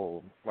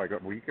couple, like a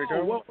week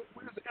ago,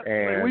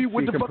 and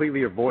she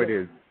completely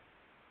avoided.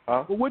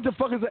 Well, what the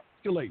fuck is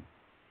escalate?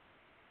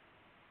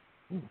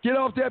 Get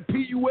off that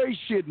PUA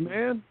shit,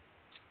 man.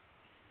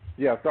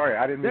 Yeah, sorry,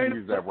 I didn't mean to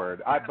use that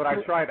word. But I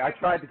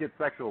tried to get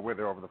sexual with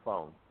her over the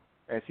phone,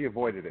 and she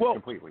avoided it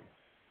completely.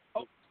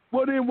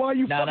 Well, then why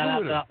you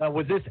fucking with her?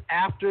 Was this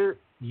after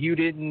you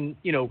didn't,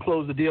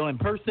 close the deal in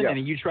person,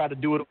 and you tried to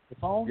do it over the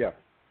phone? Yeah.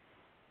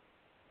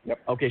 Yep.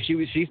 Okay,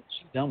 she's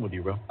done with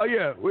you, bro. Oh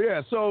yeah, well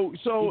yeah. So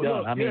she's done.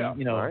 Look, I mean,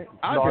 right.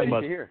 I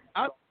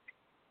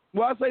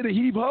say the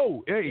heave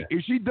ho. Hey,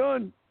 if she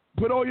done,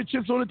 put all your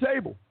chips on the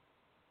table.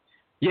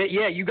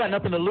 Yeah, you got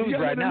nothing to lose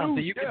right now, so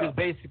you can just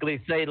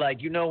basically say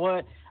like, you know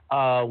what?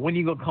 When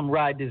you gonna come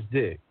ride this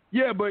dick?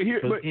 Yeah, but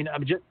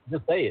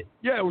just say it.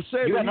 Yeah, well,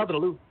 say you got nothing to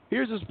lose.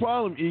 Here's his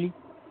problem, E.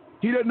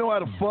 He doesn't know how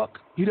to fuck.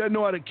 He doesn't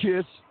know how to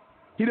kiss.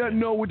 He doesn't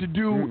know what to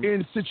do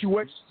in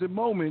situations and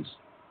moments.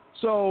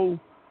 So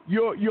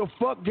your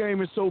fuck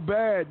game is so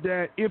bad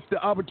that if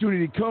the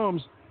opportunity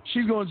comes,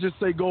 she's gonna just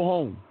say go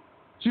home.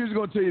 She's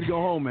gonna tell you to go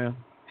home, man.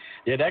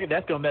 Yeah,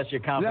 that's gonna mess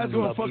your confidence up. That's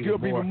gonna fuck you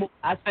up even more.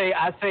 I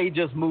say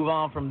just move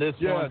on from this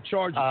one. Yeah,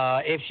 charge.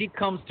 If she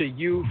comes to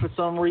you for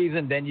some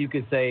reason, then you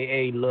could say,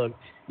 hey, look,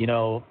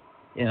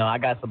 I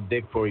got some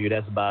dick for you.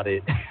 That's about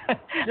it.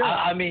 Yeah.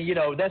 I mean,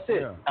 that's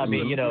it. Yeah. I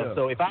mean,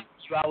 so if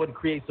I would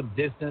create some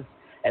distance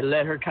and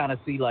let her kind of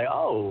see like,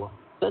 oh,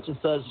 such and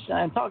such, I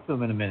haven't talked to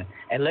him in a minute,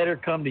 and let her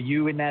come to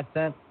you in that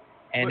sense.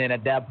 And then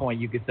at that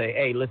point, you could say,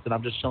 hey, listen,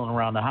 I'm just chilling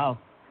around the house.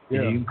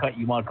 Yeah.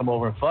 You want to come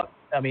over and fuck?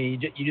 I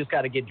mean, you just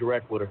got to get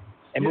direct with her.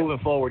 And moving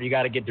forward, you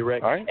got to get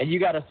direct. Right. And you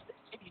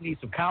need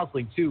some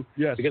counseling, too.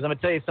 Yes. Because I'm going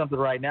to tell you something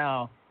right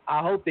now.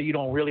 I hope that you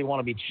don't really want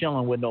to be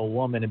chilling with no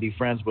woman and be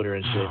friends with her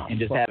and shit and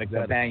just having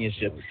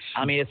companionship.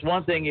 I mean, it's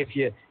one thing if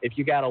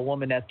you got a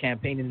woman that's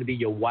campaigning to be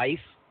your wife.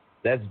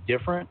 That's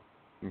different.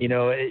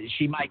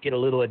 She might get a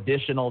little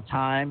additional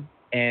time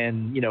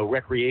and,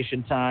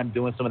 recreation time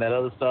doing some of that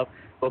other stuff.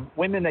 But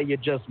women that you're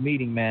just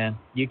meeting, man,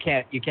 you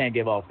can't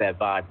give off that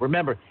vibe.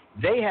 Remember,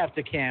 they have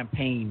to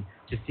campaign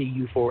to see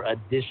you for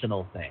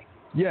additional things.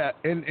 Yeah,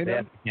 and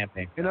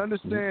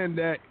understand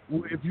that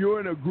if you're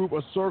in a group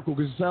or circle,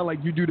 because it sounds like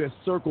you do that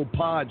circle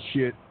pod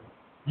shit,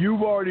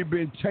 you've already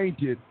been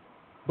tainted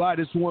by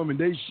this woman.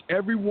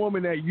 Every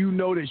woman that you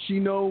know that she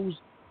knows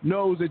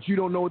that you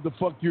don't know what the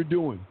fuck you're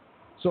doing.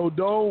 So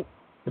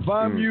if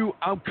I'm you,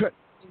 I'm cutting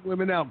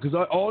women out because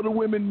all the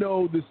women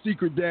know the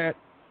secret that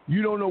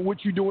you don't know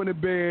what you're doing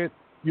in bed,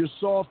 you're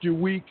soft, you're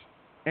weak,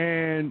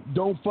 and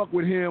don't fuck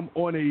with him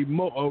on a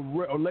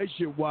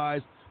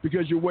relationship-wise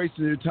because you're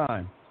wasting your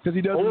time. Because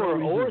he doesn't know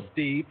what he's doing.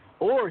 Steve,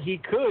 or he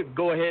could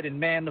go ahead and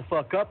man the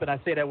fuck up, and I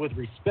say that with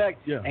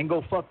respect, and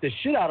go fuck the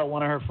shit out of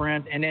one of her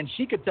friends, and then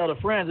she could tell the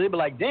friends, they'd be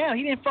like, damn,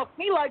 he didn't fuck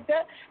me like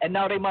that, and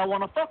now they might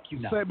want to fuck you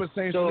now. Same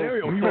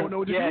scenario. He won't know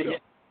what to do.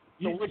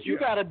 So what you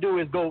got to do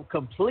is go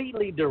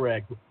completely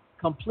direct,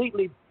 complete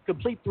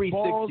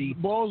 360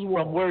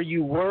 from where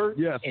you were,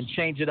 and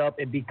change it up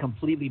and be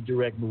completely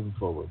direct moving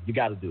forward. You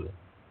got to do it.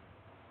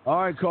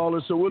 All right,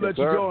 caller. So we'll let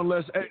you go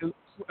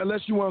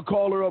unless you want to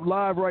call her up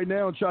live right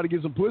now and try to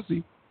get some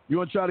pussy. You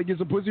want to try to get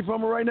some pussy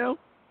from her right now?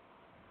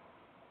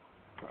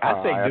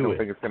 I don't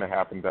think it's going to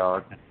happen,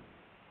 dog.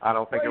 I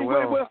don't think it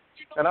will.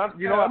 And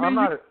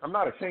I'm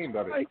not ashamed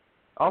of it.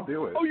 I'll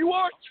do it. Oh, you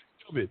are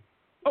ashamed of it.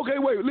 Okay,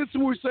 wait. Listen to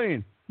what we're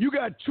saying. You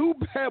got two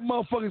bad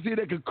motherfuckers here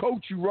that can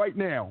coach you right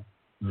now.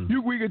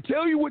 We can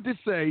tell you what to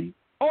say.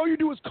 All you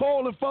do is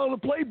call and follow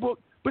the playbook.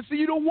 But see,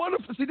 you don't want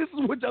to. See, this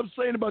is what I'm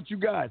saying about you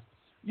guys.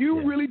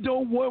 You really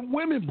don't want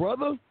women,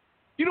 brother.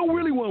 You don't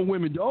really want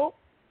women, dog.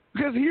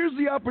 Because here's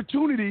the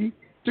opportunity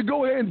to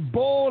go ahead and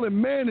ball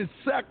and man and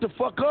sack the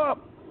fuck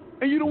up,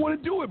 and you don't want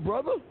to do it,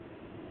 brother.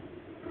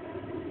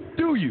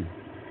 Do you?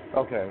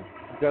 Okay.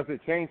 Does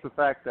it change the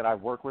fact that I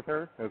work with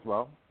her as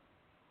well?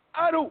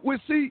 I don't. Well,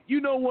 see,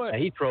 you know what? Yeah,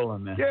 he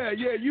trolling, man. Yeah,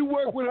 you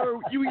work with her.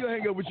 You can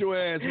hang up with your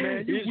ass,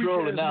 man. He's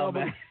trolling now,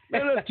 man.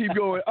 Let's keep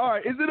going. All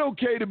right, is it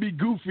okay to be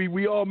goofy?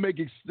 We all make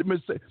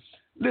mistakes.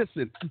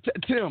 Listen,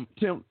 Tim,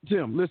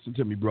 listen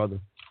to me, brother.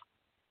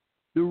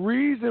 The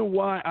reason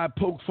why I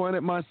poke fun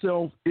at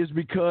myself is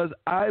because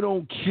I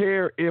don't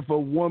care if a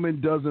woman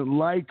doesn't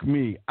like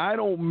me. I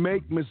don't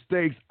make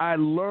mistakes. I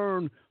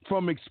learn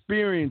from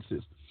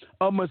experiences.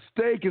 A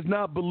mistake is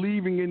not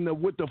believing in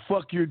what the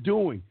fuck you're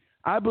doing.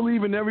 I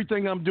believe in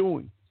everything I'm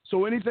doing.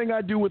 So anything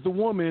I do with a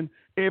woman,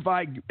 if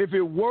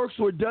it works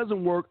or it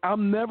doesn't work,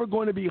 I'm never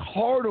going to be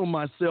hard on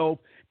myself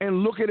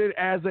and look at it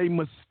as a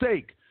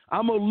mistake.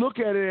 I'm going to look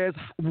at it as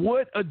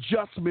what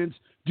adjustments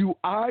do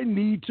I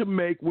need to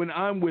make when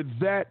I'm with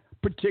that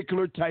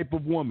particular type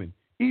of woman.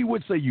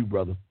 What say you,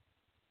 brother?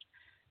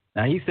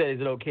 Now, he said, is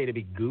it okay to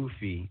be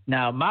goofy?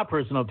 Now, my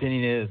personal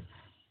opinion is,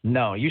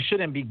 no, you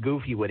shouldn't be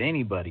goofy with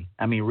anybody.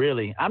 I mean,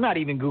 really, I'm not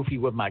even goofy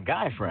with my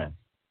guy friends.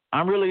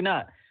 I'm really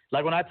not.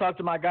 Like when I talk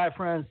to my guy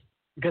friends,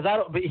 but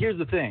here's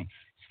the thing.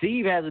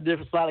 Steve has a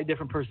slightly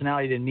different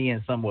personality than me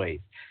in some ways.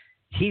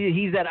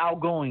 He's that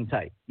outgoing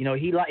type. You know,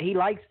 he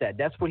likes that.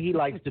 That's what he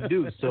likes to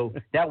do. So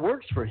that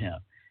works for him.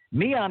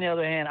 Me, on the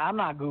other hand, I'm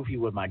not goofy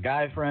with my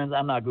guy friends.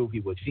 I'm not goofy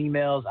with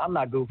females. I'm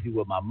not goofy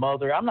with my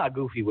mother. I'm not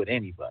goofy with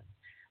anybody.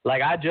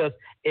 Like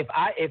if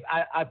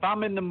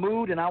I'm in the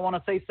mood and I want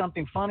to say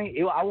something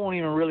funny, I won't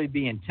even really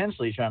be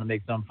intentionally trying to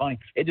make something funny.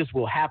 It just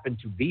will happen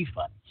to be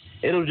funny.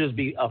 It'll just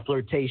be a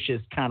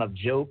flirtatious kind of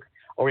joke,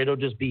 or it'll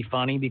just be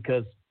funny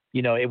because,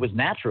 you know, it was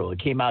natural. It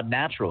came out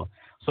natural.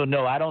 So,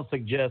 no, I don't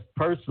suggest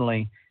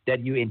personally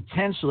that you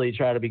intentionally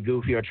try to be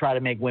goofy or try to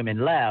make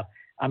women laugh.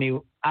 I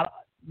mean,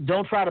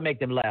 don't try to make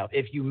them laugh.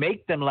 If you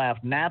make them laugh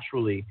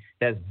naturally,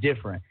 that's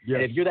different. Yes.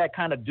 And if you're that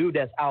kind of dude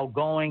that's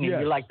outgoing and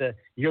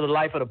you're the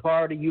life of the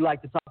party, you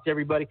like to talk to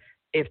everybody,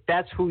 if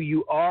that's who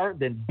you are,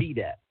 then be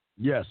that.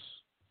 Yes.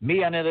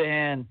 Me, on the other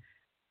hand,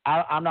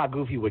 I'm not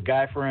goofy with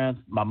guy friends,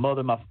 my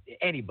mother,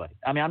 anybody.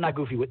 I mean, I'm not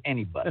goofy with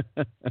anybody.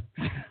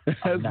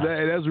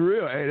 That's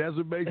real. Hey, that's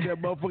what makes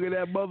that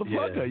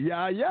motherfucker.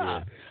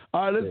 Yeah.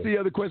 All right, let's see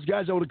other questions.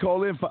 Guys, I want to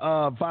call in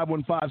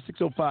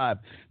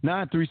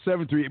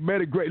 515-605-9373.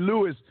 Met a great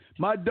Lewis.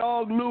 My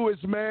dog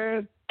Lewis,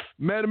 man.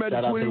 Met him at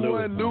the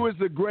 21. Lewis,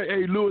 a great.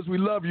 Hey, Lewis, we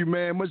love you,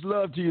 man. Much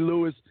love to you,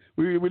 Lewis.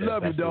 We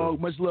love you, dog.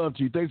 Much love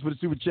to you. Thanks for the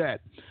super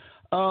chat.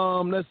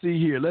 Let's see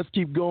here. Let's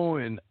keep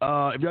going.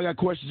 If y'all got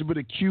questions, put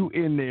a Q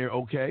in there,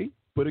 okay?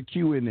 Put a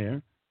Q in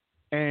there.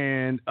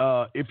 And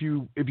if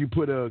you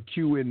put a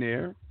Q in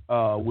there,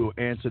 we'll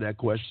answer that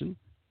question.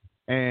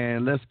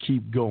 And let's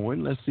keep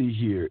going. Let's see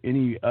here.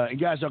 And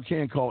guys, y'all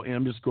can call in.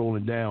 I'm just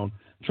scrolling down,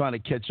 trying to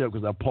catch up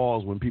because I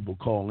pause when people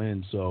call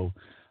in. So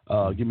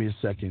give me a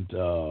second.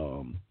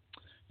 A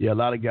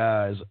lot of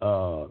guys,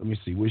 let me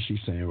see. What's she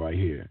saying right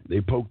here?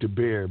 They poked the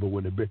bear, but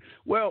when the bear...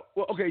 Well,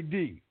 okay,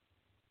 D.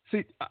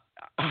 See,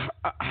 all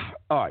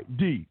right,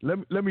 D.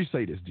 Let me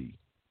say this, D.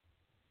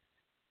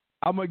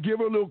 I'm gonna give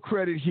her a little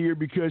credit here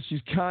because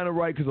she's kind of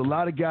right. Because a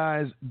lot of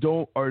guys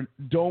don't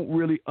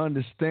really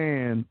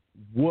understand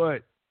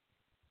what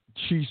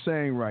she's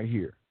saying right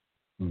here.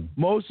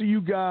 Most of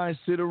you guys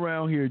sit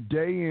around here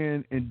day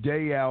in and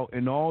day out,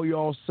 and all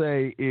y'all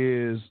say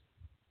is,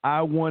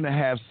 "I want to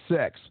have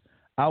sex.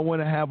 I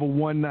want to have a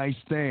one-night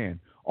stand.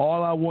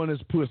 All I want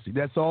is pussy."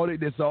 That's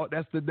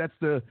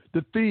the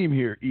theme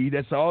here, E.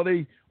 That's all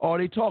they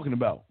talking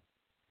about.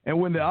 And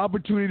when the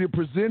opportunity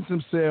presents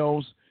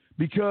themselves,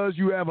 because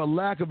you have a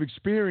lack of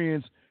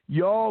experience,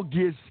 y'all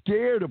get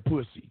scared of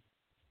pussy.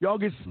 Y'all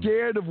get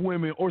scared of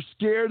women or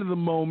scared of the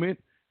moment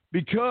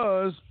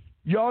because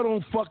y'all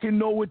don't fucking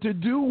know what to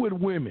do with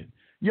women.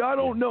 Y'all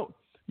don't know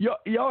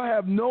y'all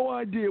have no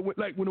idea.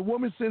 When a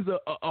woman sends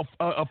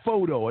a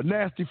photo, a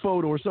nasty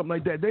photo or something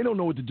like that, they don't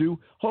know what to do.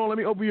 Hold on, let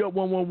me open you up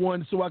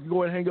 111 so I can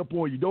go ahead and hang up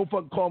on you. Don't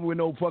fucking call me with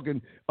no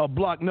fucking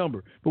block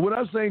number. But what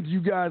I'm saying to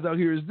you guys out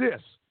here is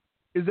this,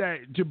 is that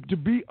to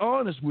be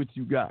honest with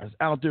you guys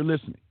out there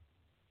listening,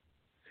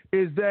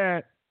 is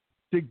that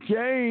the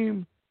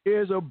game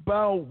is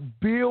about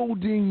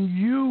building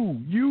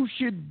you. You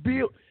should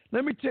build.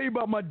 Let me tell you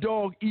about my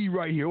dog E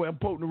right here. I'm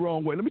poking the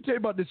wrong way. Let me tell you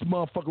about this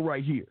motherfucker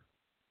right here.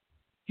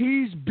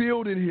 He's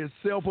building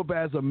himself up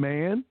as a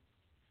man.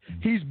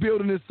 He's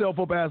building himself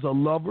up as a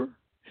lover.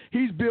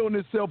 He's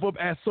building himself up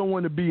as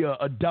someone to be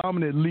a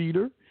dominant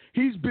leader.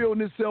 He's building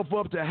himself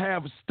up to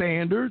have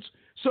standards.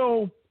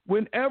 So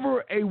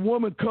whenever a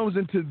woman comes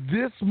into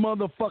this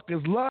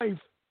motherfucker's life,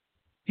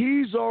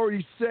 he's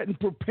already set and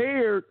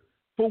prepared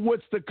for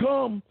what's to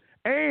come,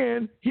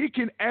 and he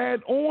can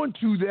add on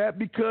to that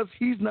because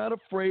he's not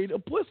afraid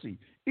of pussy.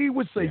 He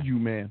would say you,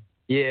 man.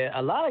 Yeah,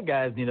 a lot of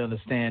guys need to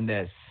understand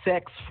that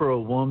sex for a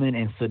woman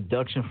and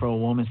seduction for a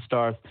woman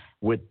starts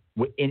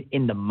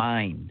in the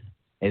mind.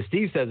 And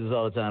Steve says this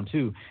all the time,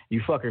 too.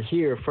 You fuck her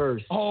here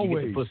first. Always. You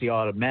get the pussy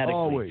automatically.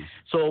 Always.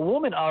 So a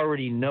woman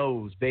already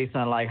knows based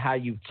on, like, how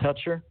you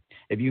touch her.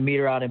 If you meet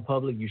her out in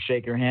public, you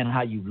shake her hand,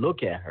 how you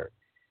look at her,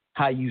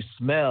 how you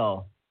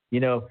smell. You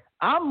know,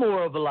 I'm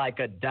more of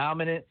a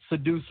dominant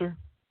seducer.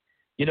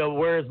 You know,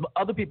 whereas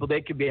other people, they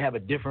could have a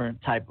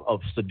different type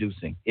of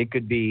seducing. It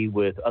could be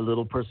with a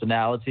little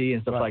personality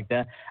and stuff like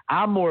that.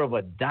 I'm more of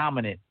a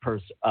dominant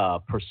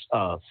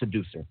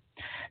seducer.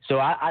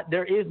 So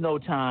there is no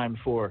time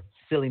for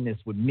silliness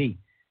with me.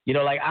 You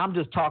know, like I'm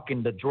just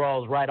talking the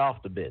draws right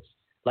off the bitch.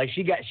 Like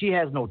she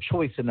has no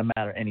choice in the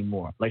matter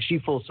anymore. Like she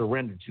full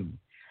surrender to me.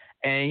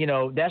 And, you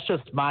know, that's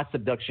just my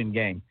seduction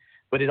game.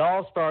 But it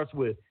all starts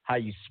with how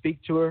you speak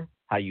to her,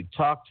 how you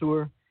talk to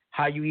her,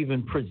 how you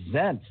even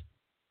present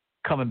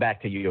coming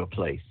back to your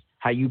place,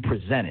 how you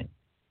present it.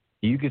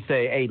 You could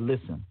say, hey,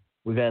 listen,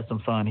 we've had some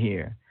fun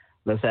here.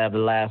 Let's have the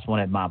last one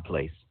at my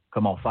place.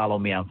 Come on, follow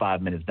me. I'm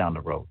 5 minutes down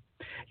the road.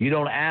 You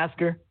don't ask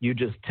her, you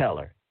just tell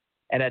her.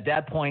 And at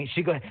that point,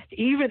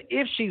 even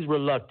if she's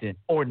reluctant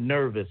or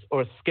nervous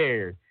or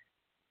scared,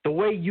 the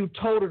way you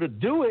told her to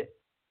do it,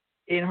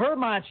 in her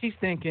mind, she's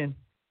thinking,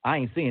 I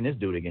ain't seeing this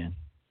dude again.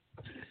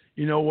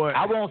 You know what?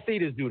 I won't see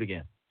this dude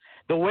again.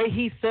 The way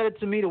he said it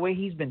to me, the way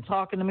he's been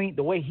talking to me,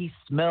 the way he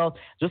smelled,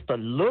 just the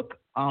look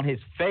on his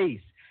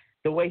face,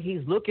 the way he's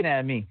looking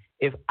at me.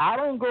 If I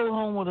don't go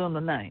home with him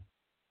tonight,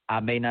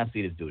 I may not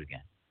see this dude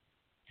again.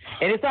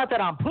 And it's not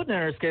that I'm putting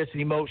her in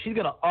scarcity mode. She's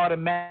going to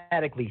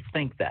automatically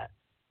think that.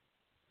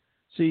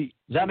 See,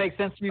 does that make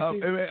sense to you?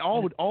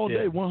 All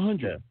day,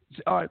 100.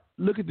 Yeah. All right,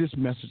 look at this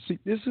message. See,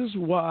 this is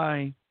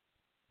why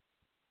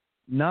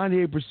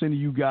 98% of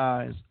you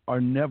guys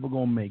are never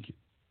going to make it.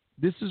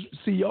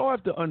 Y'all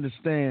have to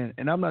understand,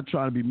 and I'm not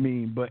trying to be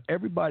mean, but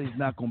everybody's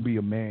not going to be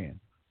a man.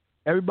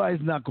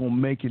 Everybody's not going to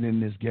make it in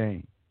this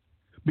game.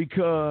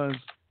 Because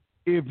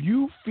if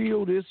you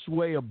feel this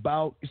way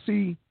about,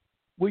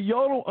 what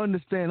y'all don't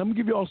understand, I'm going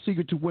to give y'all a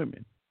secret to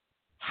women.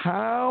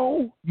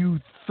 How you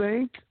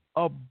think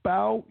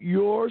about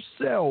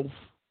yourself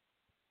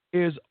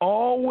is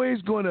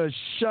always going to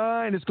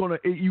shine.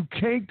 You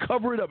can't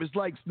cover it up. It's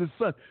like the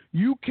sun.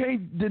 You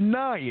can't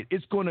deny it.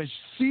 It's going to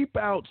seep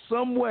out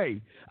some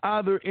way,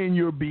 either in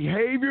your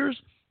behaviors,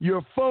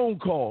 your phone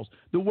calls,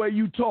 the way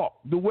you talk,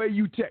 the way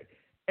you text,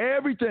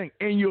 everything,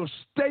 and your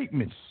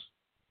statements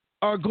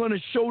are going to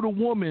show the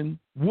woman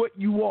what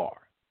you are.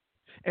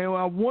 And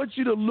I want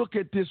you to look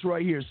at this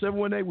right here.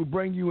 718 will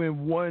bring you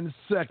in 1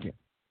 second.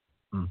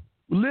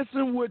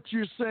 Listen what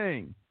you're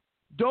saying.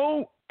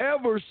 Don't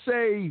ever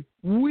say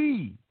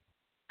we,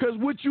 because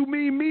what you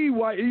mean me?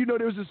 Why? You know,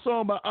 there's a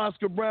song by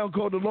Oscar Brown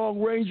called "The Long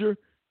Ranger."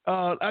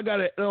 I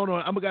gotta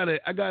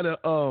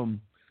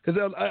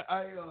because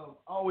I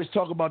always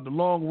talk about the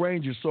Long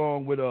Ranger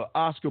song with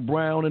Oscar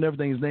Brown and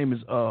everything. His name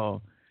is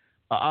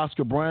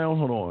Oscar Brown.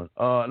 Hold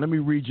on, let me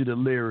read you the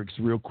lyrics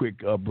real quick,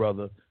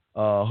 brother.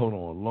 Hold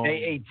on.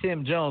 Hey,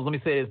 Tim Jones. Let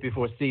me say this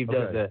before Steve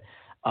does that.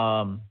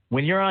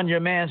 When you're on your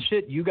man's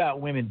shit, you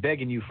got women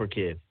begging you for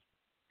kids.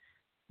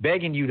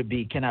 Begging you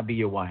can I be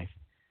your wife?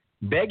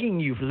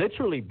 Begging you,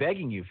 literally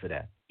begging you for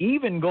that.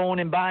 Even going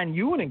and buying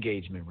you an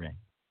engagement ring.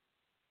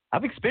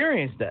 I've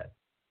experienced that.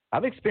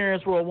 I've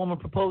experienced where a woman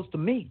proposed to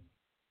me.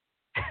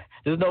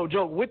 There's no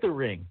joke with the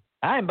ring.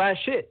 I ain't buy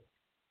shit.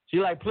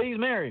 She's like, please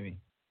marry me.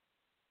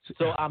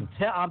 So I'm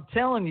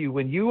telling you,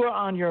 when you are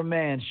on your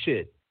man's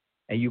shit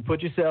and you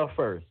put yourself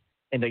first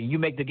and then you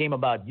make the game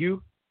about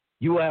you,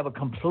 you will have a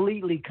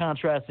completely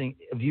contrasting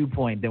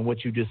viewpoint than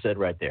what you just said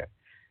right there.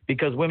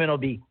 Because women will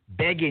be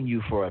begging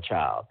you for a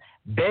child,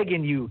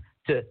 begging you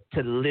to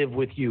live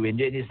with you. And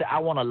they say, I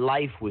want a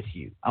life with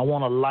you. I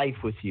want a life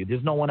with you.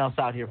 There's no one else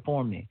out here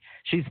for me.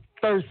 She's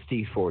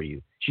thirsty for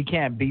you. She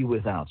can't be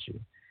without you.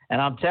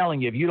 And I'm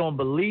telling you, if you don't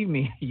believe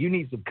me, you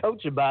need some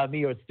coaching by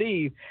me or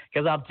Steve,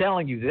 because I'm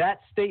telling you,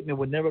 that statement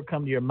would never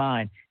come to your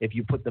mind if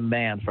you put the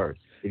man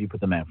first. And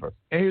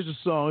here's a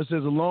song. It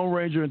says, a Lone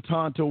Ranger and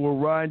Tonto were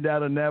riding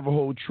down a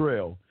Navajo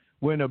trail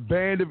when a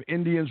band of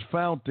Indians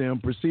found them,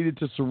 proceeded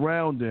to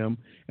surround them,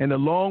 and the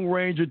Lone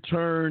Ranger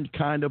turned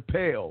kind of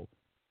pale.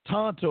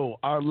 Tonto,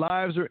 our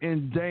lives are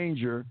in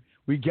danger.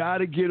 We got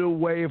to get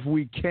away if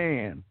we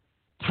can.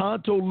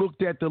 Tonto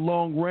looked at the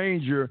Lone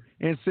Ranger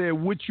and said,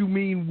 what you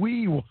mean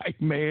we,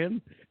 white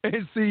man?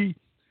 And see,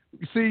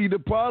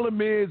 the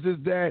problem is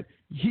that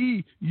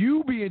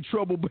you be in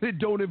trouble, but it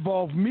don't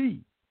involve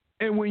me.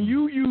 And when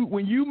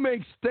you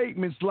make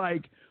statements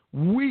like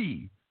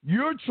we,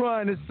 you're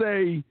trying to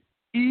say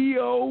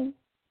EO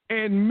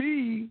and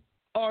me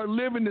are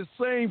living the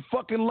same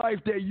fucking life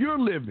that you're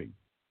living.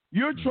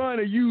 You're trying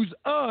to use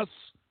us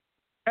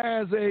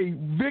as a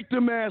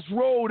victim-ass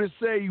role to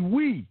say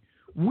we.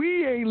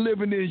 We ain't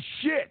living in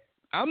shit.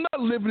 I'm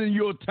not living in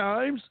your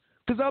times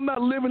because I'm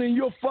not living in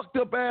your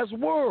fucked-up-ass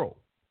world.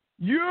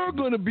 You're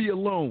going to be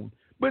alone.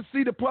 But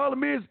see, the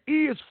problem is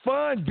E is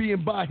fine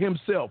being by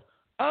himself.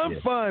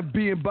 I'm fine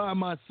being by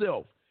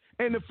myself.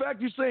 And the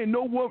fact you're saying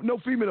no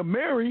female to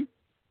marry,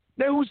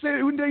 then who said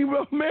anything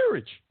about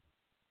marriage?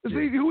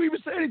 See, who even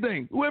said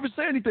anything? Whoever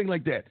said anything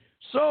like that?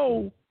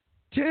 So,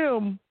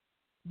 Tim,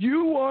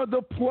 you are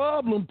the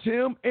problem,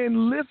 Tim.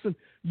 And listen,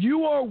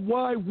 you are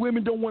why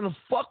women don't want to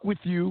fuck with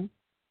you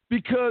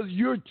because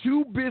you're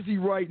too busy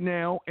right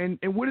now. And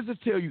what does it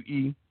tell you,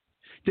 E?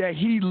 That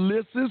he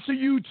listens to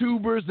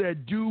YouTubers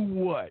that do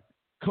what?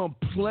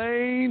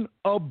 Complain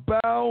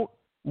about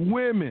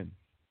women.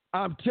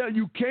 I'm telling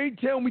you, can't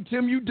tell me,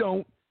 Tim, you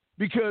don't,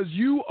 because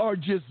you are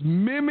just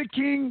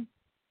mimicking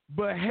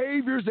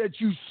behaviors that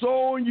you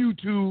saw on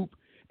YouTube,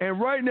 and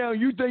right now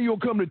you think you'll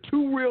come to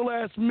two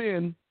real-ass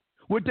men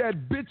with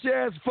that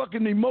bitch-ass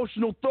fucking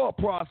emotional thought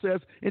process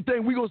and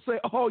think we're going to say,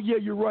 oh, yeah,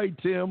 you're right,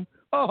 Tim.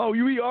 Oh,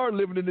 we are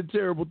living in a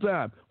terrible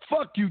time.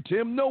 Fuck you,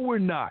 Tim. No, we're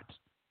not.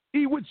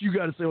 E, what you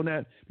got to say on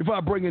that? Before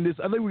I bring in this,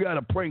 I think we got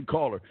a prank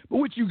caller. But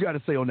what you got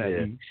to say on that,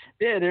 E?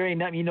 Yeah, there ain't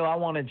nothing. I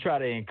want to try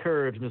to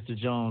encourage Mr.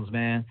 Jones,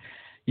 man.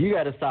 You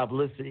got to stop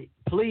listening.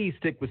 Please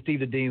stick with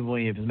Steve Dean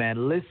Williams, man.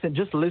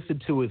 Just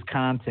listen to his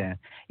content.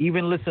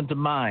 Even listen to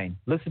mine.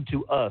 Listen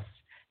to us.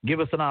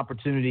 Give us an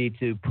opportunity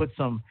to put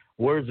some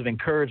words of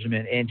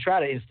encouragement and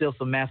try to instill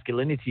some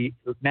masculinity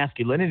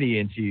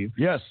into you.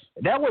 Yes.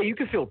 That way you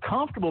can feel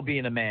comfortable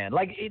being a man.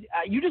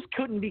 You just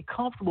couldn't be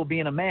comfortable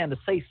being a man to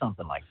say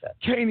something like that.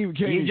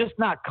 You're just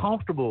not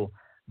comfortable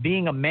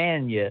being a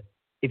man yet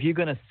if you're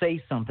going to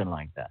say something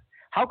like that.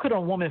 How could a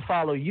woman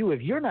follow you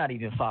if you're not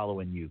even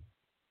following you?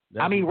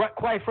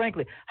 Quite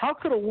frankly, how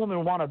could a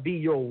woman want to be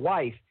your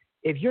wife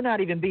if you're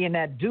not even being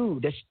that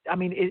dude?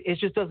 It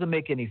just doesn't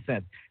make any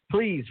sense.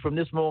 Please, from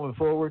this moment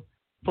forward,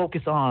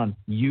 focus on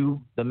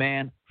you, the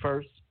man,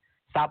 first.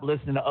 Stop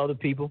listening to other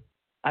people.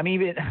 I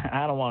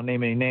don't want to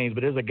name any names,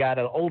 but there's a guy,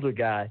 an older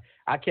guy.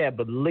 I can't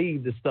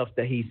believe the stuff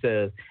that he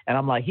says. And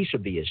I'm like, he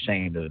should be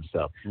ashamed of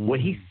himself. When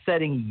he's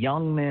setting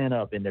young men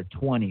up in their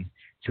 20s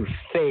to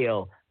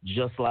fail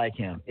just like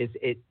him.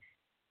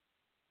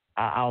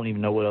 I don't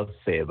even know what else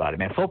to say about it,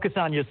 man. Focus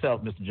on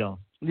yourself, Mr. Jones.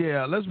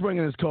 Yeah, let's bring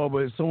in this call,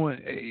 but someone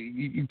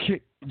you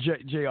kick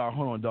JR.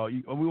 Hold on, dog.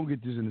 We gonna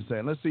get this in a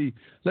second. Let's see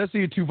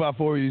if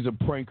 254 is a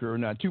pranker or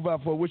not.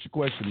 254, what's your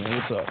question,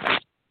 man? What's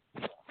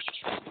up?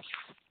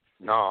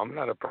 No, I'm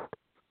not a pranker.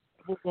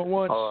 Going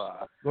once.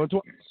 Going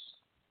twice.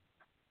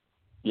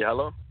 Yeah,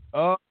 hello.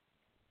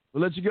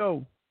 We'll let you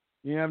go.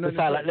 Let's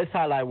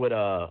highlight what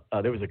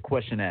there was a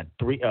question at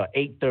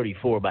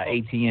 8:34 by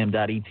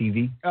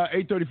ATM.ETV.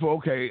 8:34.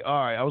 Okay, all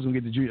right. I was gonna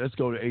get the G. Let's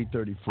go to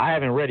 8:34. I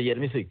haven't read it yet.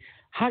 Let me see.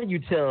 How do you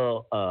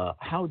tell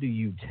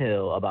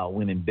about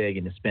women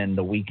begging to spend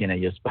the weekend at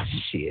your spot?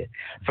 Shit.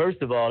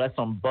 First of all, that's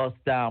some bust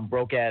down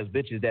broke ass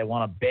bitches that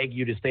want to beg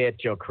you to stay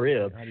at your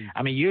crib.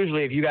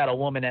 Usually if you got a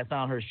woman that's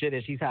on her shit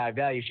and she's high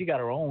value, she got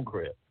her own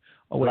crib.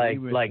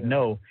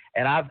 No.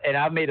 And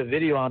I've made a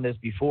video on this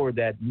before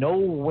that no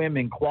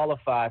women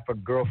qualify for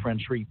girlfriend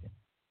treatment.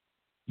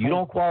 You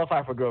don't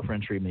qualify for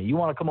girlfriend treatment. You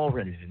want to come over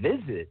and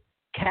visit,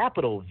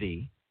 capital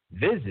V,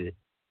 visit,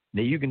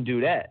 then you can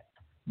do that.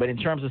 But in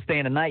terms of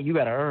staying the night, you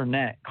got to earn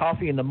that.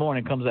 Coffee in the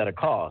morning comes at a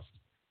cost.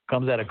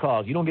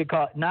 You don't get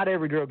not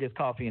every girl gets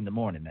coffee in the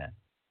morning, man.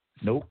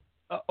 Nope.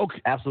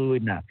 Okay. Absolutely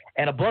not.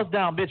 And a bust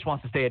down bitch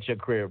wants to stay at your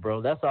crib,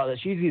 bro. That's all.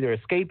 She's either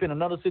escaping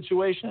another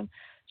situation.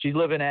 She's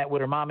living with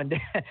her mom and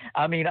dad.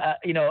 I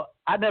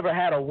never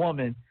had a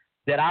woman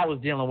that I was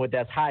dealing with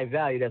that's high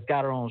value, that's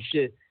got her own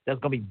shit, that's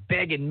going to be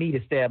begging me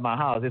to stay at my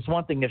house. It's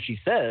one thing if she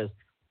says,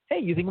 hey,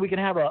 you think we can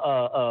have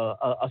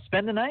a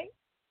spend the night?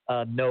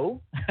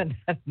 No,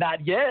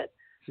 not yet.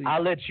 See,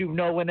 I'll let you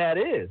know when that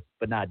is,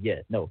 but not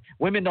yet. No,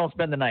 women don't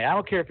spend the night. I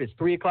don't care if it's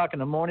 3 o'clock in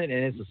the morning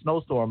and it's a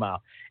snowstorm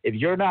out. If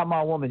you're not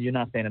my woman, you're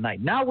not staying the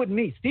night. Not with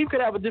me. Steve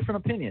could have a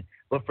different opinion,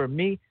 but for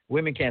me,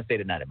 women can't stay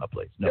the night at my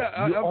place.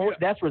 No,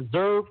 that's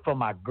reserved for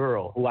my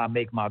girl, who I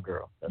make my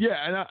girl.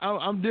 And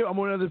I'm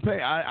on another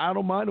page. I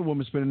don't mind a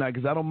woman spending the night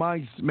because I don't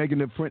mind making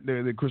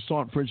the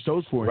croissant French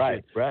toast for her.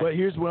 Right. But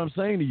here's what I'm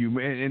saying to you,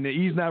 and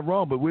he's not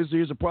wrong. But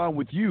here's the problem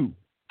with you.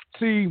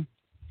 See.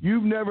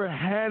 You've never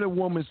had a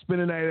woman spend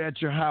a night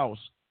at your house.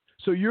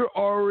 So you're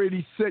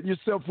already setting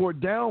yourself for a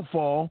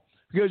downfall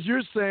because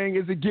you're saying,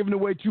 is it giving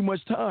away too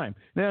much time?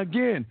 Now,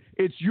 again,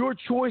 it's your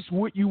choice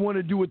what you want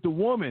to do with the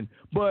woman,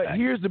 but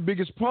here's the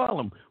biggest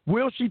problem.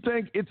 Will she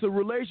think it's a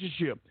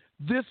relationship?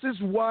 This is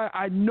why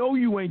I know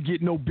you ain't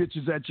getting no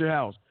bitches at your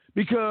house,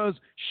 because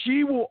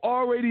she will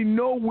already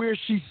know where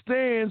she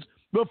stands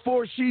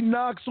before she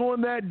knocks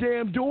on that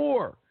damn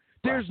door.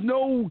 There's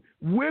no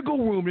wiggle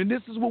room, and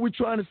this is what we're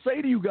trying to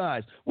say to you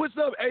guys. What's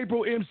up,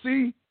 April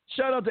MC?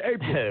 Shout out to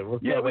April.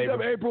 What's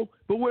up, April?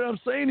 But what I'm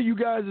saying to you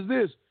guys is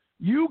this.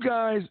 You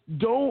guys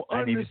don't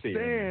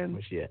understand.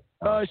 Where's she at?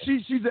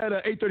 She's at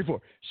 8:34.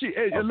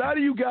 A lot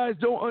of you guys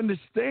don't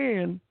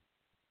understand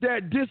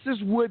that this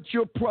is what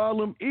your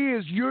problem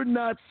is. You're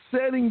not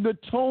setting the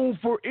tone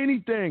for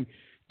anything.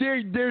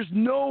 There's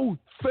no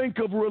think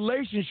of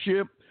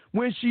relationship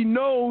when she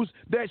knows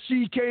that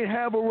she can't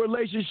have a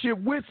relationship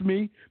with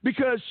me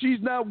because she's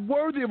not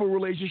worthy of a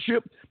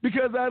relationship,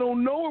 because I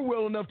don't know her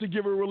well enough to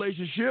give her a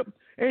relationship,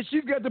 and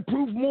she's got to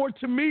prove more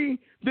to me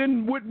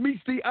than what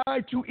meets the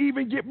eye to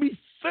even get me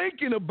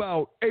thinking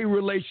about a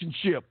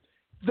relationship.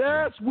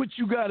 That's what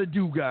you got to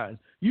do, guys.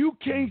 You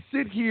can't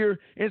sit here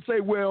and say,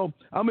 well,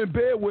 I'm in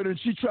bed with her and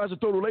she tries to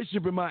throw a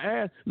relationship in my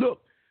ass.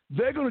 Look,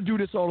 they're going to do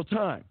this all the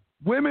time.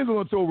 Women are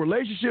going to throw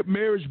relationship,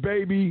 marriage,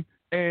 baby,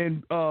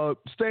 and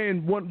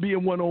being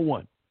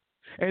one-on-one.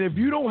 And if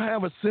you don't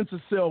have a sense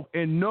of self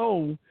and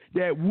know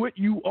that what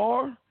you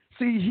are,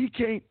 see,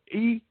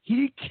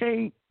 he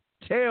can't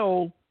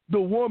tell the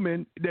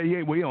woman that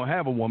he don't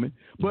have a woman,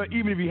 but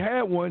even if he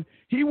had one,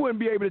 he wouldn't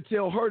be able to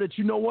tell her that,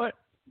 you know what,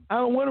 I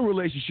don't want a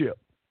relationship.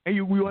 And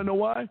we want to know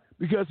why?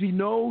 Because he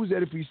knows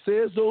that if he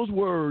says those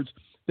words,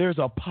 there's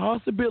a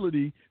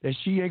possibility that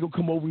she ain't going to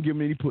come over and give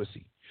him any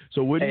pussy.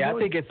 So I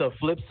think it's a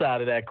flip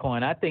side of that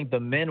coin. I think the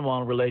men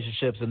want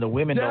relationships and the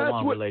women don't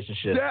want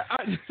relationships.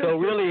 So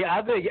really,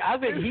 I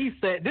think he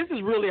said, this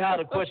is really how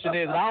the question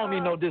is. And I don't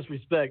mean no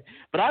disrespect,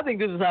 but I think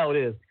this is how it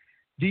is.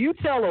 Do you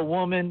tell a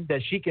woman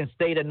that she can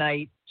stay the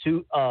night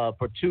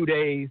for 2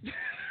 days,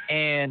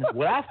 and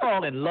would I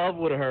fall in love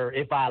with her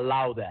if I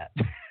allow that?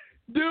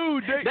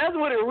 Dude, that's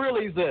what it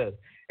really says.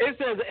 It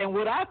says, and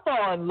would I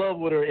fall in love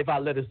with her if I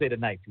let her stay the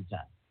night 2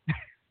 times?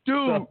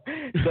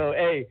 Dude. So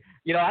hey,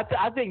 you know,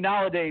 I think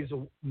nowadays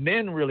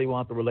men really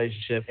want the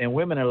relationship, and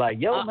women are like,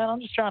 yo, man, I'm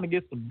just trying to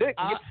get some dick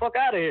and get the fuck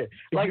out of here.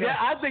 Like,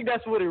 I think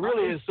that's what it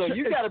really is. So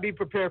you got to be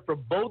prepared for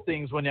both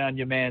things when you're on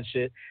your man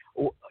shit.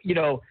 You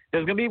know,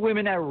 there's going to be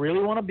women that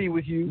really want to be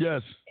with you.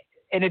 Yes.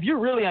 And if you're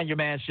really on your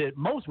man shit,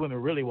 most women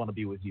really want to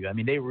be with you. I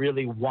mean, they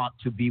really want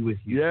to be with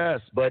you. Yes.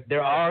 But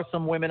there are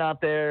some women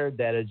out there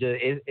that are just,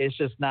 it's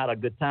just not a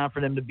good time for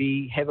them to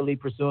be heavily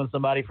pursuing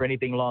somebody for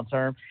anything long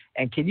term.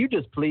 And can you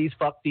just please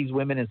fuck these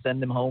women and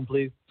send them home,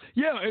 please?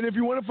 Yeah, and if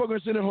you want to fuck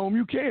and send them home,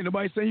 you can.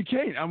 Nobody's saying you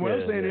can't. What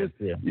I'm saying is,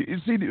 you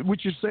see,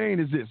 what you're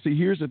saying is this. See,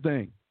 here's the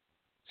thing.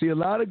 See, a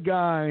lot of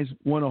guys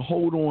want to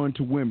hold on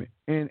to women.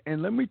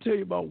 And let me tell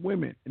you about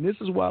women. And this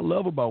is what I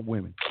love about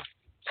women.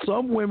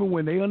 Some women,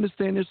 when they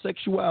understand their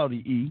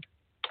sexuality,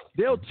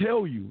 they'll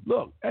tell you,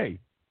 look, hey,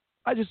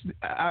 I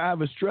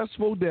have a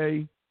stressful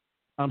day.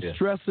 I'm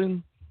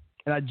stressing,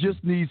 and I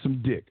just need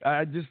some dick.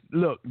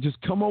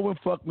 Just come over and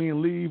fuck me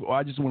and leave, or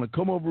I just want to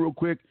come over real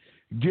quick,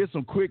 get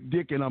some quick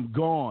dick, and I'm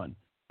gone.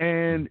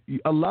 And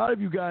a lot of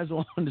you guys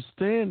don't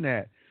understand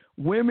that.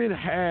 Women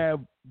have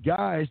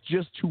guys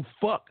just to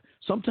fuck.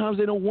 Sometimes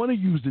they don't want to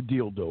use the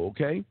dildo,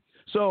 okay?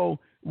 So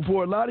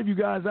for a lot of you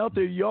guys out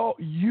there,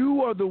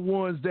 you are the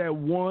ones that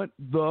want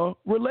the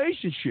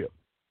relationship.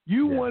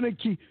 You want to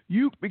keep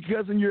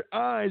because in your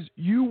eyes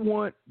you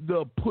want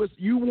the pussy.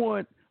 You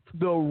want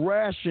the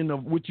ration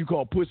of what you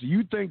call pussy.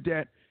 You think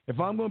that if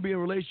I'm going to be in a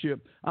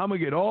relationship, I'm going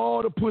to get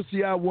all the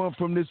pussy I want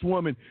from this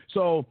woman.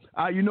 So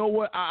you know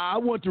what? I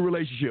want the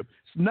relationship.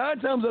 9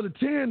 times out of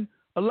 10,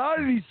 a lot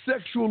of these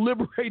sexual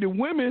liberated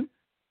women,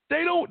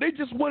 they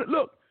just want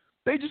to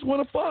they just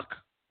want to fuck.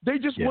 They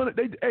just want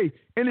to,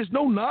 and there's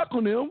no knock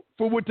on them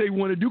for what they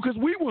want to do because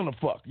we want to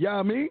fuck. You know what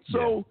I mean?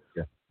 So,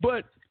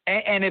 but.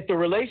 And if the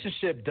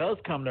relationship does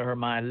come to her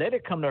mind, let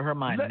it come to her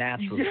mind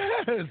naturally.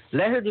 Yes.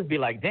 Let her just be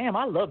like, damn,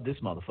 I love this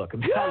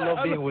motherfucker. Yeah, I love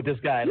being with this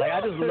guy. Like,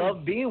 I just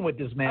love being with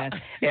this man.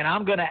 And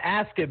I'm going to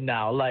ask him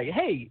now, like,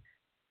 hey,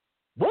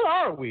 what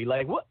are we?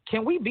 Like, what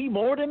can we be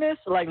more than this?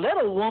 Like,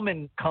 let a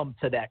woman come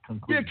to that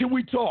conclusion. Yeah, can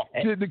we talk?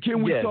 The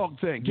can we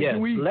talk thing. Can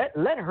we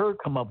let her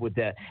come up with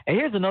that. And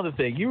here's another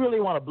thing. You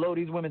really want to blow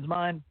these women's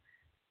mind?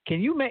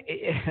 Can you make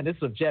this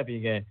is a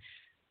champion game.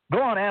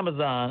 Go on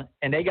Amazon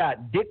and they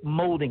got dick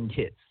molding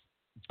kits.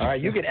 All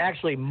right, you can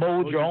actually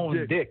mold your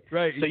own dick.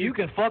 Right. So you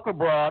can fuck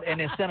abroad and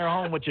then send her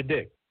home with your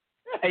dick.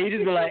 And you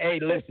just be like, hey,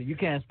 listen, you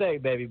can't stay,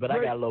 baby, but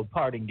I got a little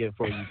parting gift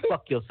for you.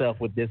 Fuck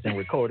yourself with this and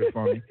record it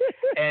for me.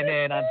 And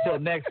then until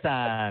next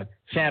time,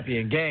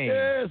 champion game.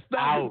 Yeah,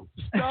 out.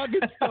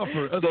 Stocking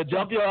stuffer. So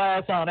jump your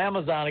ass on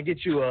Amazon and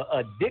get you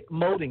a dick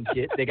molding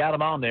kit. They got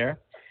them on there.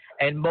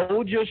 And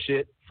mold your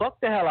shit. Fuck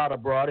the hell out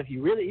of broad. If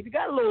you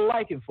got a little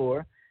liking for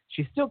her,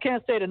 she still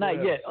can't stay the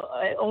night yet.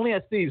 Only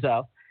at Steve's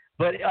house.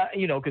 But,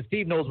 because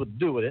Steve knows what to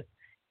do with it.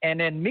 And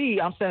then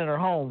me, I'm sending her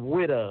home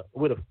with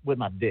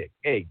my dick.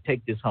 Hey,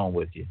 take this home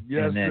with you.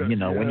 Yes, and then,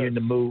 when you're in the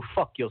mood,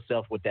 fuck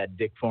yourself with that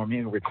dick for me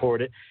and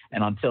record it.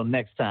 And until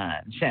next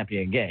time,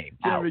 champion game.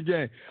 Champion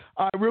game.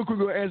 All right, real quick,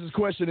 we'll answer this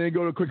question and then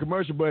go to a quick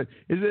commercial. But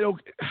is it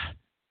okay?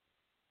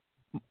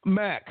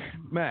 Mac.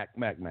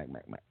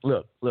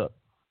 Look.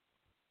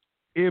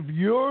 If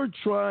you're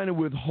trying to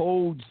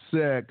withhold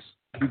sex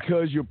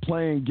because you're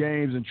playing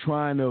games and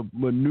trying to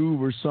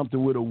maneuver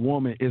something with a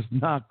woman, it's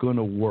not going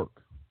to work.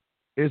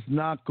 It's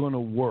not going to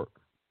work.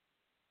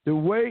 The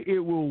way it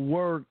will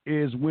work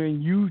is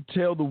when you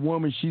tell the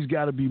woman she's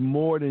got to be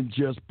more than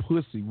just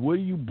pussy. What are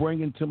you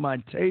bringing to my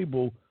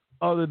table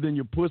other than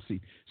your pussy?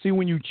 See,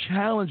 when you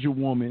challenge a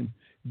woman,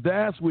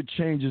 that's what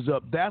changes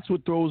up. That's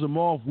what throws them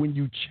off, when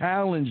you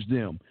challenge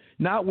them,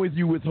 not when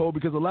you withhold.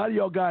 Because a lot of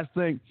y'all guys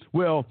think,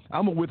 well,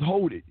 I'm going to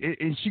withhold it,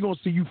 and she going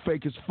to see you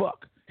fake as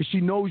fuck because she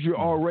knows you're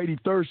already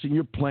thirsty and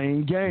you're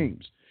playing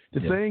games. The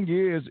thing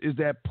is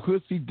that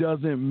pussy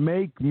doesn't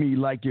make me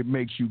like it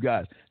makes you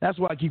guys. That's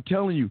why I keep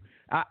telling you,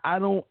 I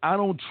don't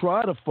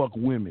try to fuck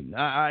women.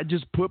 I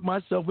just put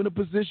myself in a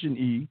position,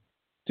 E,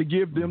 to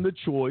give them the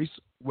choice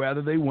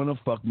whether they want to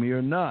fuck me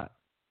or not.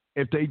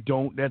 If they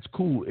don't, that's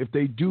cool. If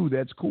they do,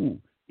 that's cool.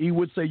 E,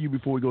 what say you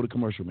before we go to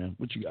commercial, man?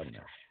 What you got now?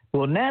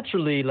 Well,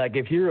 naturally, like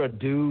if you're a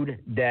dude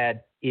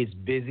that is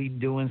busy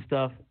doing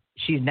stuff,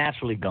 she's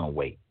naturally going to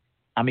wait.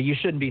 I mean, you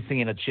shouldn't be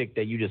seeing a chick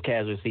that you just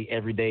casually see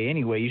every day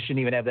anyway. You shouldn't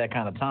even have that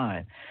kind of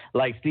time.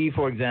 Like Steve,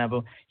 for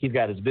example, he's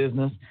got his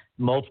business,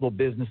 multiple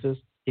businesses.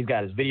 He's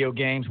got his video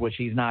games, which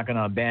he's not going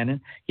to abandon.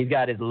 He's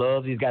got his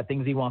loves. He's got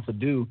things he wants to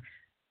do.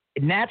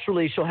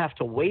 Naturally, she'll have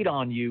to wait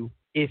on you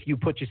if you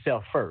put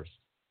yourself first,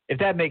 if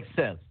that makes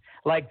sense.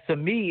 Like to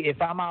me,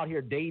 if I'm out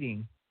here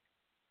dating,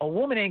 a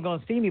woman ain't going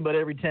to see me but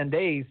every 10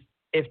 days,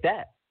 if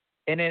that.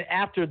 And then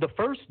after the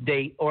first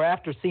date or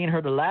after seeing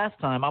her the last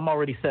time, I'm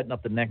already setting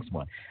up the next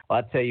one. Well,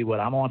 I tell you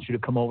what, I want you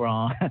to come over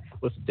on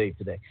what's the date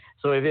today?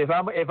 So if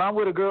I'm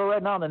with a girl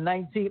right now on the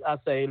 19th, I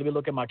say, let me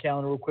look at my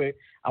calendar real quick.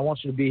 I want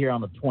you to be here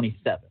on the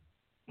 27th.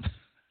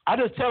 I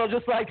just tell her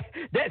just like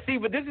that. See,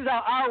 but this is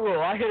how I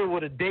roll. I hit her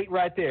with a date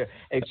right there.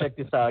 Hey, check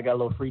this out. I got a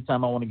little free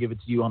time. I want to give it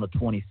to you on the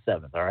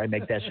 27th. All right,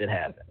 make that shit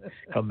happen.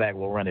 Come back,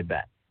 we'll run it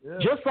back. Yeah.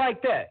 Just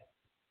like that.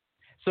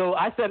 So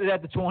I set it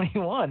at the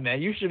 21, man.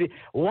 You should be,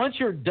 once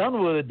you're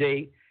done with a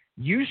date,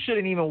 you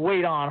shouldn't even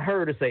wait on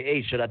her to say,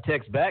 hey, should I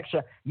text back?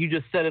 You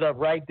just set it up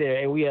right there.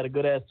 Hey, we had a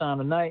good-ass time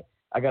tonight.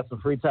 I got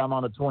some free time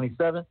on the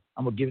 27th.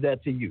 I'm going to give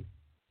that to you.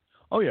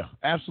 Oh, yeah,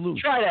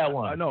 absolutely. Try that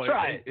one. I know.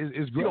 Try it.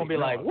 It's great. You're going to be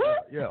like,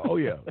 what? Yeah, oh,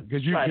 yeah,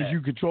 because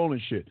you controlling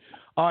shit.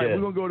 All right,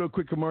 we're going to go to a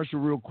quick commercial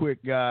real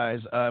quick, guys.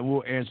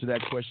 We'll answer that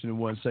question in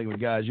one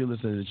segment. Guys, you're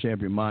listening to the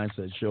Champion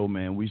Mindset Show,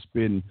 man. We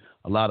spitting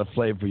a lot of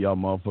flavor for y'all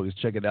motherfuckers.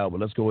 Check it out, but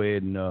let's go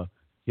ahead and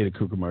get a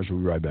quick commercial.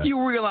 We'll be right back.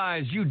 You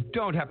realize you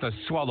don't have to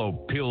swallow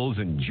pills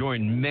and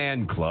join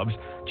man clubs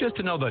just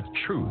to know the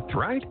truth,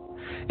 right?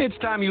 It's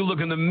time you look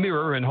in the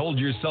mirror and hold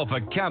yourself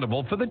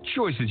accountable for the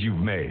choices you've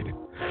made.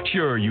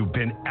 Sure, you've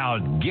been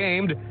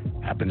outgamed.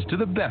 Happens to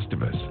the best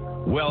of us.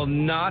 Well,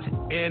 not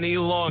any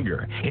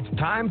longer. It's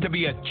time to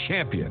be a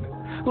champion.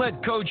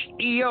 Let Coach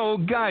EO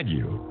guide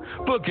you.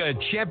 Book a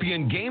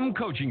champion game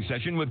coaching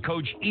session with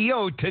Coach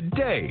EO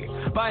today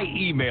by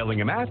emailing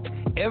him at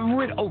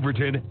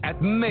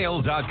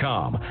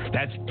everettoverton@mail.com.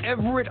 That's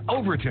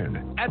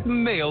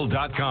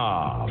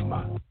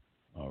everettoverton@mail.com.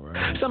 All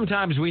right.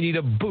 Sometimes we need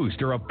a boost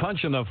or a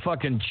punch in the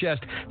fucking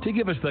chest to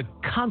give us the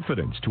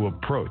confidence to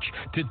approach,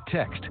 to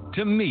text,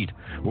 to meet,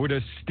 or to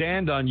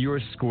stand on your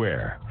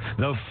square.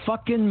 The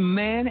fucking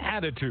man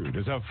attitude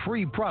is a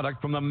free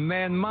product from the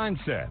Man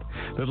Mindset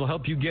that'll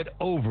help you get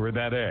over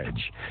that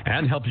edge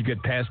and help you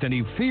get past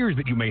any fears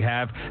that you may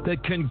have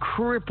that can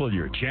cripple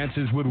your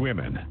chances with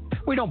women.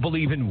 We don't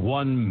believe in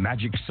one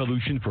magic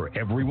solution for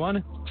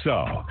everyone,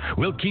 so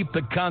we'll keep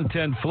the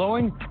content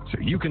flowing so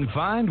you can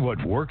find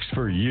what works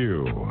for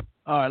you.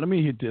 All right, let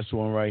me hit this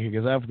one right here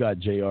because I've got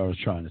JR was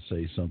trying to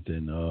say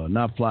something.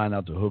 Not flying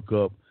out to hook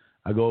up.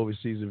 I go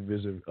overseas and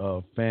visit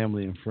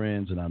family and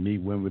friends, and I meet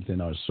women within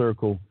our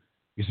circle.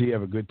 You see,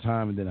 have a good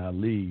time, and then I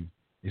leave.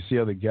 You see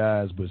other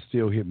guys, but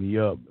still hit me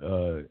up.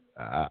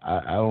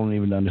 I don't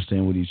even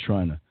understand what he's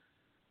trying to.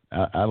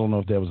 I don't know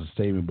if that was a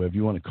statement, but if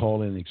you want to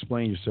call in and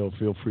explain yourself,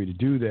 feel free to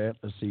do that.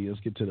 Let's see. Let's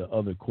get to the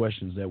other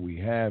questions that we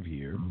have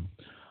here.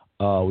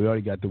 We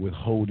already got the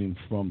withholding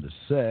from the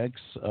sex,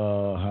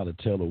 how to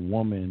tell a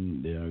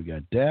woman. We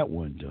got that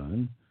one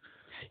done.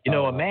 You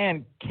know, a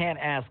man can't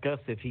ask us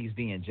if he's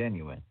being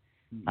genuine.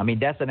 I mean,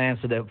 that's an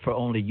answer that for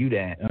only you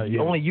to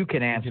only you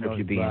can answer if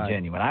you're being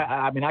genuine.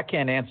 I mean, I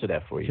can't answer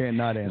that for you.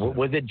 Cannot answer.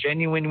 Was it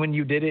genuine when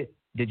you did it?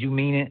 Did you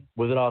mean it?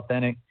 Was it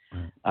authentic?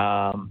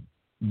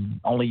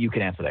 Only you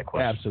can answer that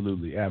question.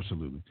 Absolutely,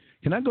 absolutely.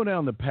 Can I go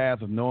down the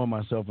path of knowing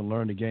myself and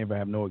learn the game if I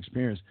have no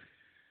experience?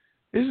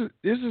 This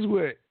is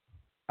what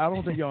I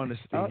don't think y'all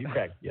understand. You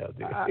crack, yeah,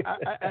 dude.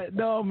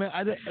 No, man.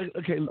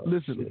 Okay,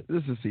 listen,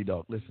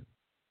 C-Dog, listen.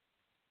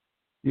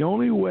 The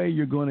only way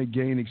you're going to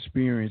gain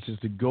experience is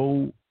to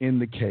go in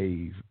the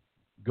cave,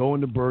 go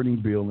in the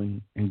burning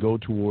building, and go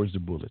towards the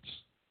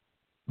bullets.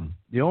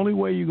 The only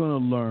way you're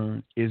going to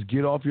learn is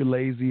get off your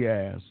lazy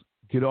ass,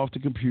 get off the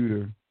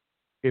computer.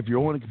 If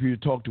you're on the computer,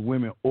 talk to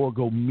women or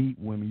go meet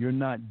women. You're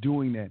not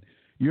doing that.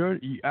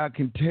 I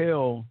can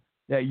tell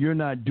that you're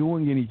not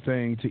doing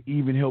anything to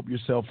even help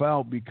yourself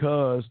out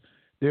because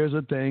there's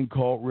a thing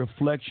called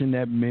reflection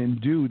that men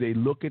do. They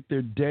look at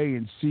their day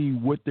and see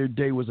what their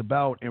day was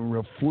about and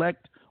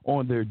reflect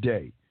on their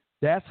day.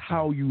 That's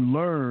how you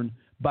learn,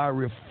 by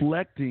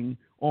reflecting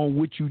on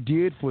what you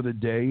did for the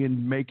day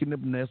and making the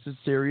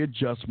necessary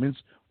adjustments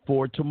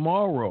for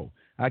tomorrow.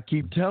 I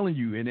keep telling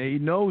you, and he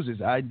knows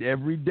this.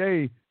 Every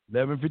day,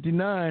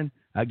 11:59,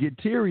 I get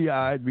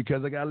teary-eyed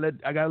because I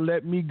gotta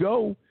let me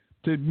go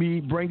to me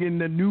bringing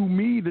the new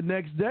me the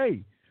next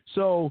day.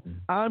 So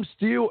I'm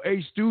still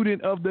a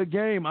student of the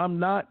game. I'm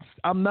not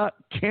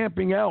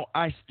camping out.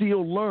 I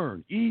still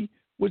learn. E,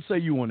 what say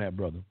you on that,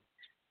 brother?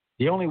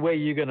 The only way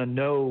you're gonna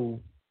know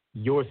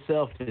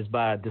yourself is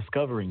by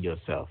discovering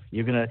yourself.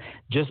 You're gonna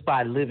just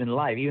by living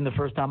life. Even the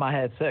first time I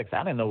had sex, I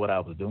didn't know what I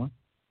was doing.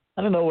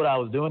 As a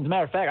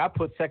matter of fact, I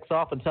put sex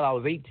off until I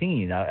was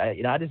 18.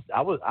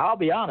 I'll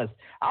be honest,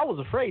 I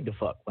was afraid to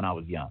fuck when I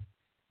was young.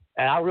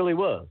 And I really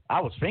was.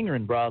 I was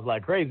fingering bras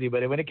like crazy,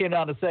 but when it came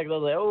down to sex, I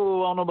was like,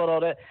 oh, I don't know about all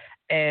that.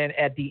 And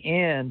at the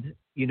end,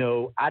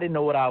 I didn't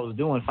know what I was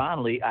doing.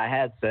 Finally, I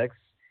had sex,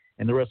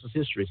 and the rest was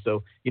history.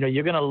 So,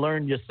 you're going to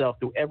learn yourself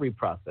through every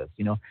process.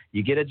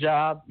 You get a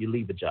job, you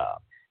leave a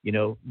job.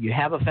 You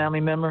have a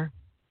family member,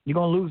 you're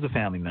going to lose a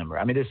family member.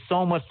 I mean, there's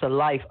so much to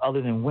life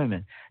other than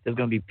women. There's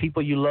going to be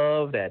people you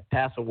love that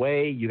pass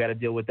away. You got to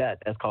deal with that.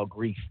 That's called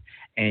grief.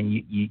 And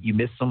you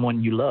miss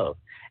someone you love.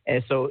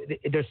 And so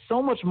there's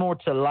so much more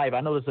to life.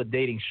 I know it's a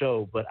dating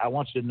show, but I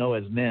want you to know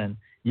as men,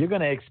 you're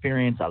going to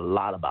experience a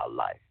lot about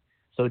life.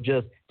 So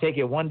just take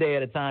it one day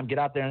at a time, get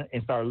out there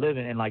and start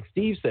living. And like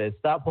Steve said,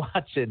 stop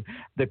watching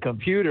the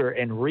computer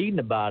and reading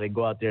about it.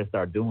 Go out there and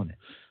start doing it.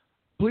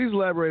 Please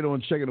elaborate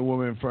on checking a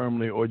woman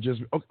firmly or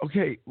just,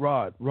 okay,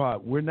 Rod,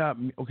 we're not,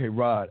 okay,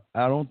 Rod,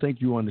 I don't think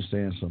you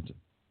understand something.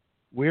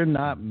 We're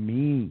not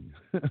mean.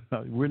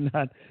 We're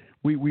not,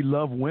 we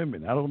love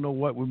women. I don't know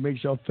what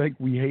makes y'all think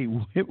we hate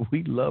women.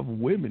 We love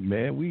women,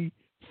 man. We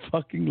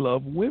fucking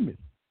love women.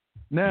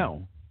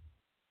 Now,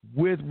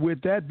 with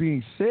that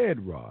being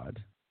said, Rod,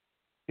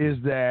 is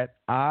that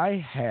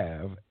I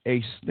have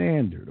a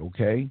standard,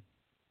 okay?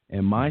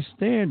 And my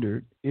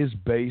standard is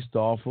based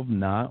off of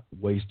not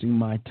wasting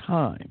my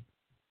time.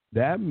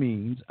 That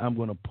means I'm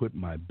going to put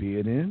my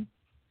bid in,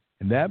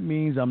 and that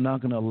means I'm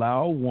not going to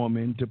allow a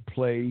woman to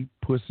play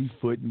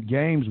pussyfooting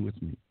games with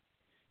me.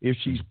 If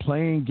she's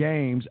playing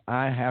games,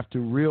 I have to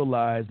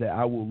realize that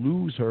I will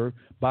lose her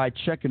by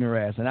checking her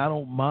ass. And I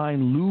don't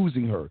mind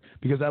losing her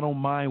because I don't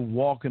mind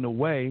walking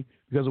away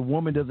because a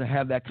woman doesn't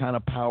have that kind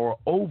of power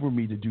over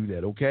me to do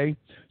that, okay?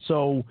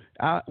 So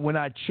when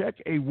I check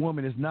a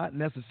woman, it's not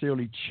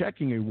necessarily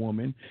checking a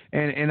woman.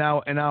 And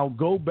I'll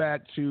go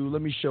back to,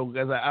 let me show,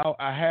 because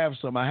I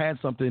had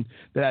something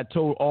that I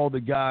told all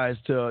the guys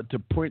to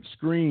print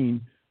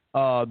screen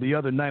the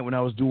other night when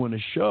I was doing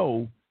a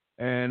show.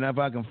 And if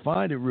I can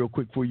find it real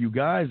quick for you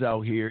guys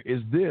out here,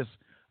 is this.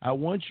 I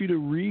want you to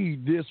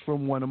read this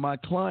from one of my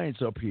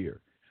clients up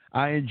here.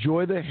 I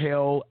enjoy the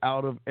hell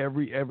out of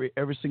every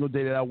single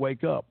day that I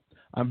wake up.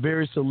 I'm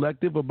very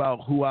selective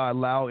about who I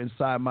allow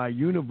inside my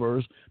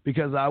universe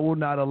because I will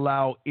not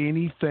allow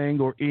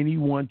anything or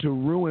anyone to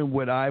ruin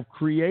what I've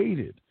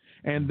created.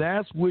 And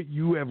that's what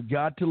you have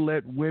got to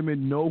let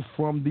women know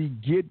from the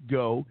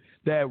get-go,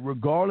 that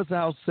regardless of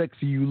how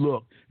sexy you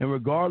look and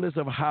regardless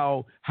of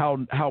how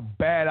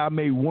bad I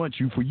may want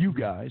you for you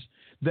guys,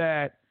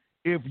 that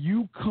if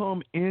you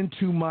come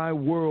into my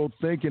world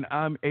thinking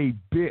I'm a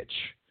bitch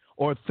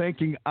or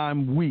thinking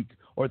I'm weak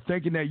or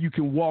thinking that you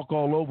can walk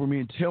all over me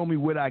and tell me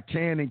what I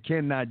can and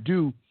cannot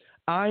do,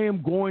 I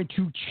am going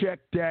to check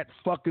that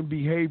fucking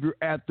behavior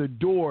at the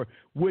door,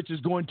 which is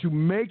going to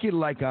make it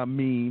like I'm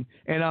mean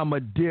and I'm a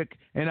dick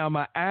and I'm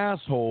an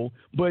asshole,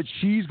 but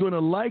she's going to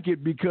like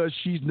it because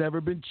she's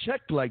never been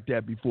checked like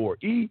that before.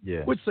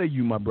 What say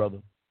you, my brother?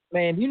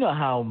 Man, you know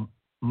how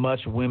much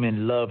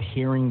women love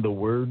hearing the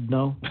word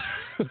no?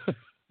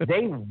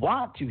 They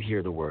want to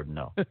hear the word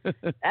no.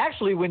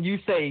 Actually, when you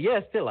say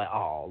yes, they're like,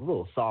 oh,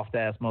 little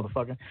soft-ass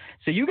motherfucker.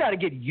 So you got to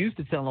get used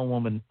to telling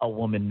a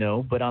woman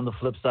no. But on the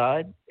flip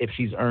side, if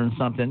she's earned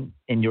something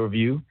in your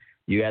view,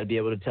 you got to be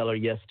able to tell her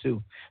yes,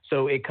 too.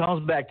 So it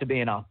comes back to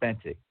being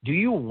authentic. Do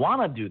you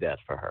want to do that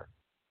for her?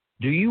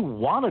 Do you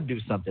want to do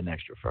something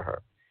extra for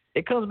her?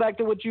 It comes back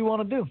to what you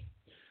want to do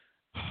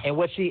and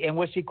what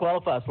she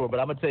qualifies for.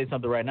 But I'm going to tell you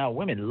something right now.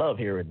 Women love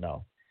hearing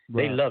no.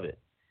 Right. They love it.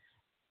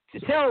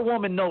 Tell a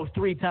woman no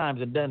 3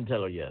 times and then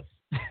tell her yes.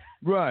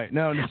 Right.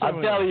 Now,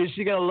 I'm telling you,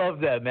 she's going to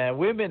love that, man.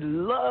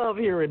 Women love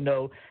hearing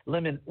no.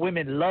 Women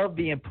love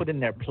being put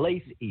in their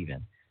place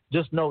even.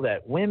 Just know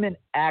that. Women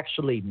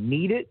actually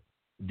need it,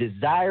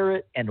 desire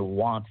it, and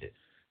want it.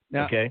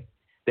 Now, okay?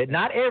 That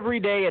not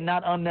every day and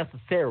not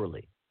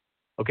unnecessarily.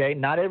 Okay?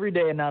 Not every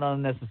day and not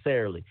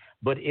unnecessarily.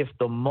 But if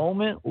the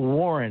moment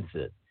warrants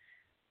it,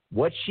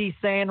 what she's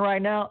saying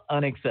right now,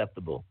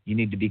 unacceptable. You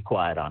need to be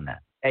quiet on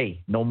that.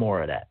 Hey, no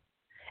more of that.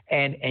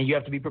 And you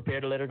have to be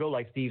prepared to let her go,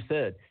 like Steve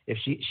said. If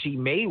she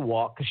may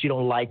walk because she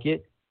don't like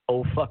it,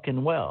 oh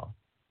fucking well.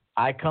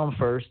 I come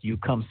first, you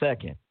come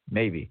second,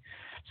 maybe.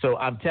 So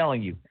I'm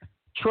telling you,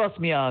 trust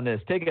me on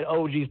this. Take an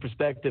OG's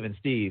perspective and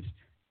Steve's.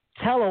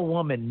 Tell a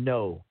woman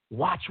no.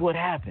 Watch what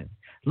happens.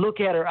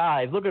 Look at her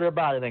eyes. Look at her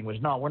body language.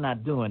 No, we're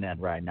not doing that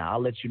right now.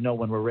 I'll let you know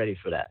when we're ready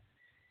for that.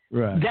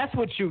 Right. That's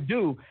what you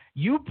do.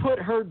 You put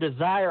her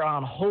desire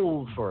on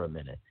hold for a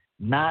minute.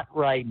 Not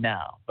right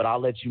now, but I'll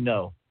let you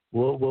know.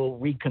 We'll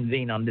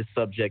reconvene on this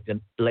subject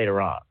later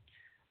on.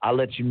 I'll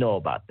let you know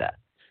about that.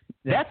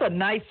 That's a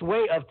nice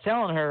way of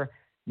telling her,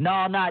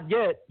 no, not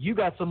yet. You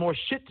got some more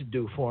shit to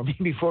do for me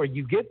before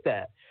you get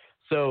that.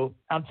 So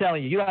I'm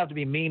telling you, you don't have to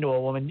be mean to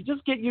a woman. You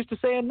just get used to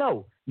saying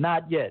no.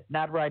 Not yet.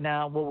 Not right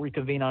now. We'll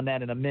reconvene on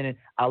that in a minute.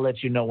 I'll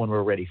let you know when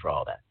we're ready for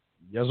all that.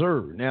 Yes,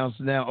 sir.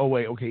 Now, oh,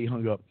 wait. Okay, he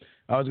hung up.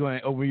 I was going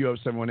to open you up,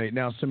 718.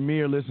 Now,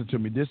 Samir, listen to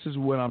me. This is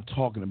what I'm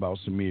talking about,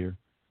 Samir.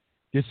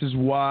 This is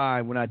why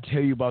when I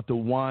tell you about the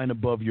wine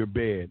above your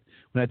bed,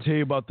 when I tell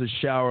you about the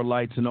shower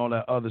lights and all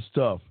that other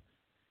stuff,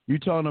 you're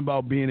talking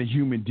about being a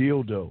human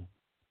dildo.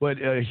 But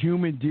a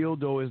human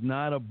dildo is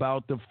not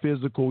about the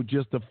physical,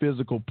 just the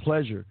physical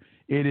pleasure.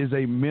 It is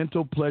a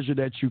mental pleasure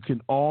that you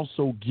can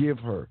also give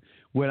her.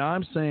 What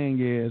I'm saying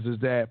is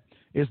that,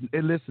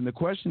 listen, the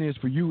question is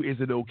for you, is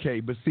it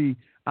okay? But see,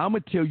 I'm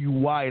going to tell you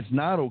why it's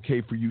not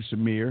okay for you,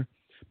 Samir,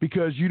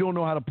 because you don't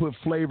know how to put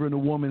flavor in a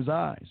woman's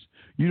eyes.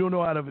 You don't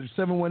know how to,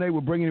 718,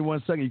 we'll bring it in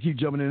 1 second. You keep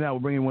jumping in and out,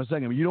 we'll bring it in 1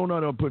 second. But you don't know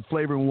how to put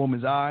flavor in a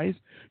woman's eyes.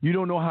 You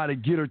don't know how to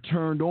get her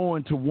turned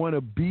on to want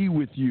to be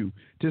with you,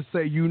 to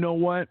say, you know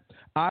what?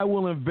 I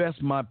will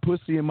invest my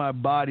pussy and my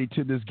body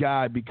to this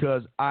guy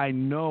because I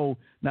know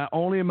not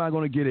only am I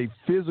going to get a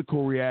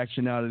physical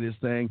reaction out of this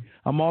thing,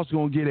 I'm also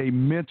going to get a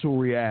mental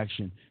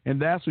reaction.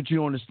 And that's what you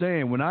don't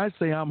understand. When I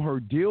say I'm her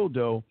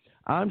dildo,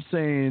 I'm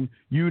saying,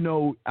 you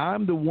know,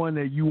 I'm the one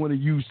that you want to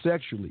use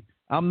sexually.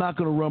 I'm not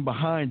going to run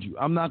behind you.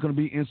 I'm not going to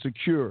be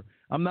insecure.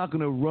 I'm not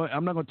going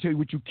to tell you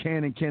what you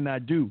can and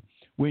cannot do.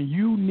 When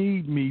you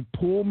need me,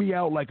 pull me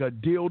out like a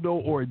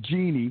dildo or a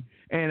genie,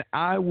 and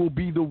I will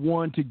be the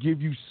one to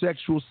give you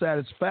sexual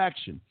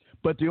satisfaction.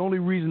 But the only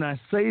reason I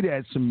say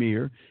that,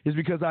 Samir, is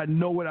because I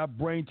know what I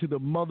bring to the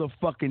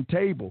motherfucking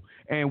table.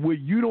 And what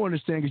you don't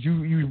understand is you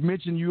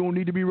mentioned you don't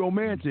need to be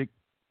romantic.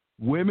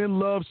 Women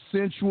love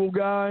sensual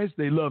guys.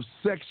 They love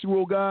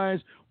sexual guys,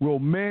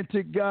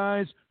 romantic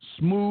guys,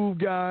 smooth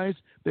guys.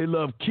 They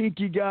love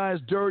kinky guys,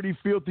 dirty,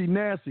 filthy,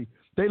 nasty.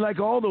 They like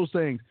all those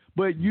things.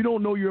 But you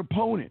don't know your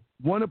opponent.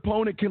 One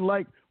opponent can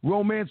like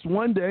romance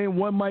one day and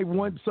one might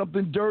want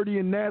something dirty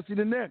and nasty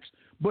the next.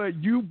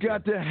 But you've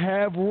got to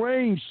have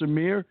range,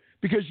 Samir,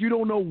 because you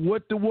don't know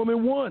what the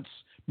woman wants.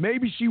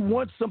 Maybe she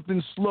wants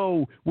something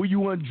slow where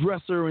you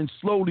undress her and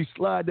slowly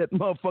slide that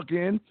motherfucker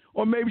in.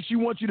 Or maybe she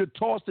wants you to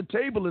toss the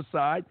table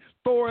aside,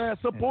 throw her ass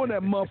up on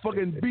that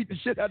motherfucker and beat the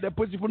shit out of that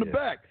pussy from the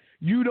back.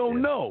 You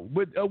don't know.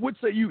 But what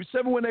say you?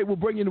 718 will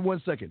bring you in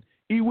 1 second.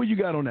 E, what you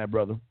got on that,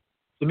 brother?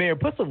 Samir,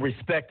 put some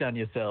respect on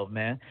yourself,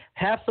 man.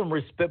 Have some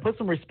respect. Put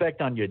some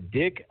respect on your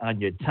dick,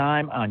 on your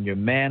time, on your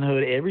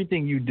manhood,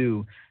 everything you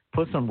do.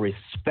 Put some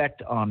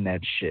respect on that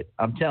shit.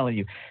 I'm telling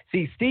you.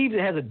 See, Steve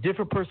has a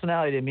different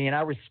personality than me, and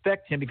I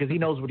respect him because he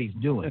knows what he's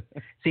doing.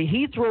 See,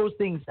 he throws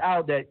things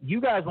out that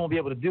you guys won't be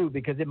able to do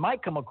because it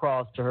might come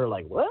across to her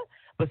like, what?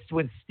 But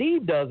when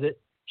Steve does it,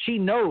 she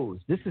knows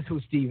this is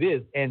who Steve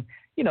is. And,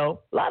 you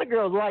know, a lot of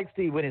girls like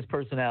Steve with his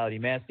personality,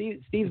 man.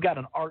 Steve's got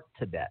an art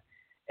to that.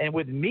 And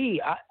with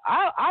me,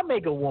 I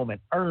make a woman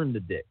earn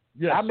the dick.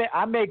 Yes.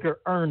 I make her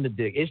earn the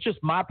dick. It's just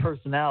my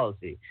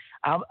personality.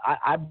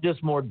 I'm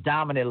just more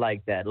dominant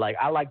like that. Like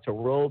I like to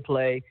role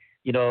play.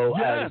 You know,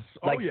 yes.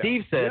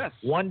 Steve said,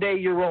 one day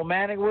you're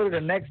romantic with her,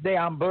 the next day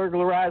I'm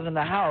burglarizing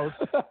the house.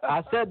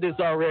 I said this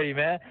already,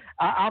 man.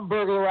 I'm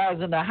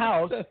burglarizing the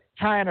house,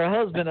 tying her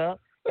husband up,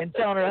 and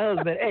telling her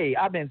husband, hey,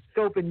 I've been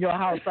scoping your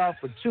house out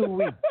for 2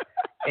 weeks.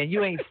 And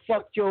you ain't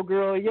fucked your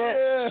girl yet?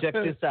 Yeah. Check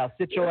this out.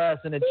 Sit your ass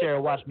in the chair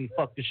and watch me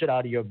fuck the shit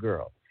out of your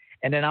girl.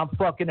 And then I'm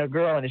fucking her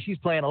girl, and she's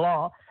playing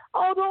along.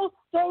 Oh,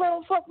 don't let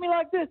him fuck me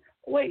like this.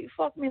 Wait,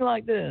 fuck me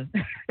like this.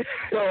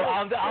 So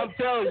I'm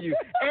telling you.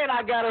 And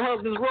I got her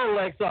husband's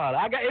Rolex on.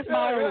 It's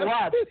my own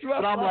watch.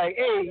 But I'm like,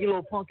 hey, you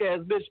little punk ass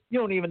bitch, you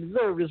don't even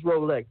deserve this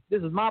Rolex.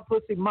 This is my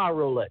pussy, my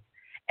Rolex.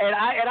 And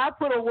I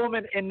put a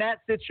woman in that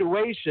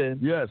situation.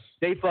 Yes.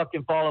 They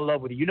fucking fall in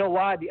love with you. You know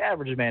why? The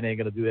average man ain't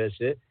gonna do that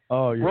shit.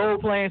 Oh, yeah. Role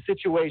playing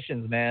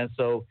situations, man.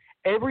 So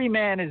every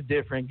man is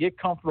different. Get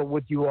comfortable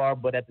with you are,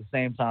 but at the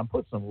same time,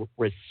 put some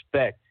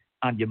respect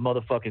on your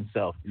motherfucking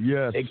self.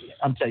 Yes.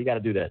 I'm telling you, got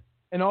to do that.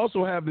 And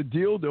also have the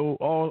dildo,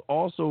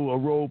 also a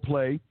role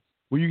play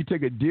where you can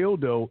take a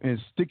dildo and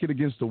stick it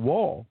against the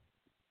wall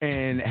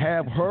and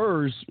have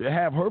her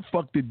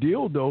fuck the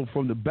dildo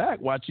from the back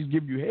while she's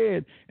giving you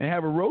head and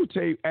have her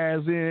rotate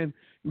as in,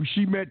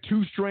 she met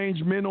two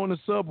strange men on the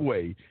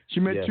subway. She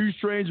met Yes. two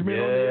strange men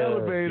on the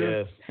elevator.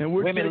 Yes. And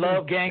we're Women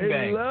love gangbang.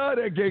 They love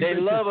that gangbang. They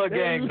love a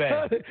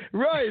gangbang.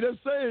 Right, I'm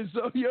saying.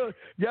 So,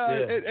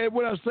 guys, and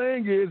what I'm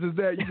saying is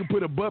that you can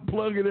put a butt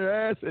plug in their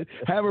ass and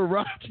have her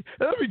rock.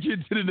 Let me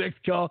get to the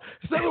next call.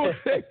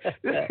 They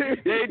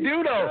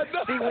do, though.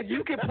 See, when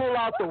you can pull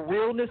out the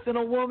realness in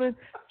a woman,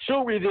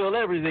 she'll reveal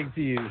everything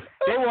to you.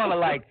 They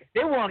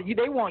want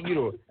you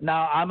to.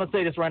 Now, I'm gonna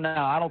say this right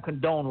now. I don't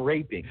condone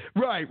raping.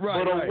 Right.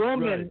 But a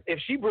woman, if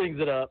she brings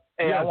it up,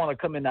 hey, I want to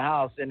come in the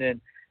house, and then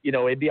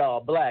it'd be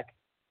all black,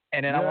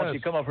 and then I want you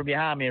to come up from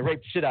behind me and rape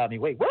the shit out of me.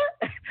 Wait, what?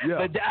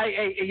 Yeah. But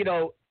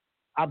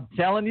I'm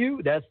telling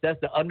you, that's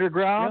the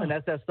underground, and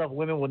that's that stuff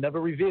women will never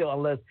reveal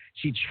unless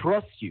she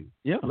trusts you.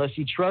 Yeah. Unless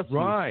she trusts you.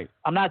 Right.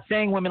 I'm not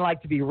saying women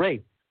like to be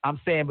raped. I'm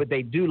saying, but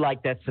they do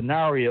like that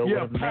scenario with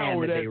a man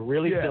that they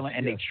really feel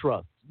and they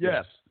trust.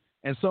 Yes.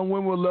 And some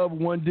women will love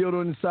one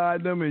dildo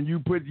inside them, and you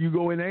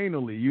go in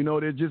anally.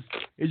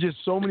 It's just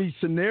so many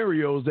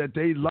scenarios that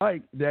they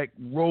like that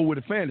roll with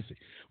a fantasy.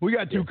 We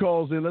got two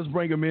calls in. Let's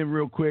bring them in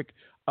real quick.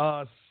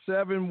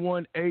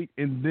 718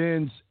 and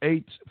then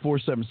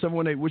 847.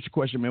 718. What's your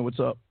question, man? What's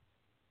up?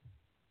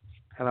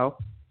 Hello.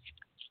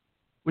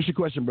 What's your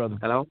question, brother?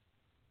 Hello.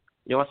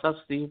 Yo, what's up,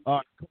 Steve? All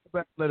right, come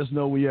back. Let us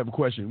know when you have a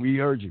question. We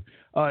heard you.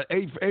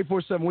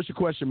 847. What's your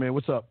question, man?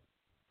 What's up?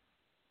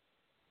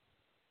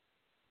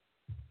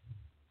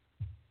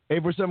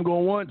 847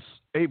 going once,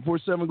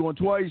 847 going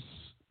twice.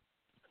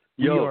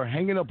 You are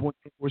hanging up on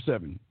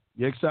 847.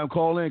 Next time,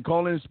 call in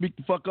and speak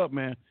the fuck up,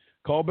 man.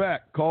 Call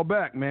back,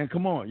 man.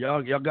 Come on,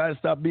 y'all got to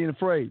stop being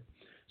afraid.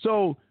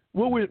 So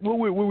what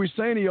we're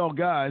saying to y'all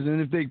guys, and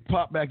if they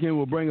pop back in,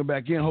 we'll bring them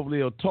back in. Hopefully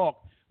they'll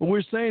talk. What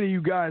we're saying to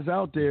you guys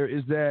out there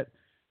is that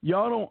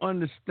y'all don't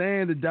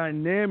understand the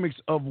dynamics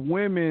of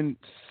women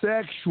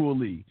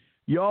sexually.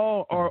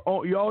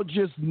 Y'all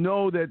just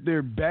know that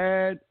they're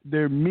bad,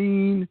 they're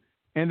mean,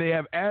 and they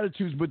have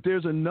attitudes, but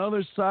there's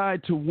another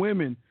side to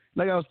women.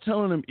 Like I was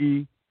telling them,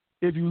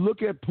 if you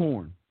look at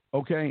porn,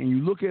 okay, and you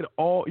look at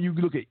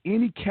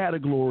any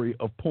category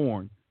of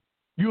porn,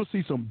 you'll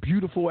see some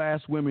beautiful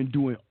ass women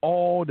doing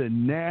all the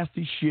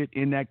nasty shit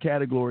in that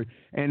category.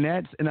 And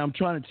I'm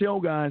trying to tell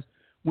guys,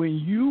 when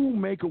you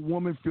make a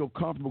woman feel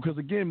comfortable, because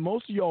again,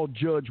 most of y'all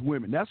judge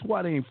women. That's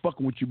why they ain't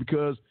fucking with you,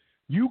 because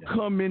you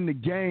come in the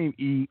game,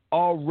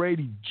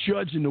 already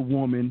judging the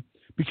woman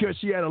because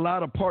she had a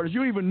lot of partners. You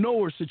don't even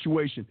know her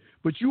situation,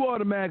 but you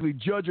automatically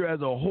judge her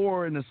as a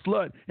whore and a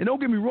slut. And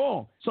don't get me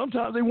wrong,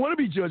 sometimes they want to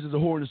be judged as a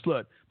whore and a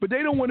slut, but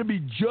they don't want to be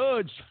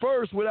judged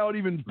first without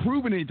even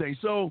proving anything.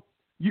 So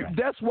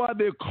that's why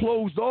they're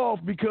closed off,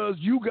 because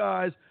you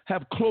guys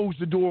have closed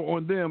the door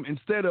on them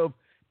instead of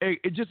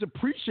just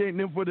appreciating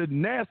them for the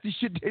nasty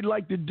shit they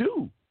like to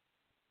do.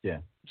 Yeah.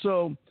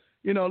 So,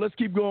 let's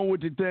keep going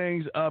with the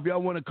things. If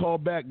y'all want to call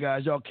back,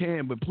 guys, y'all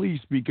can, but please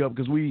speak up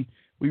because we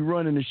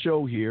running the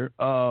show here.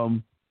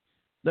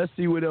 Let's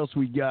see what else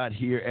we got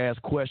here.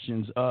 Ask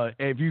questions.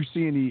 If you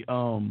see any,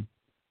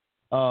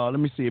 let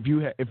me see if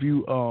you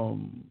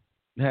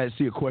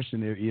see a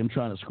question there. I'm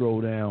trying to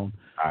scroll down.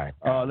 All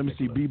right. Let me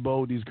see. Be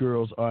bold, these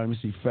girls. All right. Let me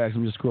see facts.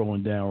 I'm just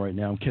scrolling down right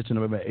now. I'm catching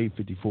up at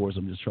 8:54, so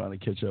I'm just trying to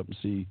catch up and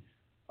see.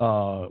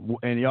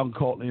 And y'all can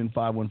call in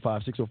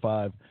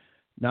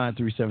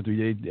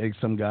 515-605-9373.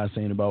 Some guys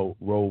saying about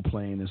role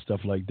playing and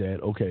stuff like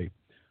that. Okay.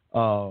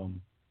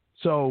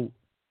 So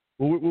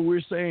what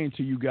we're saying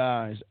to you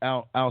guys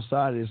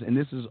outside of this, and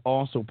this is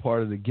also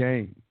part of the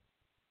game.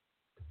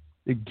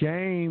 The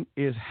game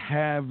is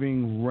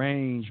having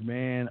range,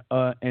 man,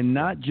 and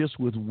not just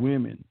with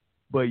women,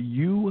 but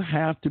you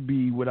have to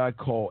be what I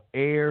call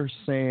air,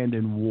 sand,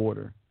 and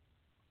water.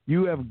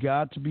 You have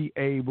got to be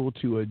able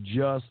to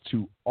adjust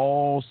to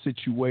all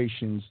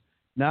situations,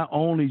 not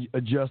only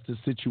adjust to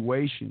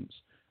situations,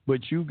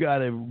 but you got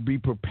to be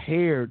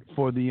prepared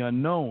for the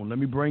unknown. Let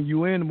me bring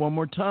you in one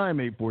more time,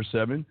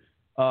 847.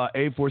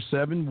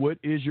 847, what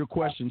is your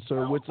question,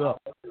 sir? What's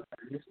up?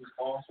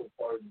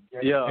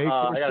 Yeah, I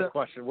got a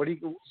question. What do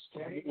you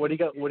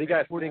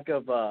guys think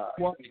of? I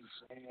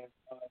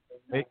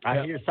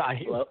hear.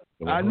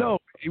 I know.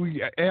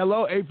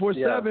 Hello,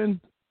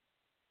 847.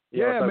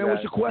 Yeah, man.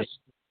 What's your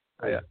question?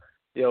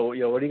 Yo,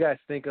 what do you guys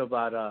think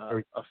about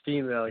a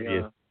female?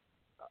 If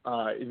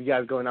you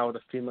guys going out with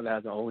a female that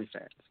has an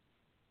OnlyFans.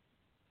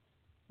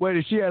 Wait,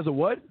 if she has a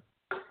what?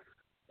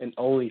 An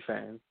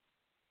OnlyFans.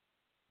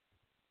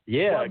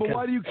 Yeah, but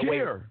why do you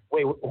care?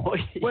 Wait, hold on.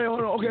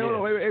 Okay, hold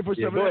on. Wait,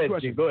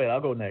 847. Go ahead.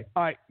 I'll go next.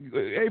 All right,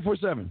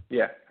 847.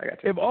 Yeah, I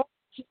got you. If all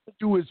she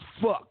do is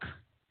fuck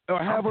or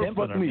have her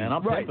fuck me, man.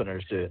 I'm pimping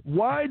her shit.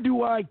 Why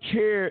do I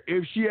care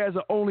if she has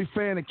an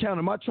OnlyFans account?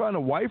 Am I trying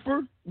to wife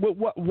her?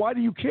 Why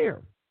do you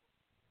care?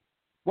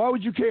 Why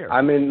would you care?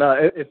 I mean,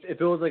 if it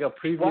was like a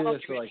previous,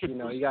 like,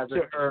 you guys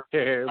are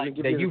here. Let me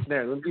give you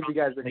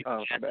guys the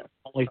OnlyFans,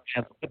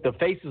 but the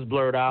face is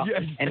blurred out,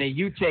 and then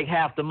you take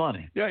half the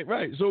money. Yeah,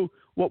 right. So,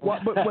 but wait,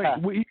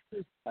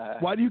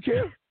 why do you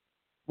care?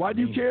 Why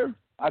do you care?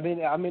 I mean,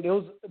 it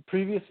was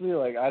previously,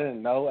 like, I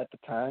didn't know at the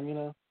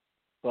time,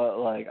 but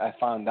like I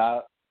found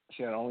out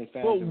She had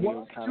OnlyFans. Well, and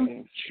why do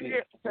you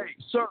care? Hey,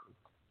 sir,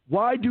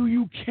 why do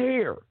you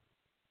care?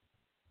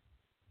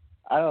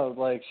 I don't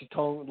know, like she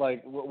told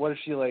like what if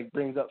she like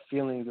brings up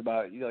feelings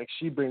about you, like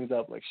she brings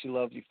up like she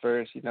loved you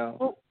first, you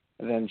know,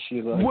 and then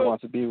she like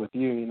wants to be with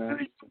you, you know.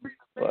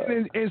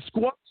 And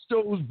squat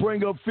shows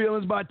bring up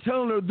feelings by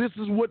telling her this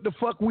is what the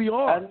fuck we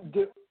are.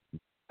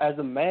 As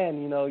a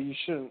man, you know, you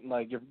shouldn't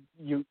like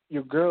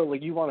your girl,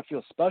 like you want to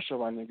feel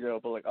special around your girl,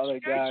 but like other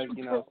guys,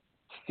 you know,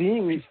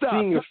 seeing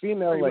your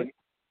female like.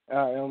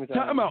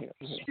 Time out.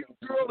 Is she your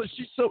girl?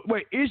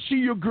 Is she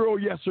your girl?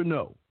 Yes or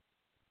no?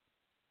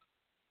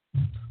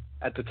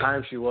 At the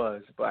time, she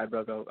was, but I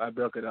broke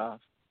it off.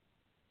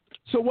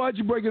 So why'd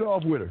you break it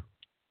off with her?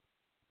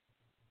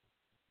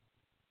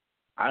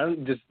 I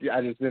just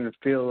didn't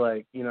feel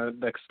like, you know,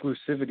 the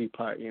exclusivity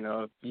part, you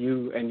know,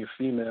 you and your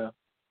female.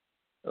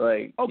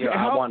 Like, okay, you know,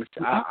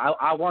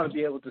 I want to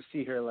be able to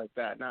see her like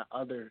that, not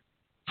other.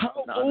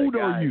 How old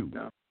are you?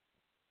 No.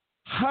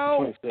 How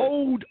 26.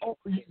 old are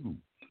you?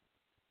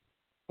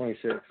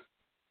 26.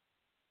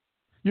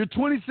 You're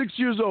 26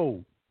 years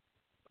old.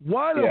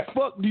 Why the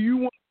fuck do you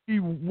want?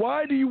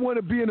 Why do you want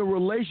to be in a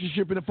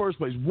relationship in the first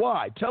place?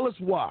 Why? Tell us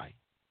why.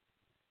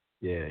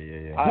 Yeah.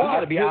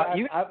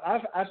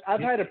 I've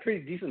had a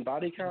pretty decent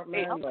body count,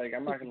 man. Like,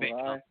 I'm not gonna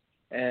lie.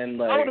 And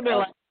like, I would have been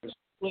like,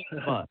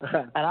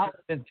 and I would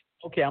have been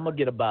okay. I'm gonna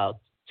get about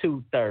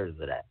 2/3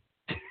 of that.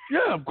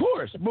 Yeah, of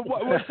course. But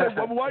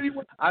why do you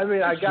want? I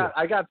mean, I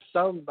got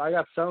some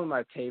of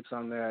my tapes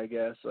on there. I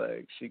guess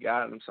like she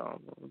got them some,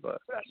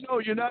 but no,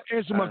 you're not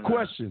answering my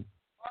question.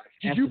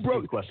 Because you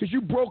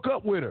broke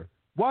up with her.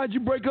 Why did you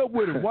break up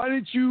with her? Why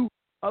didn't you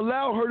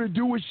allow her to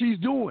do what she's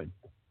doing?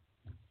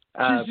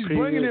 She's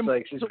bringing him.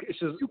 Like, she's a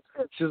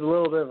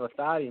little bit of a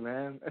thotty,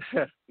 man.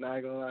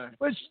 Not gonna lie.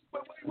 But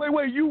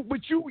wait, you.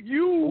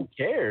 Who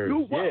cares?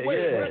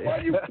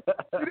 Why you?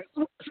 This is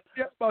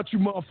what about you,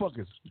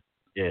 motherfuckers.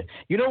 Yeah,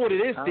 you know what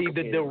it is, Steve.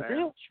 The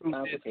real truth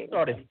is he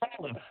started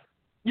falling.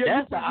 Yeah,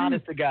 that's the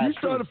honest to God. You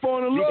started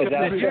falling in love with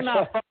her. You're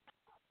not.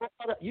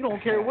 You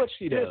don't care what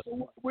she does.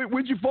 So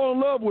when'd you fall in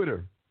love with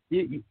her?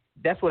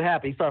 That's what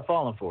happened. He started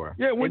falling for her.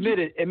 Yeah,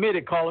 admit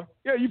it, caller.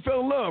 Yeah, you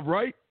fell in love,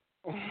 right?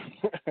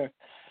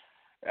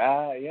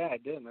 Yeah, I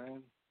did,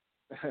 man.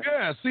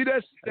 Yeah, see,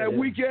 that's that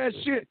weak ass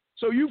shit.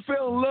 So you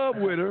fell in love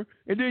with her,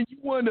 and then you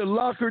wanted to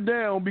lock her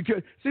down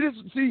because this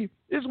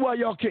is why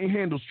y'all can't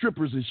handle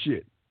strippers and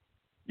shit.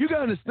 You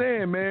gotta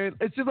understand, man.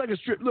 It's just like a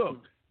strip.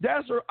 Look,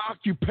 that's her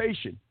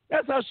occupation.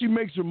 That's how she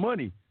makes her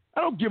money.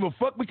 I don't give a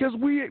fuck because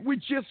we're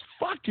just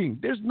fucking.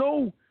 There's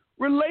no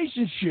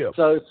relationship.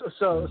 So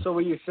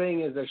what you're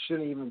saying is there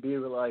shouldn't even be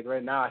like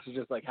right now. I should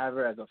just like have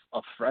her as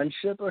a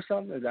friendship or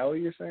something. Is that what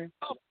you're saying?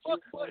 Oh fuck,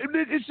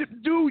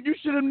 dude! You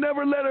should have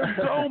never let her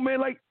go, man.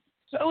 Like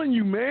telling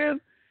you, man.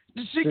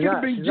 She could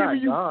have been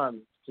giving you.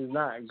 Gone. She's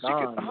not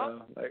gone,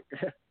 bro. Like,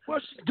 well,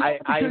 she's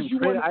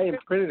gone I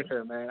imprinted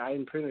her, man. I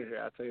imprinted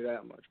her. I'll tell you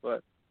that much.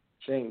 But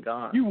she ain't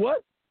gone. You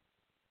what?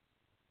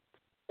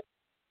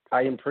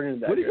 I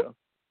imprinted that girl.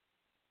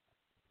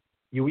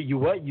 You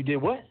what? You did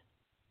what?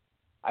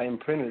 I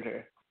imprinted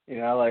her. You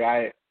know, like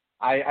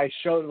I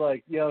showed,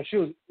 like, you know, she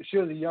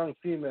was a young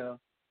female,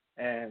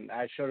 and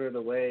I showed her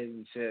the ways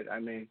and shit. I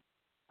mean,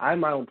 I had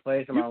my own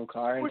place and my own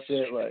car and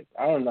shit. Like,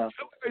 I don't know.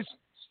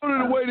 Showed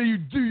her the way that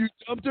you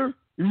dumped her.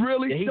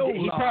 Really? Yeah,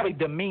 he probably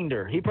demeaned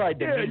her. He probably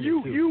demeaned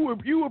her.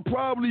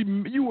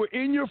 You were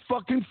in your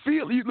fucking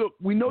field. Look,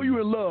 we know you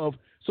in love,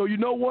 so you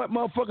know what,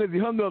 motherfucker? He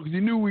hung up because he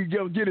knew we'd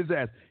get his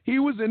ass. He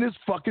was in his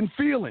fucking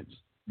feelings.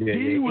 Yeah,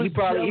 he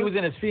was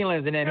in his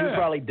feelings, and then he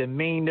probably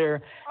demeaned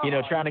her,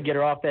 trying to get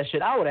her off that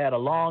shit. I would have had a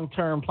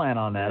long-term plan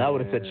on that. I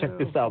would have said, check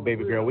this out,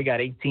 baby girl. We got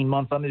 18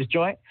 months on this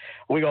joint.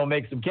 We're going to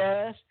make some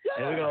cash,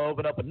 and we're going to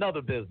open up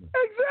another business.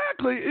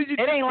 Exactly.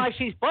 It ain't like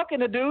she's fucking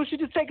the dude. She's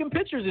just taking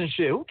pictures and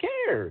shit. Who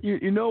cares?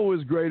 You know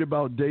what's great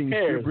about dating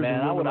strippers?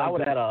 Man, I would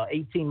have had an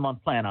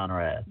 18-month plan on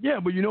her ass. Yeah,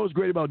 but you know what's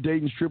great about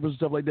dating strippers and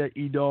stuff like that,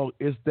 E-Dog,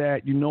 is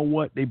that, you know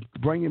what? They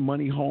bring your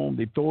money home.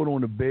 They throw it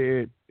on the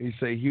bed. They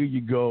say, here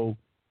you go.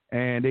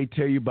 And they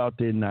tell you about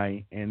their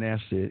night, and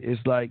that's it. It's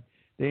like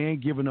they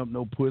ain't giving up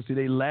no pussy.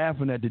 They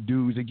laughing at the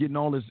dudes. They're getting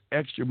all this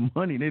extra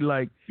money. They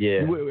like,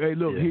 hey,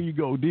 look, here you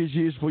go. This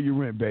here's for your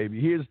rent, baby.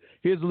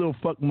 Here's a little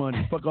fuck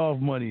off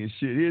money and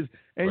shit.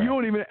 You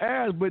don't even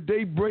ask, but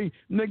they bring.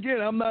 And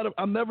again,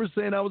 I'm never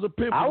saying I was a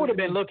pimp. I would have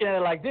been looking at it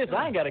like this.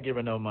 I ain't got to give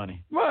her no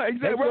money. Right,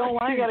 exactly.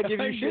 I ain't got to give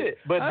you shit.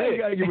 But I ain't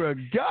got to give her a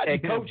goddamn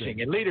and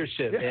coaching and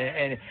leadership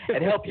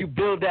and help you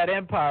build that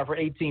empire for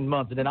 18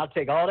 months. And then I'll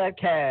take all that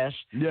cash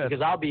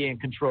because I'll be in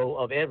control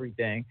of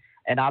everything.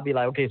 And I'll be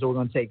like, okay, so I'm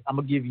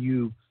gonna give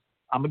you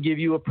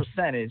a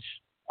percentage.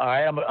 All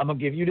right, I'm gonna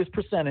give you this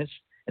percentage,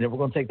 and then we're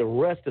gonna take the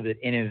rest of it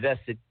and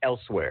invest it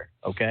elsewhere.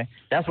 Okay,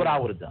 that's what I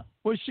would have done.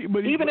 Well,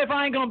 even if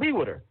I ain't gonna be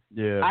with her,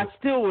 I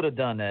still would have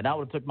done that. And I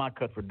would have took my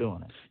cut for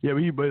doing it. Yeah,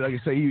 but like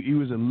I say, he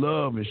was in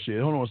love and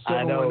shit. Hold on, 718.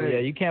 I know. Yeah,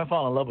 you can't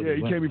fall in love with. Yeah,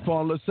 you can't be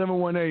falling in love.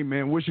 718,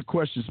 man. What's your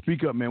question?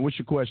 Speak up, man. What's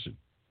your question?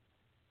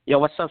 Yo,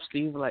 what's up,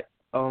 Steve? Like,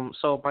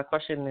 so my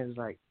question is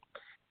like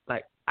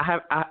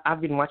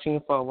I've been watching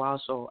you for a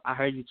while, so I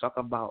heard you talk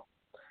about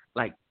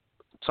like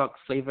talk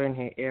flavor in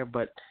her ear,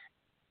 but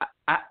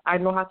I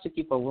know how to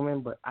keep a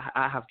woman, but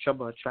I have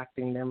trouble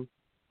attracting them,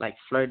 like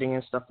flirting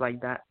and stuff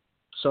like that.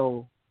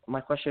 So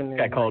my question is,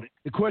 I called.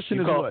 The question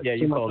you is called, what? Yeah,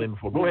 you called in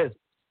before. Go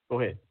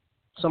ahead.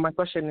 So my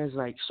question is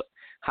like, so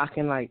how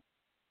can like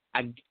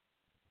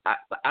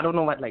I don't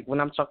know what, like when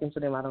I'm talking to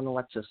them, I don't know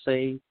what to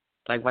say,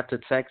 like what to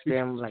text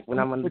them, like when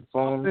I'm on the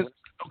phone.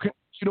 Okay,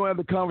 you don't have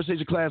the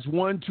conversation class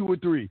 1, 2, or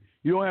 3.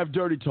 You don't have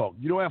dirty talk.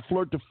 You don't have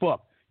flirt to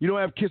fuck. You don't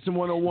have kissing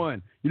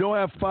 101. You don't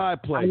have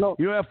five play. You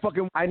don't have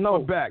fucking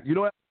back. You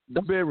don't have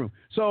the bedroom.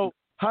 So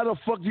how the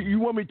fuck do you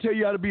want me to tell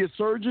you how to be a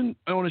surgeon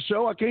on a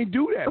show? I can't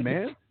do that,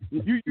 man.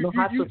 You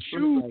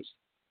choose. Like,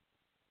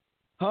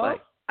 huh?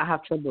 Like, I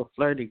have trouble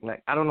flirting.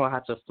 Like I don't know how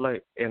to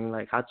flirt and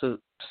like how to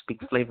speak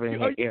flavor in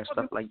her ear,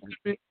 stuff like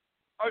that.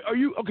 Are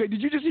you okay?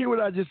 Did you just hear what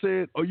I just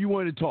said, or you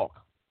wanted to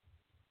talk?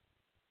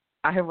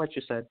 I heard what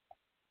you said.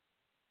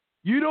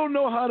 You don't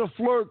know how to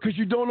flirt because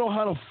you don't know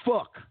how to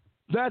fuck.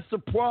 That's the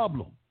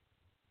problem.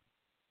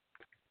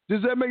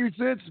 Does that make any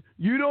sense?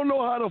 You don't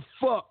know how to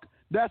fuck.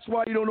 That's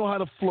why you don't know how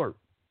to flirt.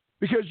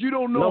 Because you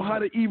don't know how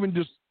to even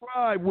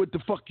describe what the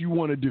fuck you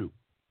want to do.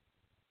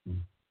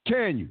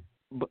 Can you?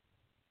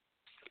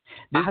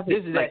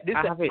 This is that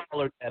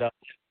caller at a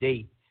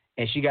date,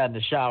 and she got in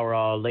the shower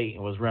all late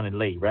and was running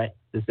late, right?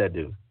 This that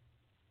dude.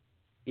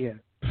 Yeah.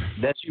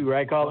 That's you,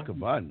 right, caller?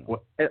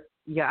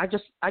 Yeah, I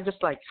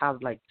just like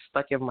have like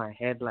stuck in my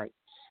head like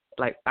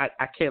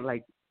I can't,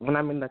 like when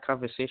I'm in the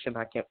conversation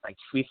I can't like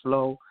free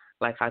flow,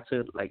 like how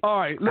to like. All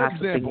right, let's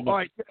example. All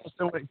right,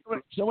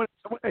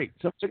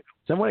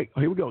 someone,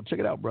 here we go. Check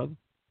it out, brother.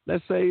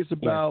 Let's say it's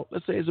about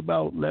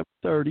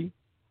 11:30.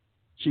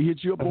 She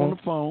hits you up on the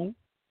phone.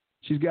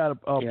 She's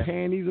got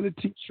panties and a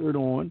t-shirt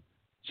on.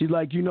 She's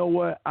like, you know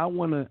what? I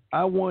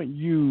want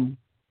you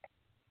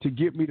to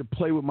get me to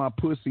play with my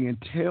pussy and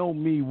tell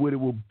me what it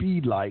will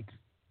be like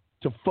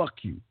to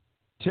fuck you.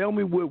 Tell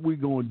me what we're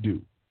gonna do.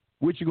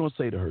 What you gonna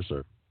say to her,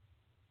 sir?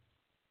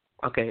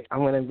 Okay, I'm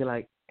gonna be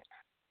like,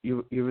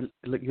 you're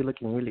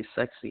looking really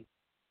sexy.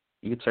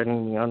 You're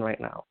turning me on right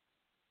now.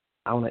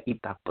 I wanna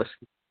eat that pussy.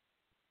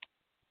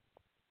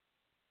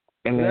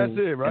 And then,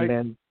 that's it, right?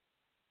 And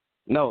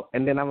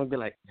then I'm gonna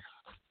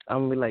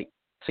be like,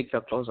 take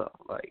your clothes off.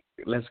 Like,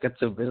 let's get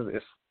to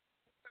business.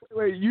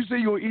 Wait, you say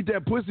you're gonna eat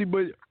that pussy,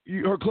 but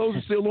her clothes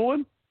are still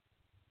on?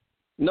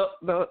 No.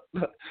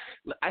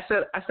 I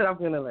said I'm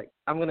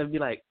gonna be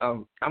like, I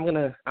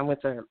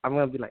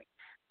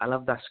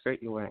love that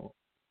skirt you're wearing.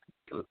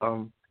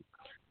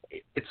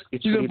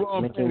 It's really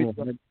making me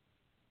hard.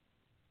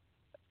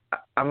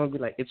 I'm gonna be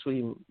like, it's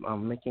really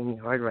making me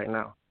hard right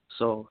now.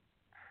 So,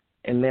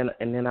 and then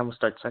I'm gonna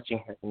start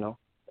touching her, and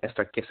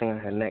start kissing on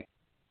her neck.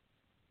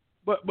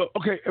 But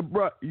okay,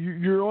 bro,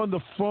 you're on the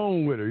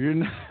phone with her.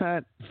 You're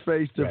not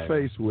face to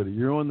face with her.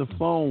 You're on the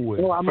phone with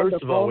her. Oh, I'm First on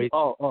the of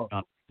all,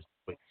 phone.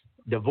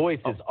 The voice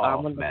is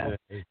off, man.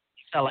 You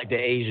sound like the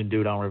Asian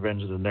dude on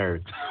Revenge of the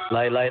Nerds.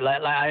 Like,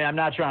 I'm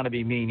not trying to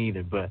be mean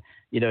either, but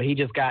you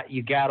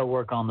got to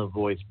work on the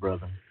voice,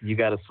 brother. You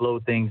got to slow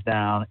things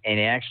down and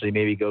actually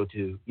maybe go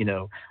to,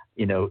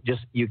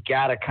 just you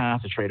got to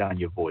concentrate on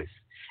your voice.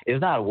 It's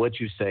not what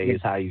you say;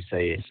 it's how you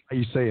say it. How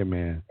you say it,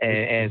 man.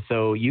 And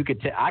so you could,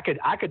 I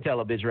could tell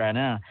a bitch right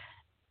now,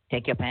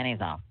 take your panties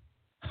off.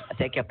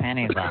 Take your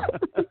panties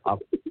off.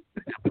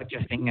 Put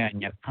your finger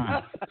in your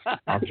cunt,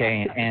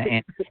 okay,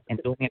 and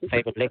do me a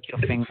favor, lick your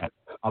finger,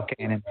 okay,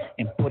 and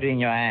put it in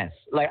your ass.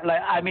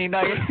 I mean,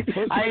 I ain't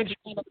trying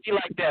to be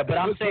like that, but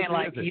I'm saying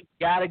like you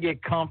gotta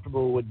get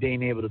comfortable with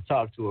being able to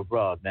talk to a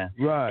broad, man.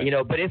 Right.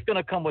 But it's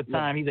gonna come with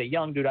time. He's a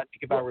young dude. I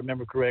think if I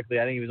remember correctly,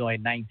 I think he was only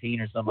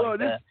 19 or something like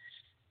that.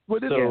 Well,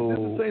 this is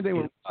the same thing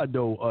with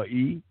Rod,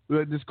 E.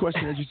 This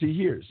question that you see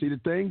here. See, the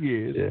thing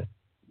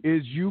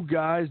is you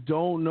guys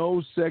don't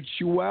know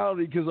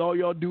sexuality because all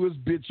y'all do is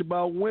bitch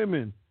about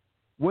women.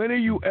 When are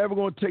you ever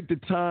going to take the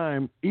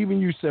time,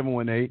 even you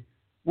 718,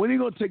 when are you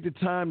going to take the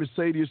time to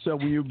say to yourself,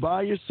 when you're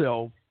by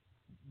yourself,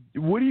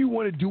 what do you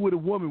want to do with a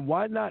woman?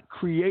 Why not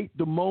create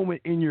the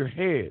moment in your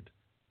head?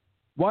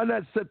 Why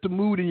not set the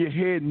mood in your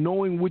head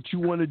knowing what you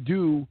want to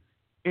do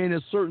in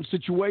a certain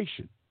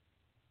situation?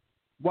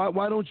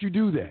 Why don't you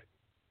do that?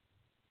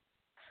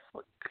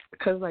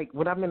 Because like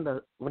when I'm in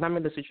the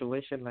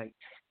situation, like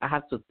I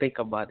have to think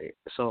about it.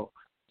 So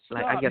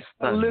like I guess.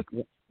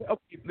 Listen.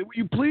 Okay, will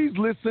you please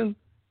listen?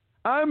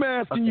 I'm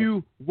asking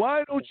you,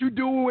 why don't you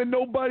do it when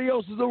nobody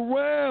else is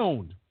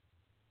around?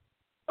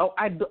 Oh,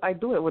 I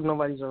do it when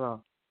nobody's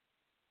around.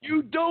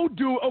 You don't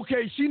do it.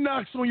 Okay, she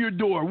knocks on your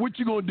door. What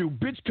you gonna do?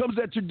 Bitch comes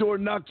at your door,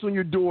 knocks on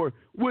your door.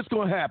 What's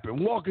gonna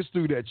happen? Walk us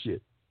through that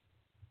shit.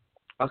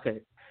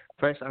 Okay.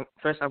 First, I'm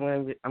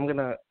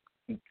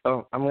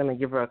gonna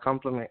give her a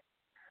compliment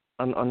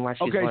on what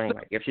she's wearing.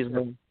 Like if she's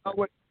wearing a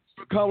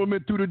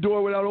compliment through the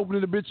door without opening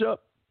the bitch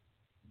up.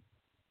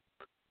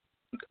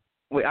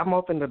 Wait, I'm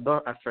opening the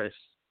door at first.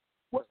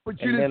 What?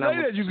 But you didn't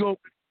say that you was gonna.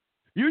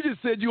 You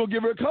just said you gonna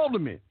give her a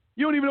compliment.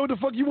 You don't even know what the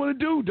fuck you want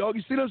to do, dog.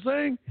 You see what I'm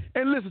saying?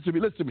 And listen to me.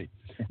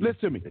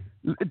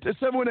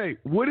 718.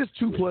 What is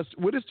 2 plus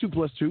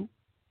 2?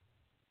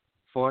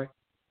 4.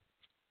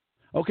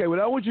 Okay, what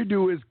I want you to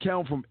do is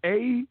count from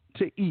A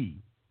to E.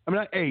 I mean,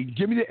 not A.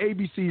 Give me the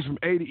ABCs from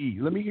A to E.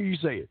 Let me hear you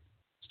say it.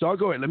 Start.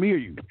 Go ahead. Let me hear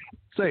you.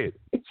 Say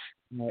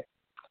it.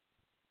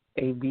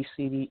 A, B,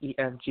 C, D, E,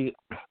 F, G,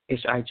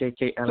 H, I, J,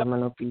 K, L, M,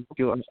 N, O, P,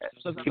 Q, R,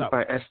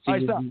 S, T,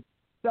 U, V.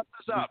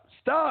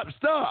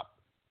 Stop.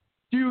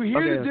 Do you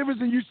hear the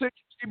difference in you saying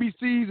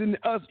ABCs and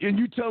us, and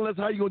you telling us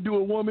how you gonna do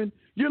a woman?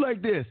 You're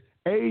like this: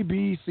 A,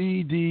 B,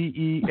 C, D,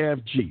 E, F,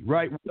 G,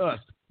 right? With us.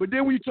 But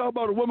then when you talk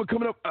about a woman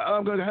coming up,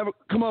 I'm gonna have her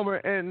come over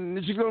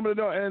and she's going to the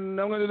door, and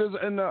I'm gonna do this,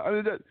 and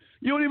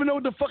you don't even know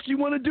what the fuck you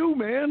want to do,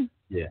 man.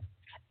 Yeah.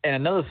 And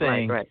another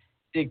thing. Right.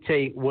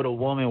 Dictate what a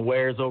woman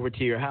wears over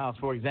to your house.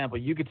 For example,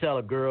 you could tell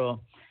a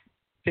girl,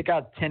 pick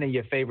out 10 of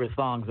your favorite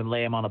thongs and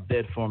lay them on a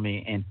bed for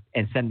me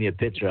and send me a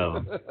picture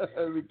of them.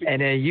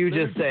 And then you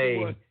just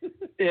say, yeah,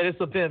 it's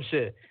a pimp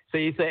shit. So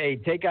you say, hey,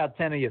 take out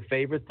 10 of your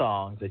favorite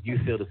thongs that you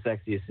feel the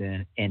sexiest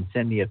in and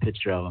send me a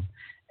picture of them.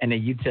 And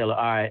then you tell her,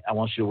 all right, I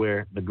want you to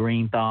wear the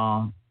green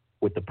thong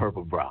with the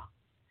purple bra.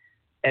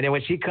 And then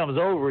when she comes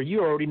over, you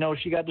already know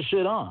she got the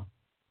shit on.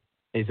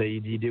 They say,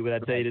 you do what I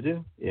tell you to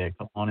do? Yeah,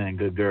 come on in.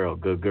 Good girl.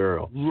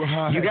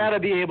 Right. You got to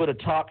be able to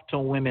talk to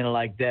women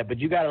like that, but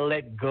you got to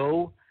let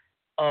go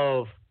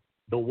of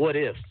the what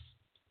ifs.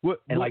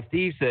 Like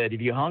Steve said, if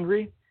you're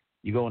hungry,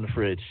 you go in the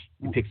fridge.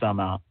 You pick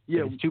something out.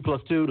 Yeah. If it's 2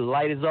 + 2, the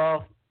light is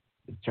off,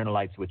 turn the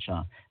light switch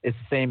on. It's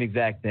the same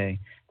exact thing.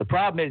 The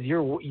problem is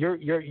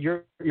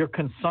you're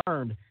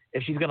concerned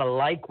if she's going to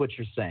like what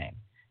you're saying.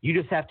 You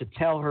just have to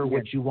tell her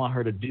what you want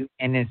her to do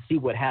and then see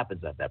what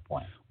happens at that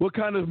point. What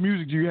kind of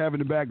music do you have in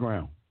the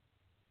background?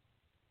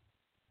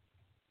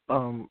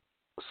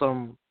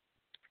 Some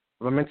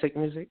romantic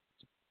music.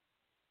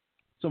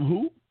 Some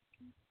who?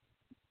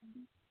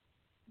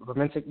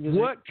 Romantic music.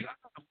 What?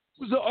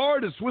 Who's the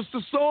artist? What's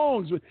the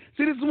songs?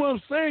 See, this is what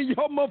I'm saying.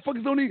 Y'all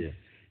motherfuckers don't even... Yeah.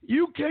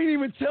 You can't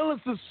even tell us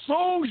the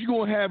songs you're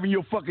going to have in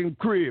your fucking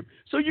crib.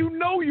 So you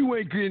know you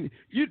ain't getting...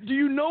 Do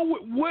you know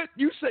what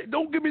you say?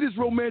 Don't give me this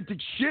romantic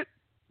shit.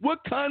 What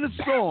kind of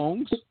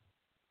songs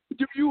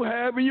do you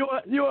have in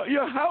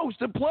your house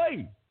to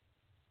play?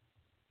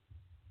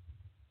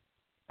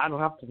 I don't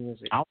have the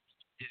music. I don't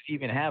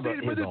even have his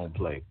own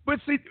play.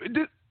 But see,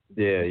 this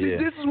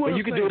is what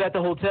you can do it at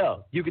the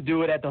hotel. You could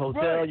do it at the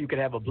hotel. Right. You could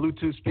have a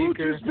Bluetooth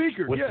speaker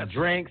with some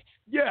drinks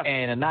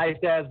and a nice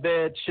ass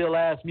bed, chill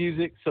ass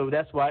music. So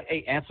that's why.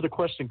 Hey, answer the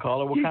question,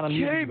 caller. What kind of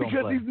music you gonna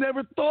play? Because he's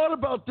never thought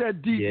about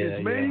that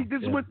deepness, man.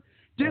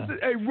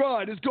 Hey,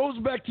 Rod, this goes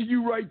back to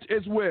you right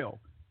as well.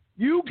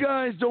 You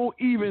guys don't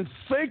even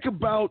think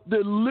about the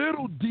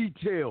little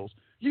details.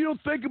 You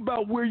don't think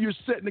about where you're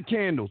setting the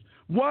candles.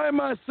 Why am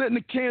I setting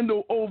the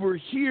candle over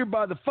here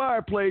by the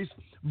fireplace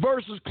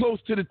versus close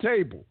to the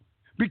table?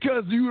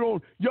 Because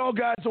y'all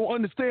guys don't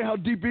understand how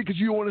deep it is because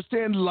you don't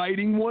understand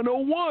lighting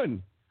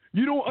 101.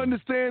 You don't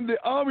understand the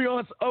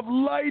ambiance of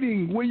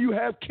lighting when you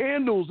have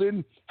candles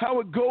and how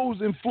it goes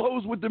and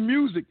flows with the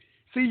music.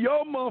 See,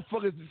 y'all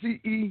motherfuckers,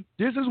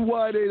 this is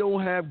why they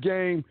don't have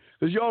game,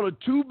 because y'all are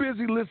too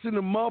busy listening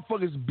to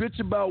motherfuckers bitch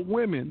about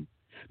women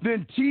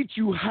than teach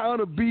you how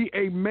to be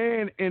a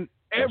man in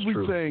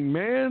everything,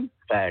 man.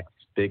 Facts,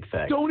 big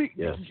facts.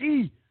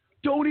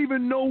 Don't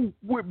even know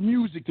what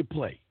music to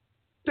play.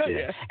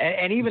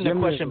 And even the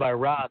question by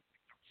Rob,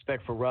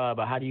 respect for Rob,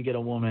 how do you get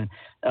a woman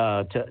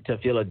to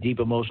feel a deep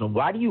emotional?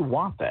 Why do you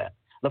want that?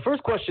 The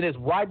first question is,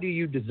 why do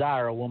you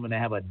desire a woman to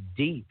have a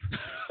deep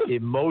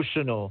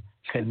emotional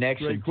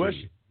connection? Great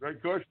question.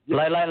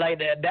 Yeah.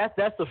 Like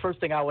that's the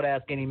first thing I would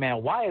ask any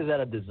man. Why is that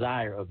a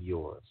desire of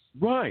yours?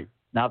 Right.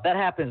 Now, if that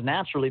happens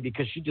naturally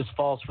because she just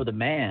falls for the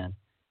man,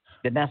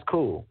 then that's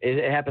cool.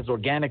 It happens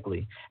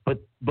organically.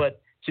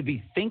 But to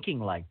be thinking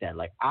like that,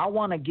 like I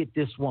want to get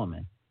this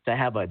woman to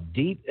have a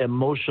deep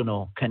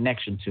emotional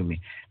connection to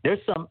me. There's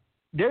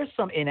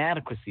some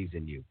inadequacies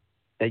in you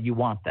that you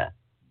want that.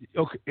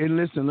 Okay, and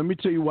listen, let me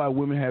tell you why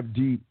women have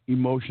deep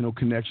emotional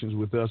connections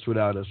with us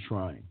without us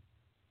trying.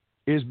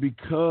 It's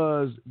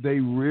because they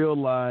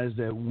realize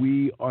that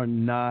we are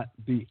not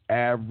the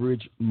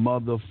average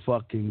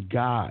motherfucking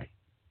guy.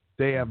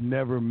 They have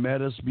never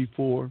met us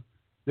before.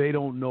 They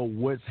don't know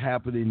what's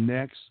happening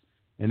next.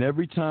 And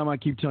every time, I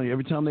keep telling you,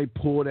 every time they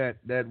pull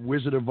that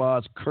Wizard of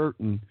Oz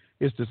curtain,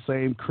 it's the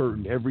same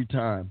curtain every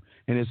time.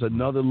 And it's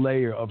another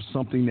layer of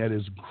something that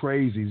is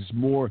crazy.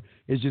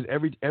 It's just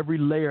every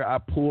layer I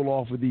pull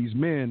off of these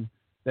men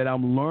that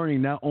I'm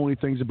learning not only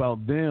things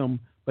about them,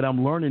 but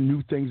I'm learning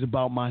new things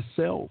about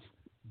myself.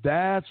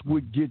 That's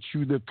what gets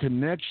you the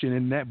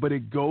connection but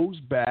it goes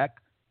back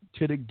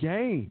to the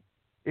game.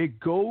 It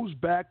goes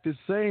back to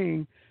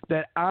saying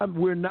that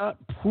we're not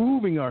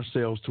proving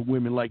ourselves to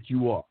women like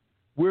you are.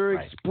 We're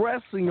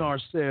expressing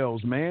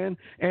ourselves, man.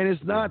 And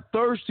it's not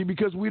thirsty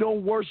because we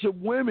don't worship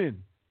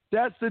women.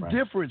 That's the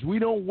difference. We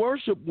don't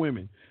worship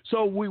women.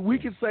 So we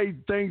can say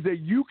things that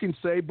you can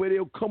say, but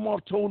it'll come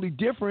off totally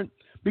different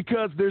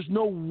because there's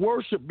no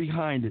worship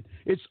behind it.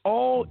 It's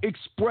all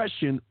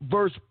expression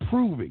versus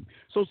proving.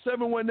 So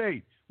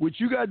 718, what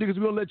you got to do, because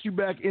we're going to let you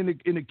back in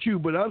the queue,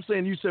 but I'm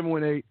saying you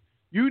 718,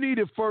 you need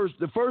the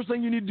first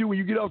thing you need to do when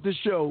you get off this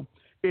show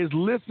is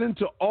listen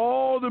to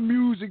all the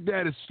music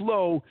that is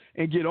slow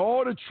and get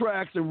all the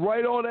tracks and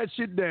write all that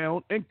shit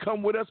down and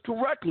come with us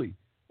correctly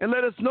and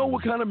let us know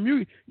what kind of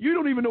music. You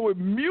don't even know what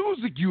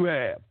music you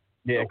have.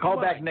 Yeah, call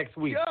back next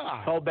week.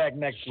 God. Call back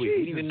next week.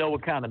 We need to know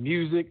what kind of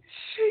music.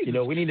 Jesus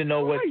we need to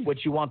know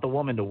what you want the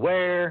woman to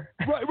wear.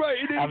 Right.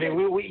 I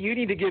mean, you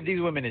need to give these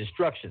women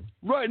instructions.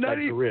 Right, not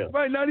even real.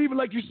 Right, not even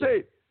like you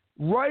said.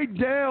 Write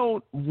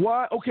down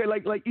why. Okay,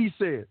 like E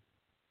said,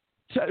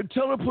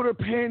 tell her to put her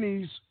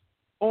panties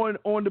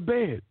on the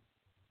bed,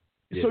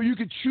 so you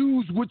can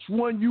choose which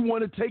one you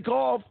want to take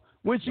off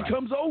when she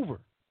comes over.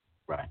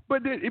 Right.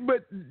 But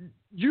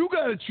you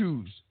gotta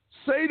choose.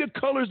 Say the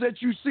colors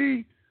that you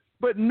see,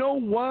 but know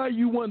why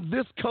you want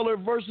this color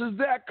versus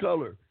that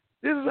color.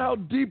 This is how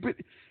deep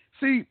it.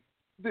 See,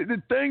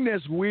 the thing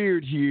that's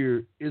weird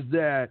here is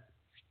that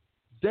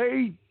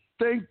they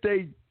think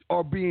they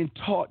are being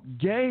taught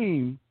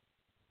game,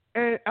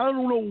 and I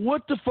don't know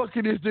what the fuck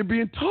it is they're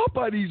being taught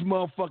by these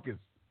motherfuckers.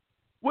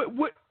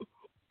 What?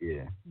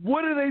 Yeah.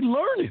 What are they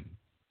learning?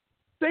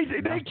 They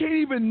can't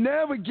even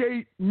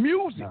navigate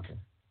music,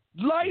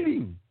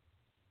 lighting.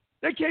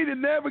 They can't even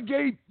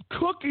navigate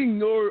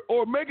cooking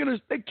or making us.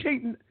 They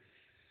can't.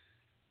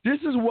 This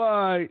is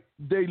why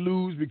they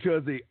lose,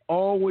 because they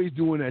always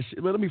doing that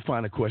shit. But let me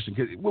find a question.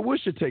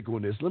 What's your take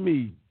on this? Let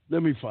me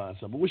find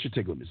something. What's your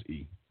take on this,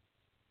 E?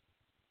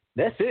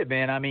 That's it,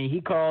 man. I mean,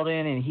 he called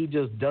in and he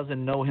just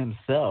doesn't know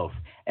himself.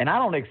 And I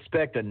don't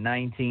expect a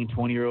 19,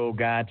 20-year-old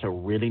guy to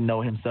really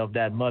know himself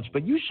that much,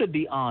 but you should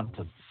be on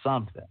to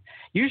something.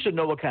 You should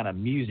know what kind of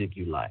music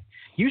you like.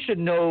 You should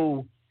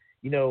know,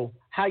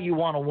 how you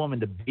want a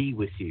woman to be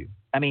with you.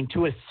 I mean,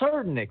 to a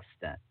certain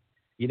extent.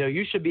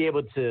 You should be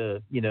able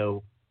to,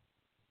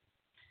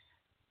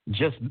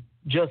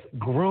 just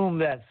groom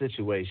that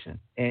situation.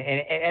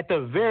 And at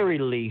the very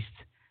least,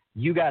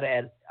 you got to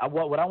add.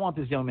 What I want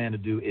this young man to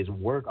do is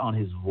work on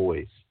his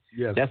voice.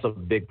 Yes. That's a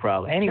big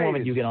problem. Any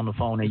woman you get on the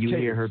phone and you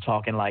hear her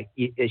talking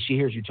if she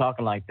hears you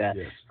talking like that,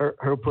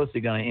 her pussy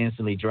gonna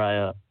instantly dry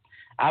up.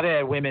 I've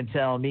had women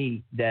tell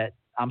me that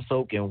I'm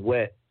soaking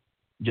wet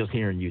just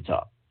hearing you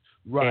talk.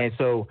 Right. And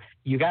so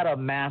you got to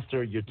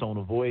master your tone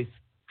of voice,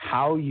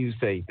 how you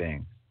say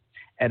things,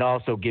 and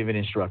also giving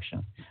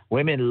instruction.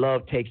 Women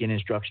love taking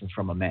instructions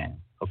from a man.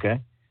 Okay.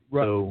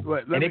 Right.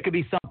 So, and it could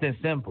be something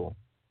simple.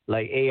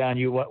 Like, hey, on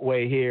your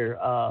way here,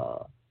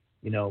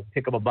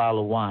 pick up a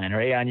bottle of wine. Or,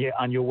 hey,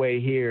 on your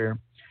way here,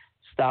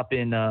 stop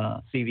in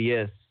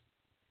CVS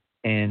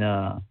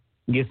and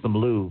get some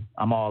lube.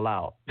 I'm all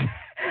out.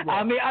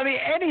 I mean,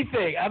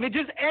 anything. I mean,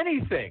 just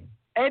anything.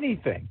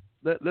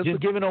 Just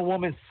giving a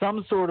woman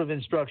some sort of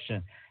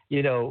instruction.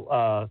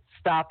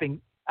 Stopping.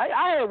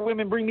 I had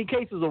women bring me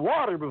cases of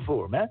water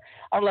before, man.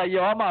 I'm like, yo,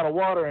 I'm out of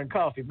water and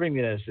coffee. Bring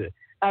me that shit.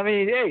 I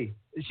mean, hey,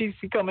 she's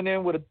coming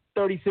in with a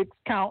 36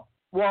 count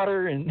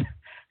water and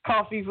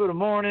coffee for the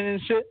morning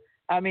and shit.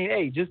 I mean,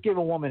 hey, just give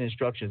a woman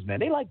instructions, man.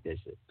 They like that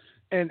shit.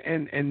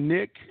 And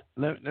Nick,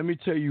 let me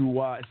tell you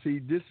why. See,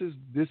 this is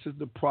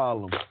the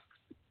problem.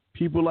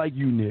 People like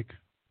you, Nick,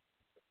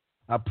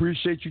 I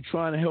appreciate you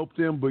trying to help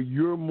them, but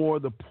you're more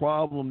the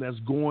problem that's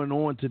going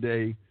on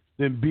today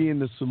than being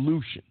the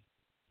solution.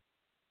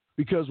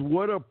 Because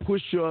what are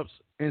push-ups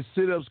and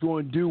sit-ups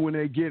going to do when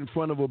they get in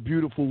front of a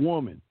beautiful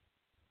woman?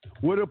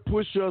 What are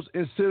push-ups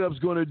and sit-ups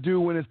going to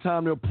do when it's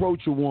time to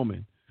approach a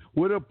woman?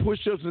 What are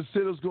push-ups and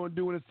sit-ups going to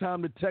do when it's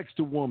time to text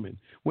a woman?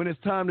 When it's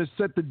time to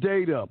set the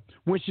date up?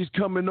 When she's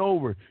coming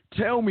over?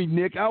 Tell me,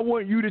 Nick. I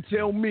want you to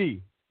tell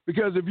me.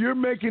 Because if you're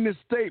making this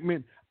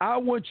statement, I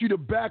want you to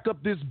back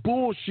up this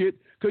bullshit,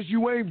 because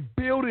you ain't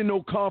building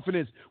no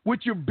confidence.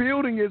 What you're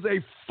building is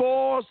a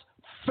false,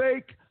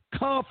 fake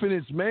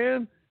confidence,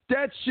 man.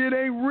 That shit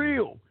ain't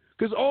real.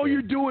 Because all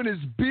you're doing is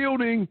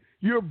building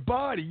your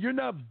body. You're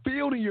not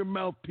building your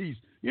mouthpiece.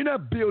 You're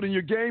not building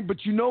your game.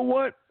 But you know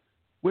what?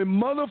 When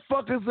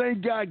motherfuckers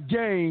ain't got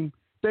game,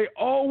 they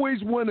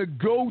always want to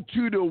go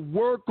to the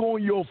work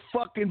on your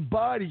fucking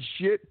body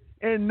shit,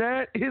 and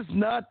that is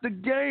not the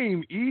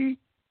game, E.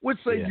 What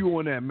say you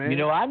on that,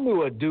 man? I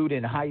knew a dude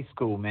in high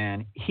school,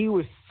 man. He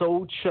was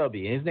so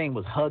chubby. His name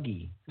was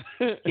Huggy.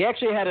 He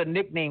actually had a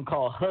nickname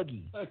called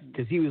Huggy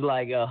because he was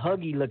like a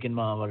Huggy-looking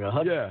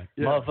motherfucker.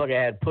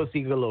 Motherfucker had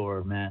pussy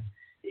galore, man.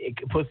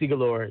 Pussy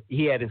galore.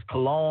 He had his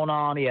cologne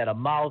on. He had a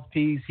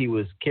mouthpiece. He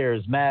was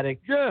charismatic.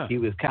 Yeah. He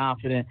was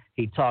confident.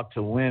 He talked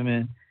to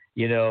women.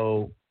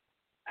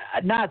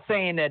 Not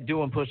saying that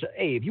doing push-ups.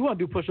 Hey, if you want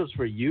to do push-ups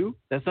for you,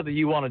 that's something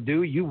you want to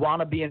do. You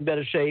want to be in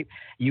better shape.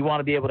 You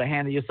want to be able to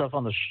handle yourself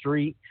on the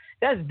street.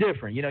 That's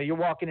different. You're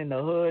walking in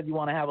the hood. You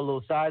want to have a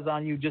little size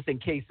on you just in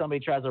case somebody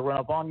tries to run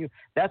up on you.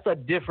 That's a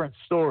different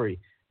story.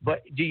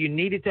 But do you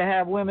need it to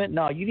have women?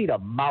 No, you need a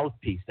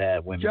mouthpiece to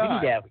have women. You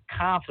need to have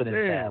confidence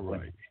to have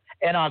women.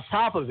 And on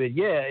top of it,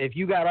 if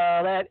you got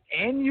all that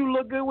and you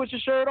look good with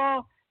your shirt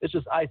on, it's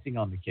just icing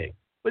on the cake.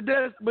 But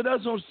that's what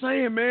I'm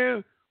saying,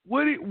 man.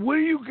 What do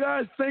you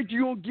guys think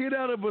you're going to get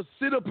out of a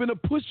sit-up and a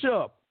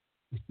push-up?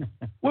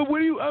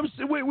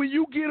 When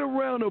you get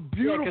around a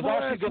beautiful because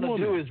all she's gonna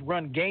woman, do is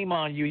run game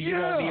on you. You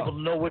won't be able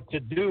to know what to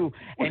do,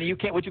 and you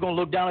can't. What you gonna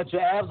look down at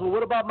your abs? Well,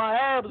 what about my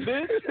abs,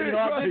 bitch? You know,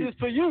 I did this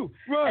for you,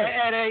 right?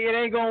 And it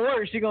ain't gonna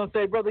work. She's gonna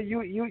say, brother,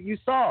 you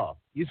saw.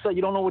 You said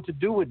you don't know what to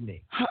do with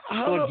me.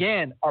 So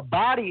again, a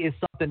body is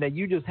something that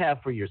you just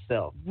have for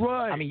yourself.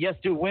 Right. I mean, yes,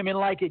 do women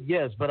like it?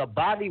 Yes, but a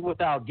body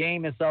without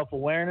game and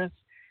self-awareness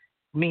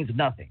means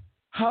nothing.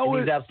 It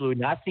means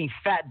absolutely nothing. I've seen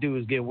fat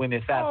dudes get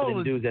women faster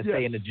than dudes that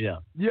stay in the gym.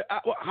 Yeah,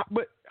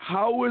 but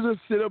how is a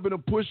sit-up and a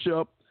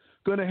push-up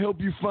going to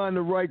help you find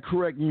the right,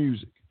 correct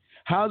music?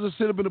 How's a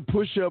sit-up and a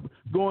push-up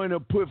going to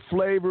put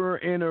flavor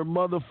in her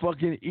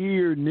motherfucking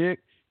ear, Nick?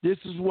 This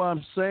is what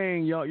I'm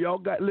saying. Y'all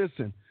got,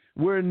 listen,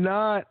 we're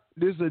not,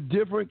 this is a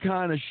different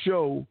kind of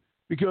show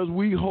because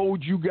we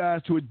hold you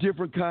guys to a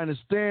different kind of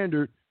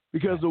standard,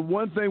 because the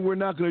one thing we're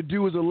not going to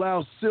do is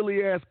allow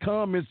silly-ass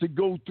comments to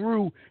go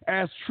through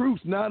as truth,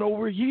 not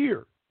over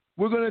here.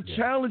 We're going to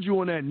challenge you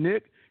on that,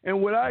 Nick.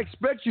 And what I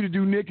expect you to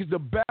do, Nick, is to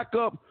back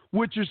up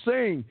what you're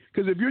saying.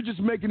 Because if you're just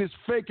making this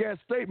fake-ass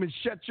statement,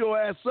 shut your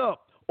ass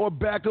up or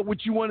back up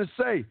what you want to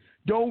say.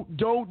 Don't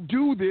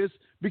do this,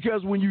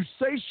 because when you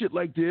say shit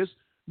like this,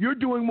 you're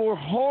doing more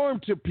harm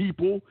to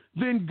people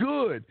than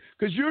good.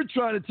 Because you're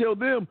trying to tell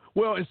them,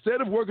 well, instead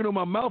of working on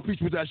my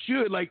mouthpiece, which I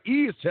should, like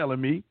E is telling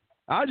me,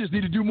 I just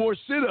need to do more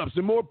sit-ups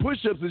and more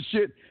push-ups and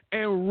shit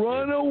and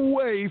run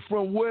away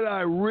from what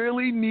I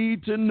really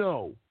need to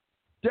know.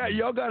 That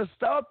y'all got to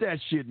stop that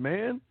shit,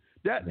 man.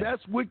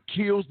 That's what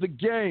kills the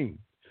game.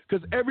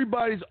 Because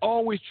everybody's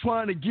always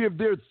trying to give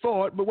their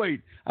thought. But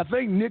wait, I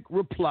think Nick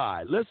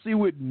replied. Let's see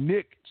what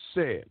Nick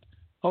said.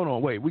 Hold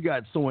on, wait. We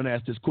got someone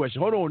asked this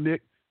question. Hold on,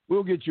 Nick.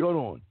 We'll get you. Hold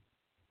on.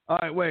 All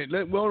right, wait.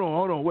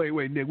 Hold on.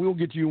 Wait, Nick. We'll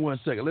get you in 1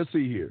 second. Let's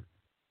see here.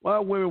 Why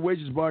women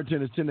waitress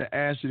bartenders tend to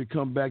ask you to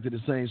come back to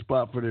the same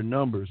spot for their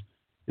numbers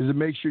is to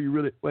make sure you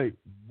really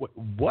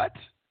what?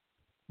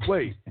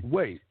 Wait.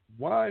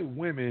 Why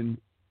women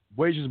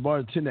waitress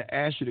bartenders tend to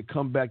ask you to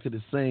come back to the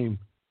same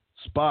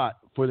spot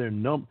for their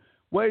number?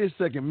 Wait a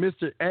second,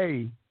 Mr.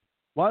 A.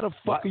 Why the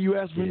fuck are you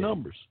asking for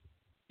numbers?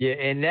 Yeah,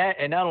 and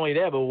not only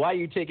that, but why are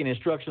you taking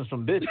instructions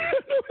from bitches?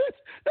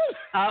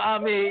 I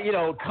mean,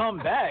 come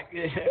back.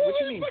 What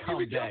you mean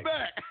come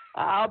back?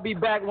 I'll be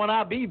back when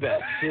I be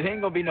back. It ain't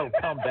gonna be no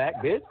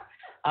comeback, bitch.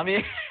 I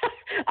mean,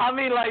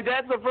 like,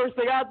 that's the first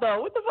thing I thought.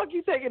 What the fuck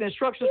you taking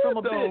instructions from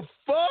a bitch?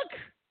 Fuck?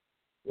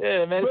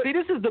 Yeah, man. See,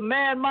 this is the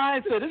man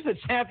mindset. This is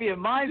a champion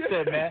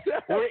mindset, man.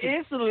 We're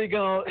instantly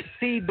gonna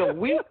see the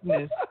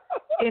weakness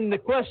in the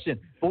question,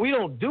 but we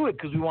don't do it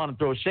because we want to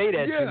throw shade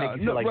at you and make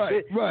you feel like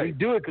shit. Right. We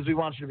do it because we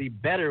want you to be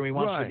better. We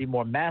want you to be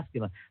more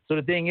masculine. So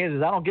the thing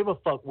is I don't give a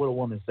fuck what a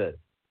woman says.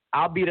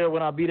 I'll be there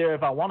when I'll be there.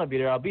 If I want to be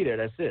there, I'll be there.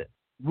 That's it.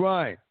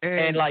 Right.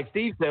 And like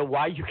Steve said,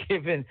 why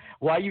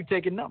are you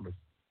taking numbers?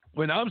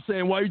 When I'm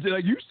saying why you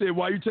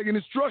taking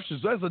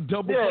instructions? That's a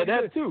double. Yeah,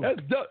 that too.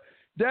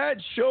 That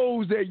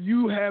shows that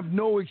you have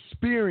no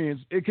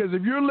experience, because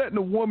if you're letting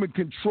a woman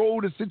control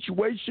the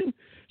situation,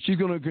 she's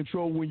going to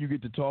control when you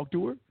get to talk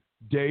to her,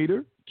 date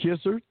her, kiss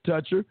her,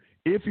 touch her.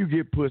 If you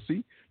get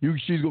pussy,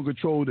 she's going to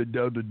control the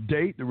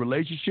date, the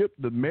relationship,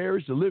 the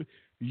marriage, the living.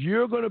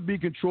 You're going to be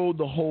controlled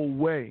the whole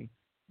way.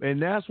 And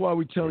that's why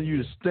we're telling you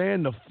to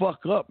stand the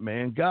fuck up,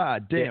 man.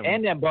 God damn. Yeah,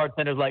 and them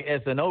bartenders, like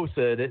SNO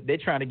said, they're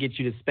trying to get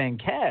you to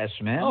spend cash,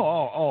 man. Oh,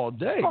 all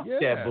day. Fuck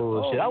yeah. that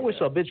bullshit. I wish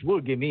a bitch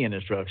would give me an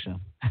instruction.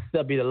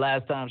 That'll be the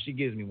last time she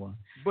gives me one.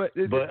 But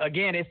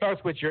again, it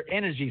starts with your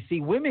energy. See,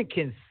 women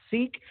can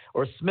seek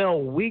or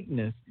smell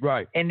weakness,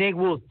 right? And they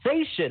will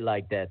say shit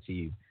like that to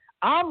you.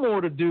 I'm more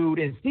the dude,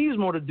 and Steve's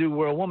more the dude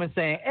where a woman's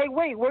saying, hey,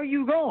 wait, where are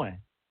you going?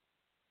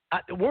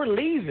 We're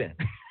leaving.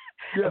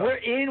 Yeah. We're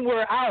in,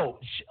 we're out.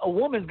 A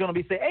woman's going to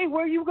be saying, hey,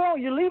 where are you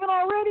going? You're leaving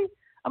already?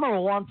 I remember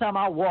one time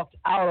I walked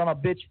out on a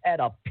bitch at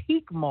a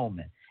peak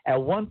moment at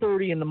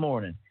 1:30 in the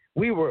morning.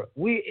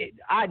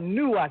 I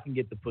knew I can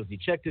get the pussy.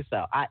 Check this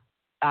out.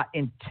 I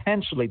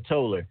intentionally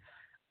told her,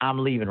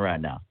 I'm leaving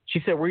right now.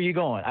 She said, where are you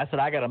going? I said,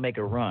 I got to make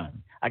a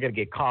run. I got to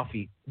get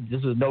coffee.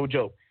 This is no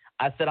joke.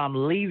 I said,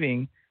 I'm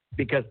leaving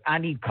because I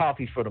need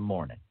coffee for the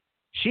morning.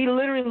 She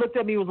literally looked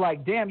at me and was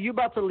like, damn, you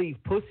about to leave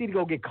pussy to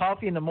go get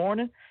coffee in the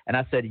morning? And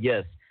I said,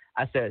 yes.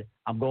 I said,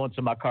 I'm going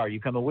to my car. You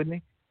coming with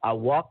me? I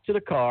walked to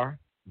the car,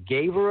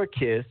 gave her a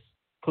kiss,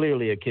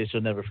 clearly a kiss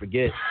she'll never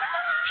forget.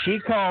 She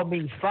called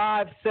me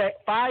 5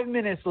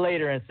 minutes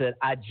later and said,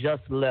 I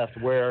just left.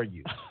 Where are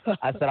you?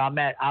 I said, I'm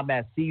at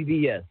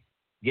CVS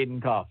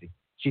getting coffee.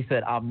 She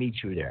said, I'll meet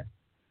you there.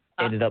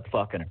 Ended up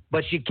fucking her.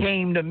 But she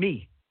came to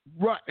me.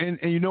 Right. And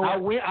you know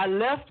what? I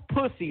left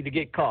pussy to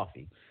get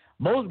coffee.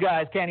 Most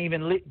guys can't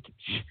even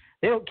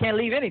can't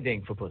leave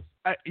anything for pussy.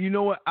 You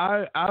know what?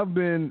 I've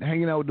been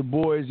hanging out with the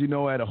boys,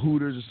 at a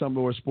Hooters or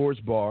something, or a sports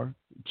bar.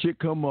 Chick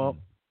come up,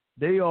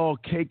 they all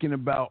caking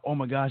about, oh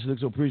my gosh, she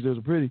looks so pretty,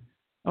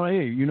 I'm like,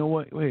 hey, you know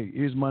what? Wait,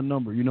 here's my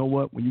number. You know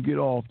what? When you get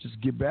off, just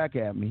get back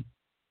at me,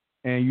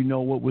 and you know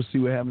what? We'll see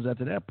what happens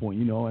after that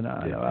point. And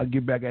I'll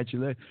get back at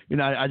you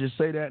later. I just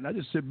say that, and I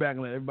just sit back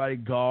and let everybody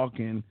gawk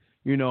and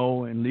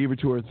and leave her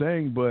to her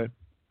thing, but.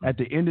 at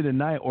the end of the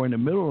night or in the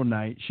middle of the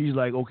night, she's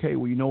like, okay,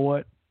 well, you know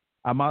what?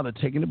 I'm either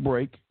taking a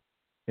break,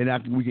 and I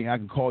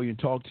can call you and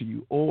talk to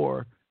you,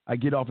 or I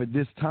get off at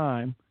this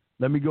time.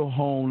 Let me go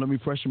home. Let me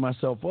freshen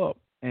myself up,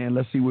 and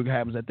let's see what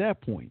happens at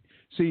that point.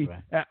 See,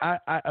 right.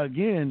 I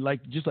again,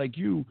 just like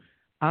you,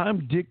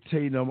 I'm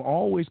dictating. I'm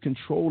always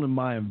controlling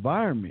my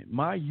environment,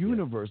 my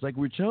universe. Like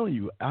we're telling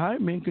you,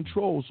 I'm in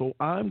control. So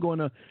I'm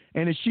gonna.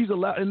 And if she's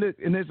allowed, and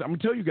I'm gonna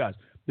tell you guys,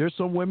 there's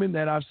some women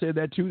that I've said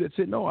that to that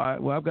said, no,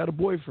 I've got a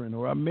boyfriend,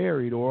 or I'm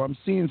married, or I'm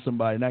seeing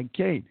somebody, and I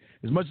can't.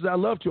 As much as I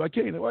love to, I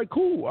can't. All right,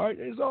 cool. All right,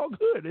 it's all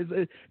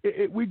good.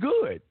 We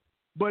good.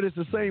 But it's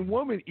the same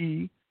woman,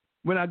 E.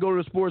 When I go to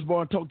the sports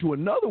bar and talk to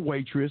another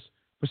waitress,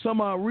 for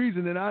some odd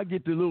reason, and I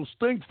get the little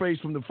stink face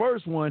from the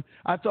first one.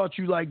 I thought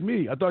you liked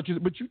me. But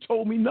you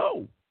told me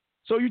no.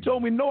 So you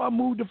told me no. I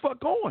moved the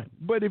fuck on.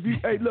 But if you,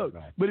 hey, look.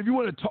 Right. But if you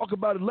want to talk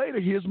about it later,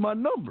 here's my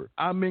number.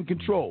 I'm in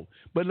control.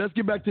 But let's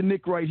get back to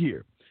Nick right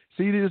here.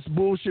 See this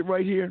bullshit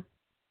right here?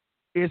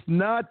 It's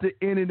not the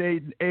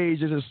internet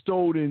age as a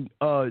stolen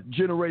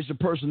generation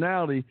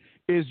personality.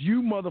 It's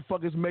you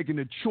motherfuckers making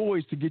the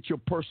choice to get your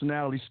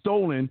personality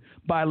stolen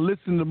by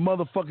listening to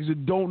motherfuckers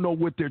that don't know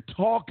what they're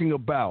talking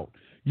about.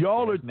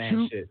 Y'all are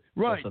too shit.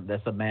 Right.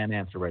 That's a man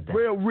answer right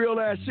there. Real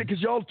ass shit.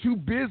 Because y'all too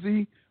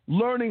busy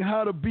learning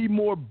how to be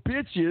more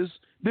bitches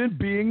than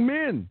being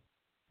men.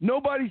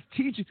 Nobody's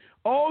teaching.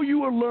 All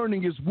you are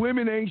learning is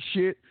women ain't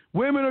shit.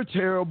 Women are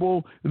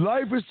terrible.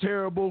 Life is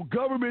terrible.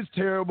 Government's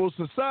terrible.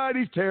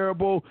 Society's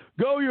terrible.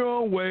 Go your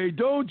own way.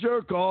 Don't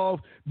jerk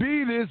off.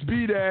 Be this,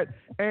 be that.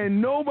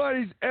 And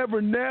nobody's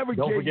ever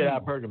navigating. Don't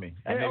forget hypergamy.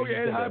 And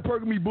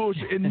hypergamy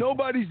bullshit. And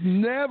nobody's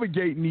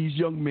navigating these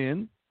young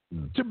men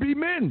to be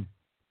men.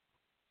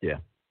 Yeah.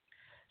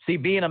 See,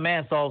 being a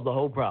man solves the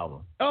whole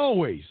problem.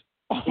 Always.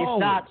 It's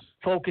not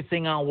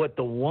focusing on what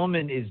the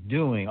woman is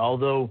doing,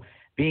 although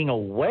being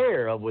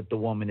aware of what the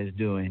woman is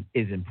doing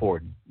is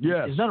important.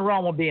 Yes. There's nothing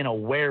wrong with being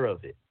aware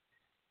of it.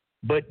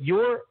 But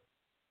your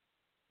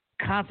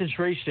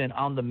concentration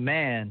on the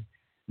man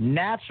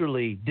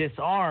naturally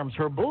disarms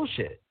her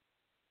bullshit.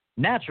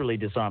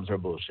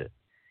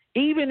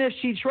 Even if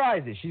she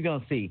tries it, she's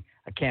going to see,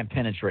 I can't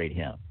penetrate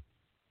him.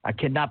 I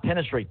cannot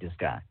penetrate this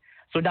guy.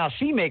 So now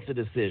she makes a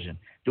decision.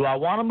 Do I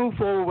want to move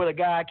forward with a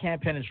guy I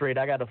can't penetrate,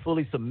 I got to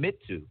fully submit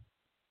to,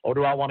 or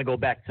do I want to go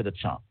back to the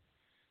chump?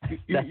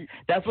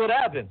 That's what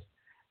happens.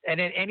 And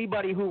then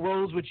anybody who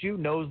rolls with you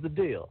knows the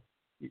deal.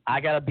 I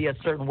got to be a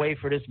certain way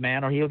for this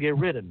man or he'll get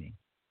rid of me.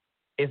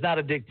 It's not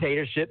a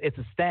dictatorship. It's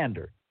a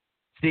standard.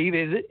 Steve,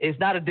 is it? It's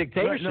not a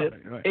dictatorship.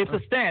 Right. It's a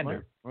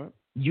standard. Right.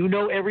 You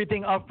know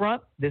everything up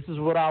front. This is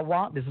what I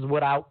want. This is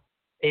what I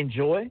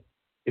enjoy.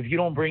 If you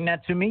don't bring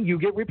that to me, you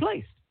get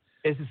replaced.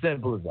 It's as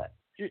simple as that.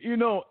 You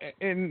know,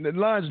 and the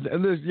lines,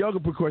 and y'all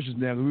can put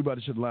questions down because we're about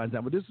to shut the lines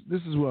down. But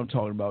this is what I'm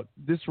talking about.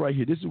 This right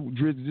here. This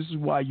is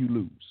why you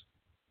lose.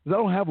 Because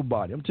I don't have a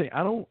body. I'm telling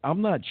you, I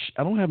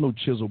don't have no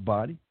chiseled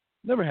body.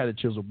 Never had a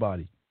chiseled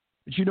body.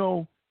 But you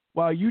know,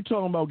 while you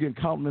talking about getting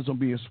compliments on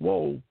being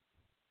swole,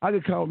 I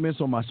get compliments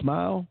on my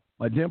smile,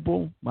 my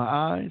dimple, my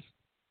eyes,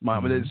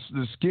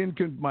 the skin.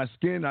 My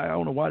skin. I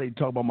don't know why they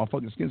talk about my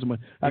fucking skin so much.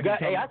 I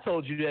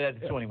told you that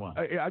at 21.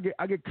 I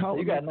get compliments.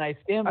 You got nice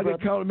skin. I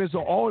get compliments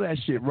on all that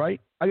shit,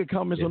 right? I get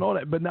compliments on all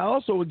that, but now I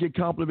also get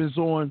compliments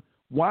on,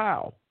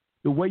 wow,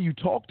 the way you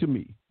talk to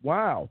me.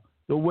 Wow,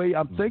 the way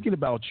I'm thinking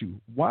about you.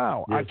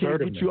 Wow, I can't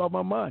get you out of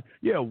my mind.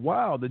 Yeah,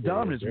 wow, the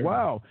dominance.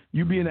 Wow,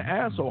 you being an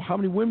asshole. How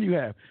many women you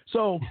have?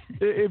 So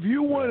if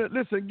you want to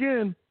listen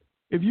again,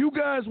 if you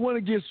guys want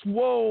to get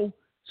swole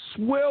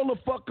the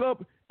fuck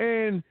up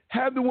and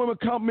have the woman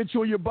compliment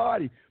you on your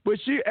body. But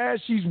as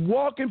she's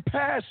walking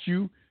past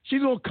you,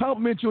 she's going to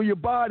compliment you on your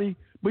body,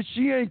 but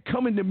she ain't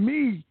coming to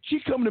me.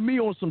 She coming to me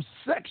on some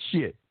sex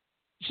shit.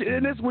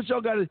 And that's what y'all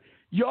got to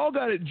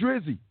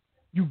Drizzy.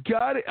 You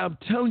got it. I'm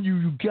telling you,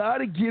 you got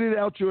to get it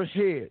out your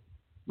head.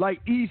 Like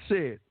E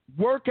said,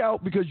 work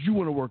out because you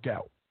want to work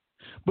out.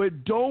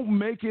 But don't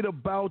make it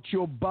about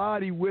your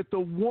body with a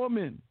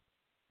woman.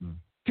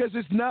 Because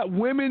it's not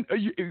women.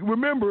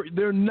 Remember,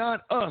 they're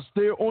not us.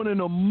 They're on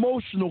an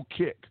emotional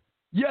kick.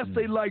 Yes,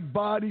 they like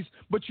bodies,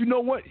 but you know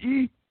what?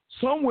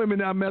 Some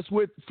women I mess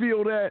with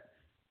feel that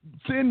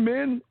thin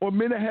men or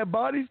men that have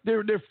bodies,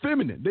 they're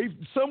feminine.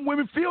 Some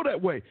women feel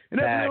that way, and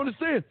that's what I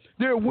understand.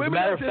 There are women.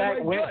 As a matter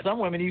of fact, some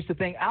women used to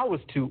think I was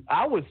too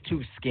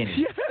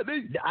skinny.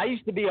 Yeah, I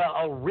used to be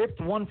a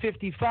ripped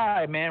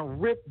 155 man,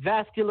 ripped,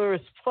 vascular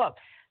as fuck.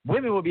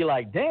 Women would be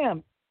like,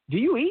 "Damn, do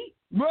you eat?"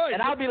 Right.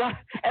 And I would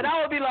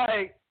be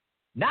like,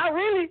 not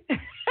really.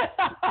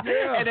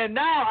 Yeah. And then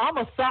now I'm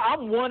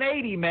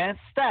 180, man,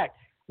 stacked.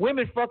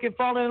 Women fucking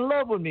falling in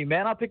love with me,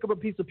 man. I pick up a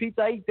piece of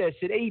pizza, I eat that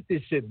shit. I eat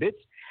this shit, bitch.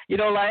 You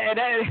know, like,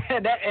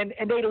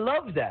 and they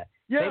love that.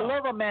 Yeah. They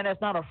love a man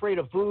that's not afraid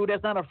of food,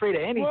 that's not afraid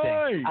of anything.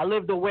 Right. I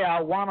live the way I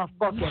want to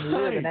fucking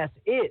live, and that's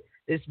it.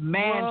 This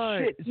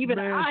man shit. Even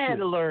I had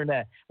to learn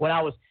that when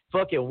I was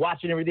fucking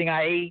watching everything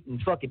I ate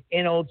and fucking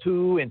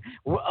NO2 and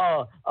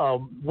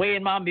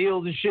weighing my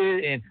meals and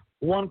shit and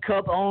 1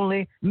 cup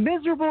only.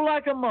 Miserable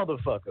like a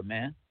motherfucker,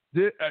 man.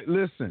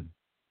 Listen,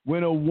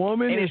 When a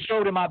woman and it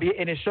showed in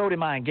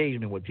my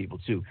engagement with people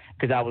too,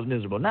 because I was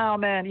miserable. Now,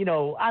 man,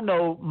 I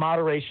know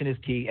moderation is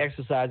key,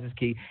 exercise is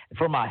key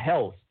for my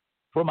health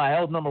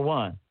number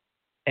one.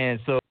 And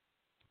so